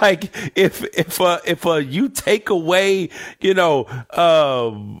 Like if you take away,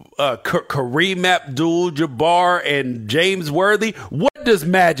 Kareem Abdul-Jabbar and James Worthy, what does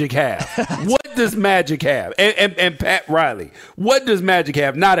Magic have? What does Magic have? And Pat Riley, what does Magic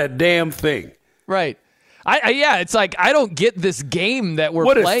have? Not a damn thing. Right. It's like I don't get this game that we're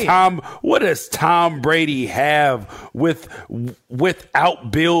playing. What does Tom Brady have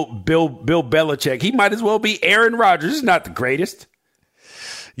without Bill Belichick? He might as well be Aaron Rodgers. He's not the greatest.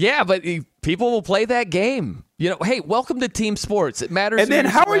 Yeah, but people will play that game. Hey, welcome to team sports. It matters. And then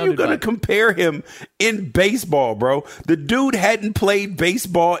how are you going to compare him in baseball, bro? The dude hadn't played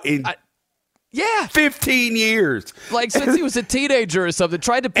baseball in 15 years. Like since he was a teenager or something,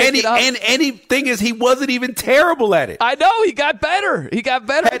 tried to pick it up. And anything is, he wasn't even terrible at it. I know, he got better. He got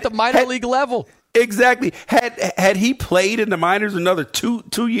better at the minor league level. Exactly. Had he played in the minors another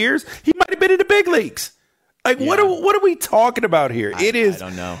two years, he might have been in the big leagues. Like, what are we talking about here? I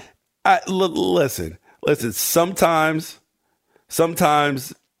don't know. Listen. Sometimes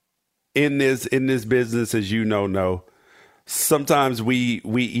in this business, as you know, sometimes we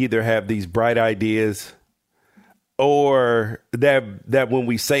either have these bright ideas, or that when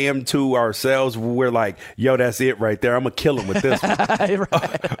we say them to ourselves, we're like, "Yo, that's it right there. I'm gonna kill him with this one."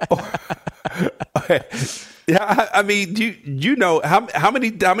 Yeah, I mean, you know how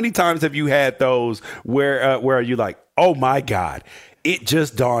many times have you had those where you like, oh my God, it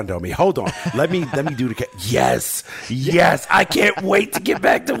just dawned on me. Hold on, let me do the yes, I can't wait to get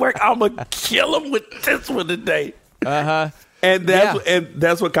back to work. I'm gonna kill him with this one today. And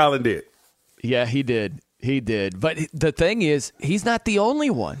that's what Colin did. Yeah, he did. But the thing is, he's not the only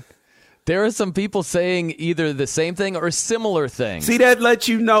one. There are some people saying either the same thing or similar things. See, that lets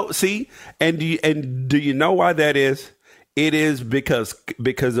you know. See, and do you know why that is? It is because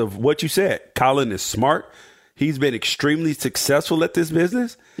of what you said. Colin is smart. He's been extremely successful at this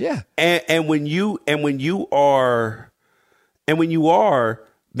business. Yeah. And when you are,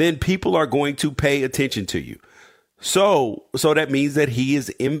 then people are going to pay attention to you. So that means that he is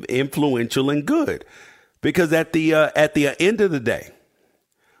influential and good, because at the end of the day,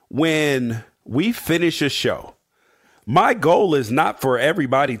 when we finish a show, my goal is not for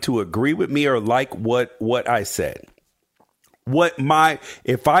everybody to agree with me or like what I said.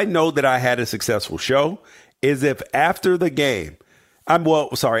 If I know that I had a successful show, is if after the game,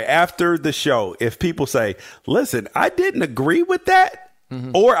 after the show, if people say, listen, I didn't agree with that,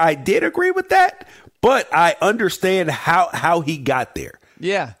 or I did agree with that, but I understand how he got there.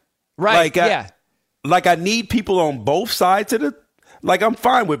 Yeah. Right. Like I need people on both sides of like, I'm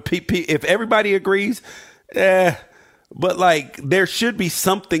fine with if everybody agrees, but like there should be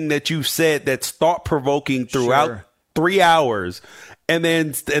something that you said that's thought provoking throughout 3 hours. And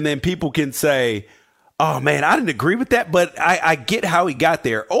then people can say, oh man, I didn't agree with that, but I get how he got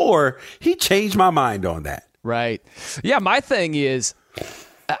there, or he changed my mind on that. Right. Yeah. My thing is,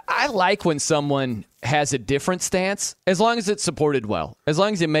 I like when someone has a different stance, as long as it's supported well, as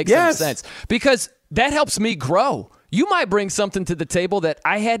long as it makes some sense, because that helps me grow. You might bring something to the table that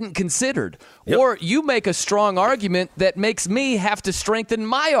I hadn't considered, or you make a strong argument that makes me have to strengthen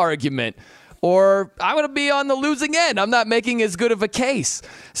my argument, or I'm going to be on the losing end. I'm not making as good of a case.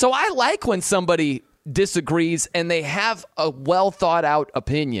 So I like when somebody disagrees and they have a well thought out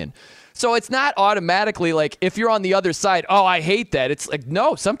opinion. So it's not automatically like if you're on the other side, oh, I hate that. It's like,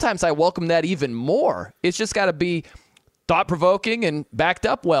 no, sometimes I welcome that even more. It's just got to be thought-provoking and backed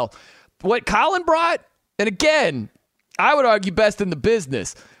up well. What Colin brought, and again, I would argue best in the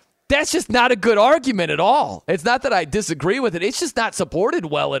business, that's just not a good argument at all. It's not that I disagree with it. It's just not supported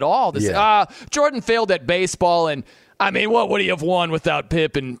well at all. Jordan failed at baseball, and I mean, what would he have won without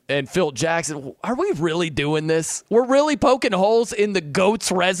Pip and Phil Jackson? Are we really doing this? We're really poking holes in the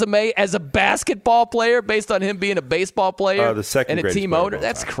GOAT's resume as a basketball player based on him being a baseball player and a team owner?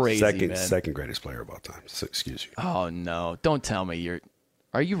 That's crazy, man. Second greatest player of all time. So, excuse you. Oh, no. Don't tell me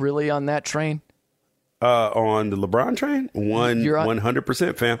are you really on that train? On the LeBron train?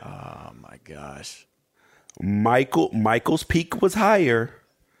 100%, fam. Oh, my gosh. Michael's peak was higher.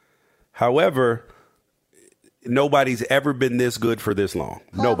 However, nobody's ever been this good for this long.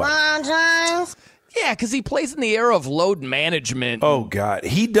 Nobody. Yeah, because he plays in the era of load management. Oh, God.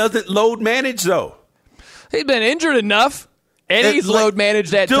 He doesn't load manage, though. He's been injured enough, and he's load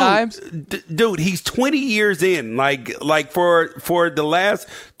managed at times. Dude, he's 20 years in. Like for the last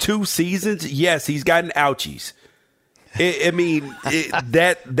 2 seasons, yes, he's gotten ouchies.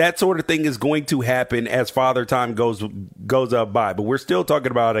 That sort of thing is going to happen as Father Time goes up by. But we're still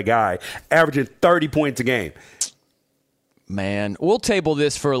talking about a guy averaging 30 points a game. Man, we'll table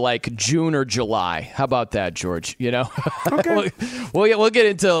this for like June or July. How about that, George? You know, okay. we'll get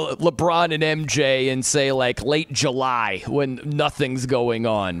into LeBron and MJ and say like late July when nothing's going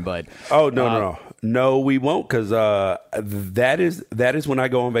on. But no, we won't, because that is when I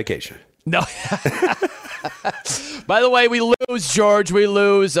go on vacation. No. By the way, we lose, George. We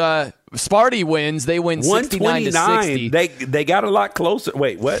lose. Sparty wins. They win 69-60. They got a lot closer.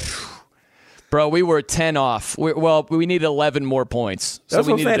 Wait, what? Bro, we were 10 off. We needed 11 more points. So that's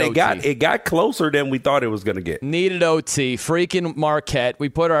what I'm saying. OT. It got closer than we thought it was going to get. Needed OT. Freaking Marquette. We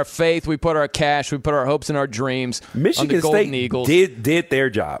put our faith, we put our cash, we put our hopes and our dreams Michigan on the Golden State Eagles. did their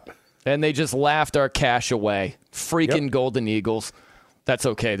job. And they just laughed our cash away. Freaking Golden Eagles. That's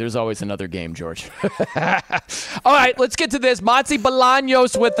okay. There's always another game, George. All right, let's get to this. Monty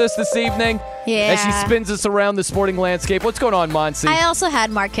Bolaños with us this evening. Yeah. As she spins us around the sporting landscape. What's going on, Monty? I also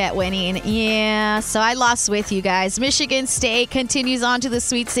had Marquette winning. Yeah, so I lost with you guys. Michigan State continues on to the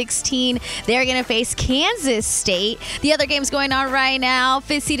Sweet 16. They're going to face Kansas State. The other game's going on right now.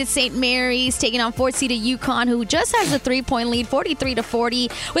 5th-seeded St. Mary's taking on 4th-seeded UConn, who just has a 3-point lead,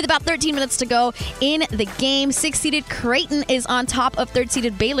 43-40, with about 13 minutes to go in the game. 6th-seeded Creighton is on top of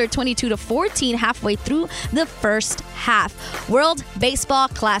 3rd-seeded Baylor, 22-14, halfway through the first half. World Baseball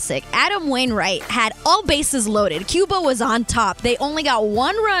Classic. Adam Wainwright had all bases loaded. Cuba was on top. They only got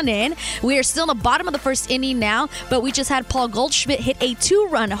 1 run in. We are still in the bottom of the first inning now, but we just had Paul Goldschmidt hit a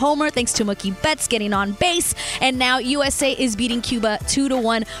 2-run homer thanks to Mookie Betts getting on base, and now USA is beating Cuba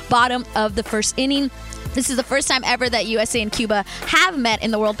 2-1, bottom of the first inning. This is the first time ever that USA and Cuba have met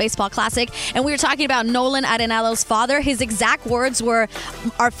in the World Baseball Classic. And we were talking about Nolan Arenado's father. His exact words were,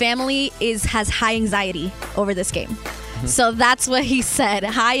 our family has high anxiety over this game. So that's what he said.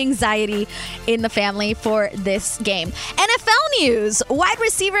 High anxiety in the family for this game. NFL news. Wide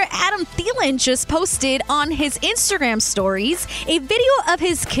receiver Adam Thielen just posted on his Instagram stories a video of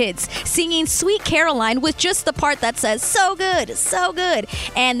his kids singing Sweet Caroline with just the part that says, so good, so good.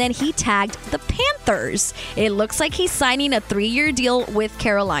 And then he tagged the Panthers. It looks like he's signing a 3-year deal with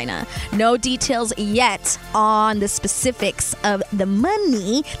Carolina. No details yet on the specifics of the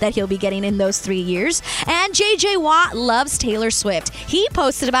money that he'll be getting in those 3 years. And J.J. Watt loves Taylor Swift. He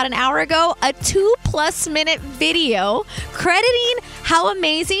posted about an hour ago a 2+ minute video crediting how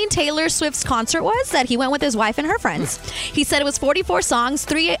amazing Taylor Swift's concert was, that he went with his wife and her friends. He said it was 44 songs,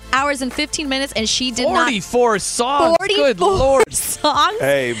 3 hours and 15 minutes, and she did 44 songs? 44 Good Lord. songs?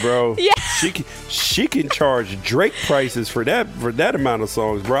 Hey, bro. Yeah. She can charge Drake prices for that amount of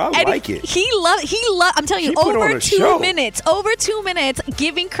songs, bro. I like it. He loved, I'm telling you, over 2 minutes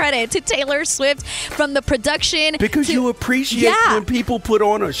giving credit to Taylor Swift from the production. Because you appreciate when people put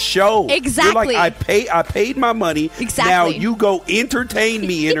on a show. Exactly. You're like, I paid my money. Exactly. Now you go entertain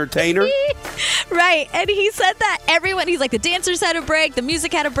me, entertainer. Right. And he said that he's like, the dancers had a break, the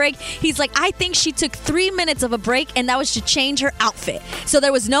music had a break. He's like, I think she took 3 minutes of a break, and that was to change her outfit. So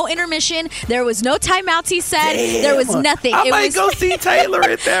there was no intermission. There was no timeouts, he said. Damn. There was nothing. I might go see Taylor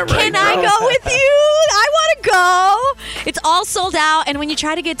at that right Can now. I go with you? I want to go. It's all sold out. And when you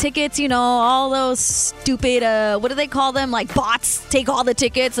try to get tickets, you know, all those stupid, what do they call them? Like bots take all the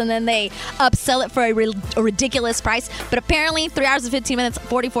tickets and then they upsell it for a ridiculous price. But apparently 3 hours and 15 minutes,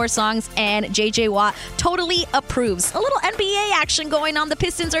 44 songs, and J.J. Watt totally approves. A little NBA action going on. The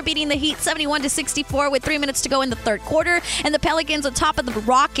Pistons are beating the Heat 71-64 with 3 minutes to go in the third quarter. And the Pelicans on top of the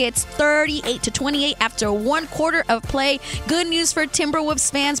Rockets 38-28 after 1 quarter of play. Good news for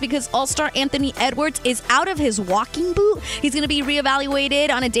Timberwolves fans because All-Star Anthony Edwards is out of his walking boot. He's going to be reevaluated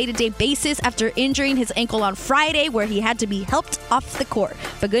on a day-to-day basis after injuring his ankle on Friday, where he had to be helped off the court.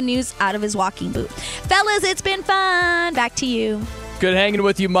 But good news, out of his walking boot. Fellas, it's been fun. Back to you. Good hanging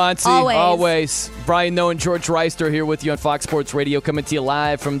with you, Monty. Always. Brian Noe and George Wrighster here with you on Fox Sports Radio, coming to you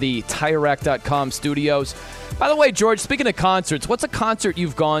live from the TireRack.com studios. By the way, George, speaking of concerts, what's a concert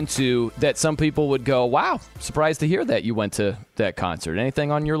you've gone to that some people would go, wow, surprised to hear that you went to that concert?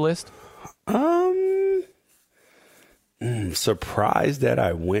 Anything on your list? Surprised that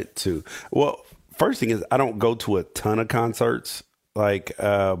I went to. Well, first thing is I don't go to a ton of concerts,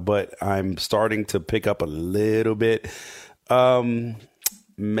 but I'm starting to pick up a little bit.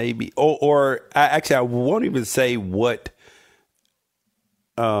 Maybe, I won't even say what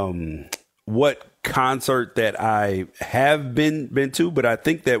concert that I have been to, but I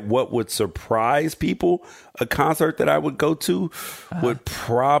think that what would surprise people, a concert that I would go to, would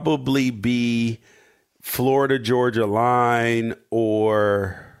probably be Florida Georgia Line,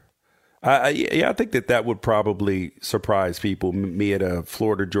 or I think that would probably surprise people. Me at a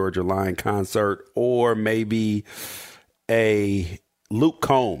Florida Georgia Line concert, or maybe a Luke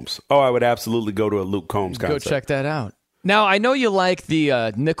Combs. Oh, I would absolutely go to a Luke Combs concert. Go check that out. Now, I know you like the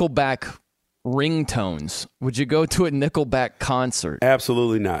Nickelback ringtones. Would you go to a Nickelback concert?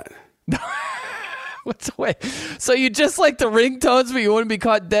 Absolutely not. What's the way? So you just like the ringtones, but you wouldn't be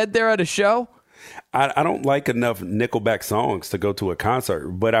caught dead there at a show? I don't like enough Nickelback songs to go to a concert,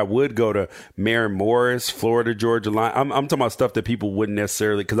 but I would go to Maren Morris, Florida Georgia Line. I'm talking about stuff that people wouldn't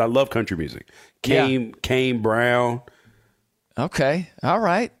necessarily, because I love country music. Kane Brown. Okay. All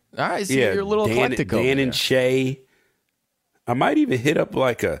right. So you're a little eclectic. Dan and Shay. I might even hit up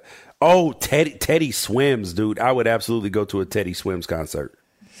like Teddy Swims, dude. I would absolutely go to a Teddy Swims concert.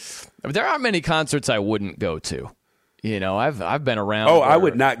 There aren't many concerts I wouldn't go to. You know, I've been around. I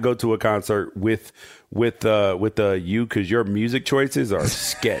would not go to a concert with you, because your music choices are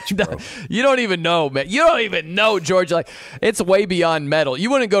sketch, bro. You don't even know, man. You don't even know, George. Like, it's way beyond metal. You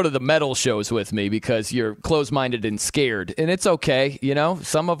wouldn't go to the metal shows with me because you're closed-minded and scared, and it's okay. You know,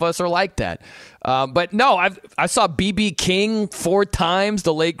 some of us are like that. But no, I saw B.B. King 4 times.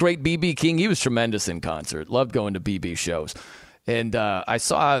 The late great B.B. King. He was tremendous in concert. Loved going to B.B. shows. And I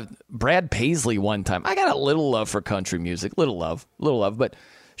saw Brad Paisley one time. I got a little love for country music. Little love. But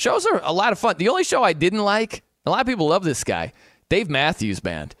shows are a lot of fun. The only show I didn't like, a lot of people love this guy, Dave Matthews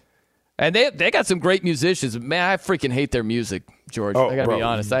Band. And they got some great musicians. Man, I freaking hate their music, George. I got to be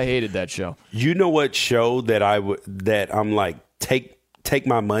honest. I hated that show. You know what show that I'm like, take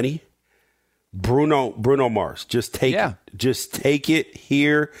my money? Bruno Mars. Just take it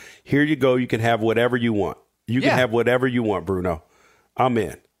here. Here you go. You can have whatever you want. You can have whatever you want, Bruno. I'm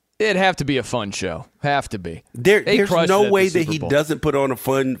in. It'd have to be a fun show. Have to be. There's no way that he doesn't put on a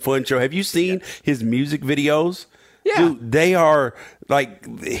fun show. Have you seen his music videos? Yeah. Dude, they are like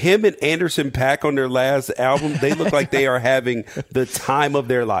him and Anderson .Paak on their last album. They look like they are having the time of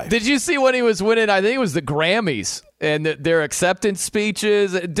their life. Did you see when he was winning? I think it was the Grammys and their acceptance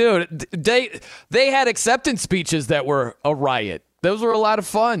speeches. Dude, they had acceptance speeches that were a riot. Those were a lot of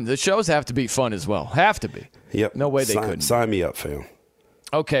fun. The shows have to be fun as well. Have to be. Yep. No way they couldn't. Sign me up, fam.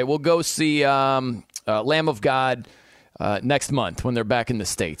 Okay, we'll go see Lamb of God next month when they're back in the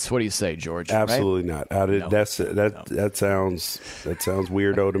States. What do you say, George? Absolutely not. That sounds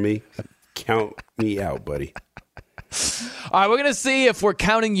weirdo to me. Count me out, buddy. All right, we're going to see if we're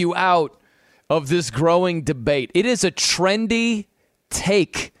counting you out of this growing debate. It is a trendy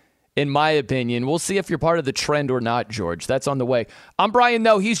take, in my opinion. We'll see if you're part of the trend or not, George. That's on the way. I'm Brian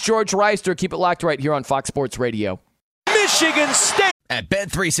Noe. He's George Wrighster. Keep it locked right here on Fox Sports Radio. Michigan State. At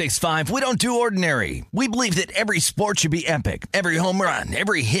Bet365, we don't do ordinary. We believe that every sport should be epic. Every home run,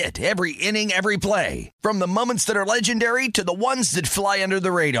 every hit, every inning, every play. From the moments that are legendary to the ones that fly under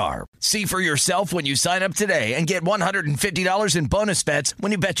the radar. See for yourself when you sign up today and get $150 in bonus bets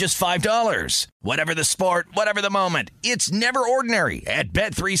when you bet just $5. Whatever the sport, whatever the moment, it's never ordinary at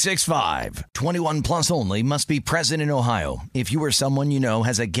Bet365. 21 plus only. Must be present in Ohio. If you or someone you know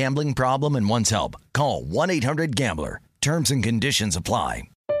has a gambling problem and wants help, call 1-800-GAMBLER. Terms and conditions apply.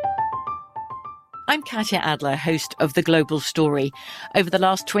 I'm Katya Adler, host of The Global Story. Over the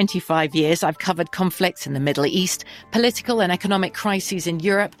last 25 years, I've covered conflicts in the Middle East, political and economic crises in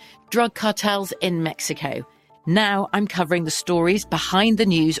Europe, drug cartels in Mexico. Now I'm covering the stories behind the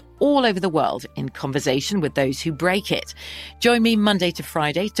news all over the world in conversation with those who break it. Join me Monday to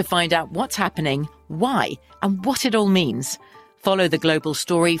Friday to find out what's happening, why, and what it all means. Follow The Global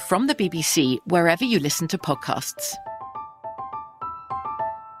Story from the BBC wherever you listen to podcasts.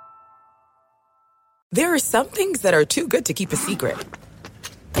 There are some things that are too good to keep a secret.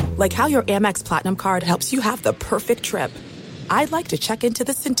 Like how your Amex Platinum card helps you have the perfect trip. I'd like to check into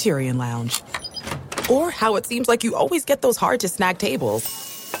the Centurion Lounge. Or how it seems like you always get those hard-to-snag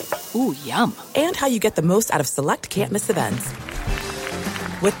tables. Ooh, yum. And how you get the most out of select can't-miss events.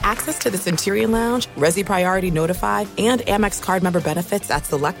 With access to the Centurion Lounge, Resi Priority Notify, and Amex card member benefits at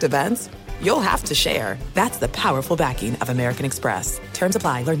select events, you'll have to share. That's the powerful backing of American Express. Terms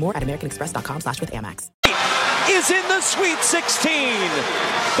apply. Learn more at americanexpress.com/withAmex. Is in the Sweet 16.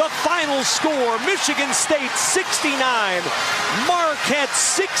 The final score, Michigan State 69, Marquette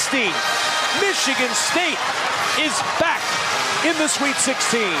 60. Michigan State is back in the Sweet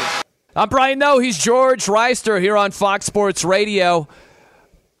 16. I'm Brian Noe. He's George Wrighster here on Fox Sports Radio.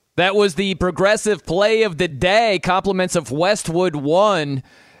 That was the progressive play of the day. Compliments of Westwood won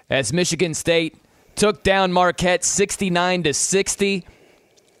as Michigan State took down Marquette 69-60.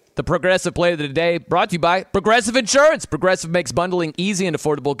 The Progressive Play of the Day brought to you by Progressive Insurance. Progressive makes bundling easy and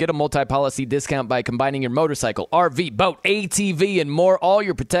affordable. Get a multi-policy discount by combining your motorcycle, RV, boat, ATV, and more. All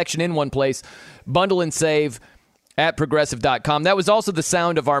your protection in one place. Bundle and save at Progressive.com. That was also the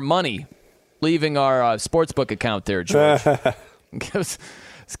sound of our money leaving our sportsbook account there, George. It's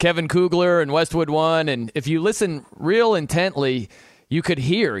Kevin Kugler and Westwood One. And if you listen real intently, you could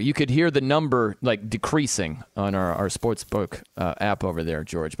hear the number like decreasing on our sportsbook app over there,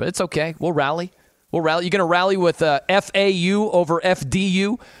 George. But it's okay. We'll rally. You're going to rally with FAU over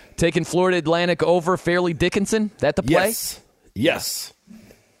FDU, taking Florida Atlantic over Fairleigh Dickinson. That the play? Yes.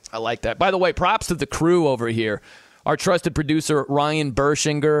 I like that. By the way, props to the crew over here. Our trusted producer, Ryan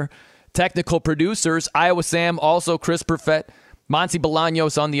Bershinger. Technical producers, Iowa Sam, also Chris Perfett. Monty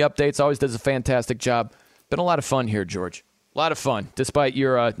Bolaños on the updates. Always does a fantastic job. Been a lot of fun here, George. A lot of fun, despite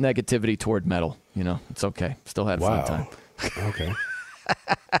your negativity toward metal. It's okay. Still had a fun time. Okay.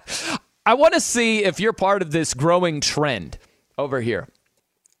 I want to see if you're part of this growing trend over here.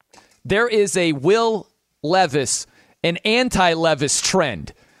 There is a Will Levis, an anti-Levis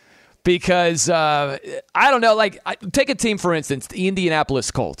trend. Because, I don't know, take a team, for instance, the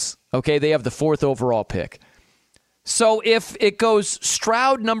Indianapolis Colts. Okay, they have the 4th overall pick. So if it goes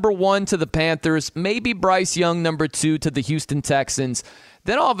Stroud number 1 to the Panthers, maybe Bryce Young number 2 to the Houston Texans,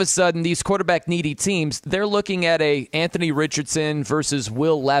 then all of a sudden these quarterback-needy teams, they're looking at a Anthony Richardson versus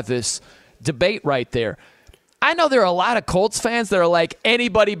Will Levis debate right there. I know there are a lot of Colts fans that are like,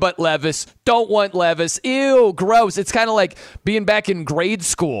 anybody but Levis, don't want Levis, ew, gross. It's kind of like being back in grade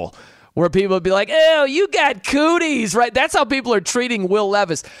school where people would be like, ew, you got cooties, right? That's how people are treating Will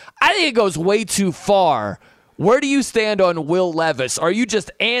Levis. I think it goes way too far. Where do you stand on Will Levis? Are you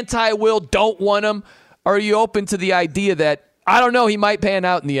just anti-Will, don't want him? Or are you open to the idea that, I don't know, he might pan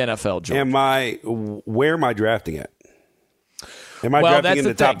out in the NFL, George? Where am I drafting at? Am I drafting in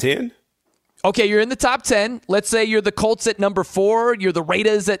the top 10? Okay, you're in the top 10. Let's say you're the Colts at number 4. You're the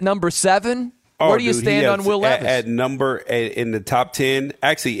Raiders at number 7. Where do you stand on Will Levis? In the top 10.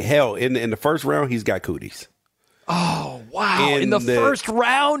 Actually, hell, in the first round, he's got cooties. Oh, wow. In the first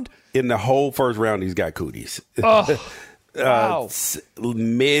round? In the whole first round, he's got cooties. Oh, wow.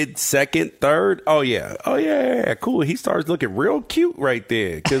 Mid, second, third. Oh, yeah. Cool. He starts looking real cute right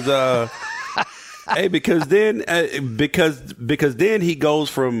there. Because, hey, because then he goes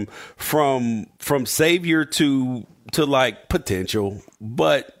from savior to like potential.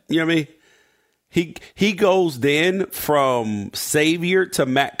 But, you know what I mean? He goes then from savior to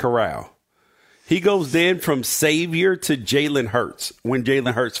Matt Corral. He goes then from savior to Jalen Hurts when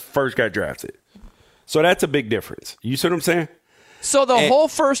Jalen Hurts first got drafted. So that's a big difference. You see what I'm saying? So whole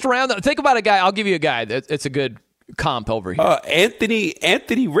first round, think about a guy. I'll give you a guy. It's a good comp over here.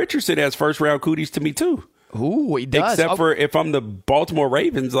 Anthony Richardson has first round cooties to me too. Ooh, he does. Except for if I'm the Baltimore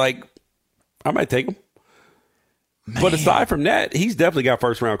Ravens, like I might take him. Man. But aside from that, he's definitely got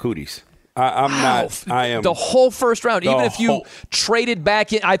first round cooties. I am the whole first round. Even if you traded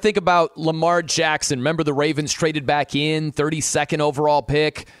back in, I think about Lamar Jackson. Remember the Ravens traded back in 32nd overall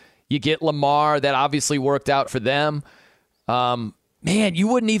pick. You get Lamar. That obviously worked out for them. Man, you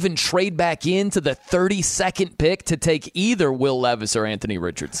wouldn't even trade back into the 32nd pick to take either Will Levis or Anthony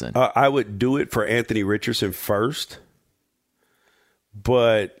Richardson. I would do it for Anthony Richardson first,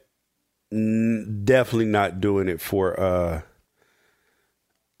 but definitely not doing it for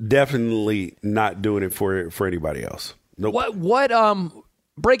anybody else. Nope. What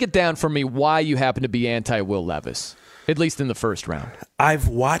break it down for me why you happen to be anti Will Levis, at least in the first round. I've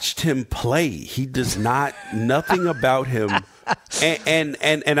watched him play. He does not nothing about him. And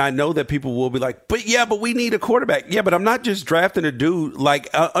I know that people will be like, but we need a quarterback. Yeah, but I'm not just drafting a dude like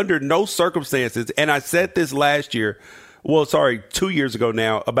under no circumstances. And I said this last year. 2 years ago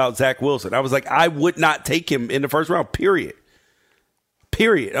now about Zach Wilson. I was like, I would not take him in the first round, period,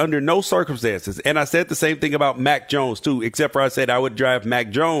 under no circumstances. And I said the same thing about Mac Jones, too, except for I said I would draft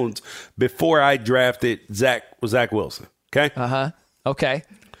Mac Jones before I drafted Zach Wilson. Okay? Okay.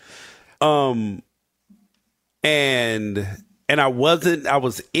 And I was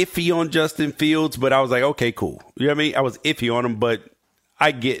iffy on Justin Fields, but I was like, okay, cool. You know what I mean? I was iffy on him, but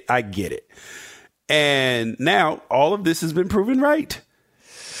I get it. And now all of this has been proven right.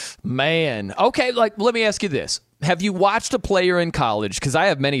 Man. Okay, let me ask you this. Have you watched a player in college? Because I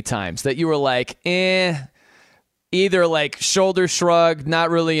have many times that you were like, either like shoulder shrug, not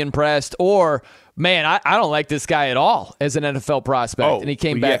really impressed, or, man, I don't like this guy at all as an NFL prospect. And he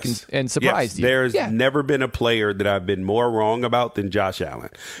came back and surprised you. There's never been a player that I've been more wrong about than Josh Allen.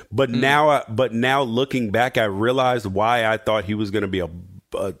 But now looking back, I realized why I thought he was going to be a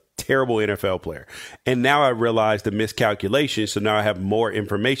terrible NFL player. And now I realize the miscalculation, so now I have more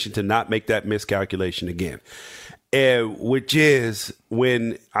information to not make that miscalculation again. Which is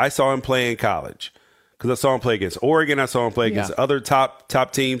when I saw him play in college, because I saw him play against Oregon, I saw him play against other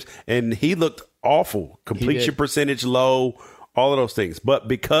top teams, and he looked awful. Completion percentage low, all of those things. But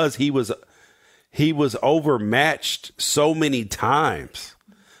because he was overmatched so many times,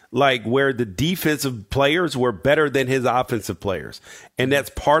 like where the defensive players were better than his offensive players. And that's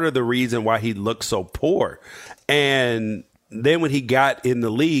part of the reason why he looked so poor. And then when he got in the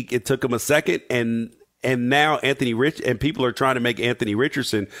league, it took him a second, and now people are trying to make Anthony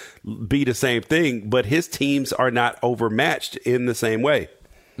Richardson be the same thing, but his teams are not overmatched in the same way.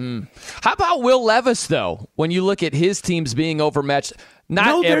 How about Will Levis, though, when you look at his teams being overmatched?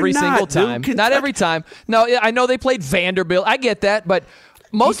 Not every single time. Not every time. No, I know they played Vanderbilt. I get that, but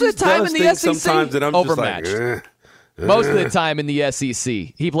most of the time in the SEC, overmatched. Most of the time in the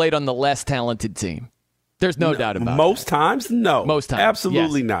SEC, he played on the less talented team. There's no doubt about it. Most times? No. Most times.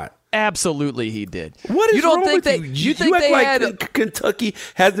 Absolutely not. Absolutely, he did. What is wrong with you? You think act they like had Kentucky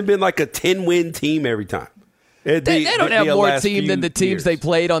hasn't been like a 10-win team every time? They don't have more team than the teams they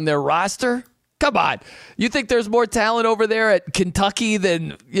played on their roster. Come on. You think there's more talent over there at Kentucky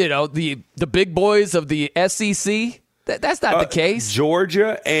than, the big boys of the SEC? That's not the case.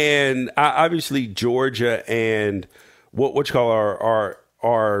 Georgia and what you call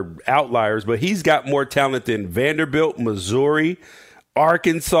are outliers, but he's got more talent than Vanderbilt, Missouri,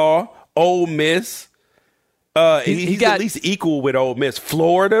 Arkansas, Ole Miss. He's at least equal with Ole Miss.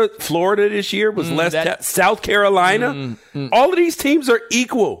 Florida this year was South Carolina. All of these teams are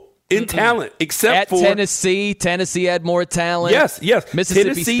equal in talent, except for Tennessee. Tennessee had more talent. Yes. Mississippi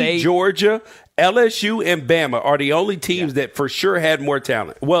Tennessee, State, Georgia, LSU, and Bama are the only teams that for sure had more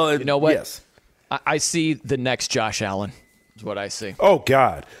talent. Well, you know what? Yes. I see the next Josh Allen is what I see. Oh,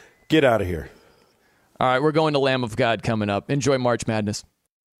 God. Get out of here. All right, we're going to Lamb of God coming up. Enjoy March Madness.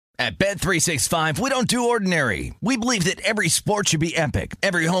 At Bet365, we don't do ordinary. We believe that every sport should be epic.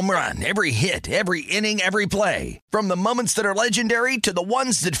 Every home run, every hit, every inning, every play. From the moments that are legendary to the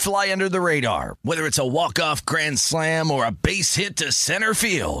ones that fly under the radar. Whether it's a walk-off grand slam or a base hit to center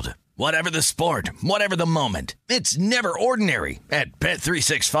field. Whatever the sport, whatever the moment. It's never ordinary at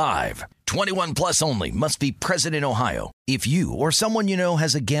Bet365. 21 plus only. Must be present in Ohio. If you or someone you know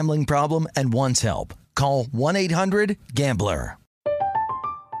has a gambling problem and wants help, call 1-800-GAMBLER.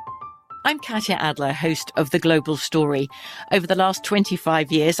 I'm Katya Adler, host of The Global Story. Over the last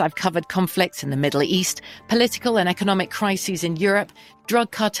 25 years, I've covered conflicts in the Middle East, political and economic crises in Europe,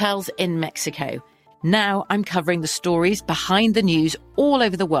 drug cartels in Mexico. Now I'm covering the stories behind the news all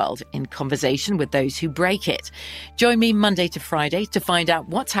over the world in conversation with those who break it. Join me Monday to Friday to find out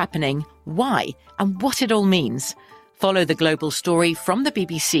what's happening, why, and what it all means. Follow The Global Story from the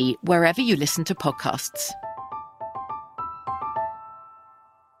BBC wherever you listen to podcasts.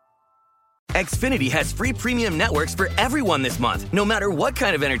 Xfinity has free premium networks for everyone this month, no matter what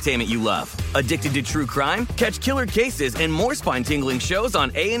kind of entertainment you love. Addicted to true crime? Catch killer cases and more spine-tingling shows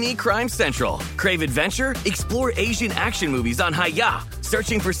on A&E Crime Central. Crave adventure? Explore Asian action movies on Hi-Ya.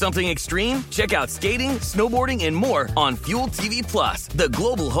 Searching for something extreme? Check out skating, snowboarding, and more on Fuel TV Plus, the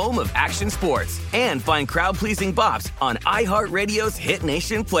global home of action sports. And find crowd-pleasing bops on iHeartRadio's Hit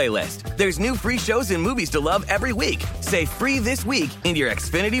Nation playlist. There's new free shows and movies to love every week. Say free this week in your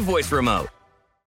Xfinity voice remote.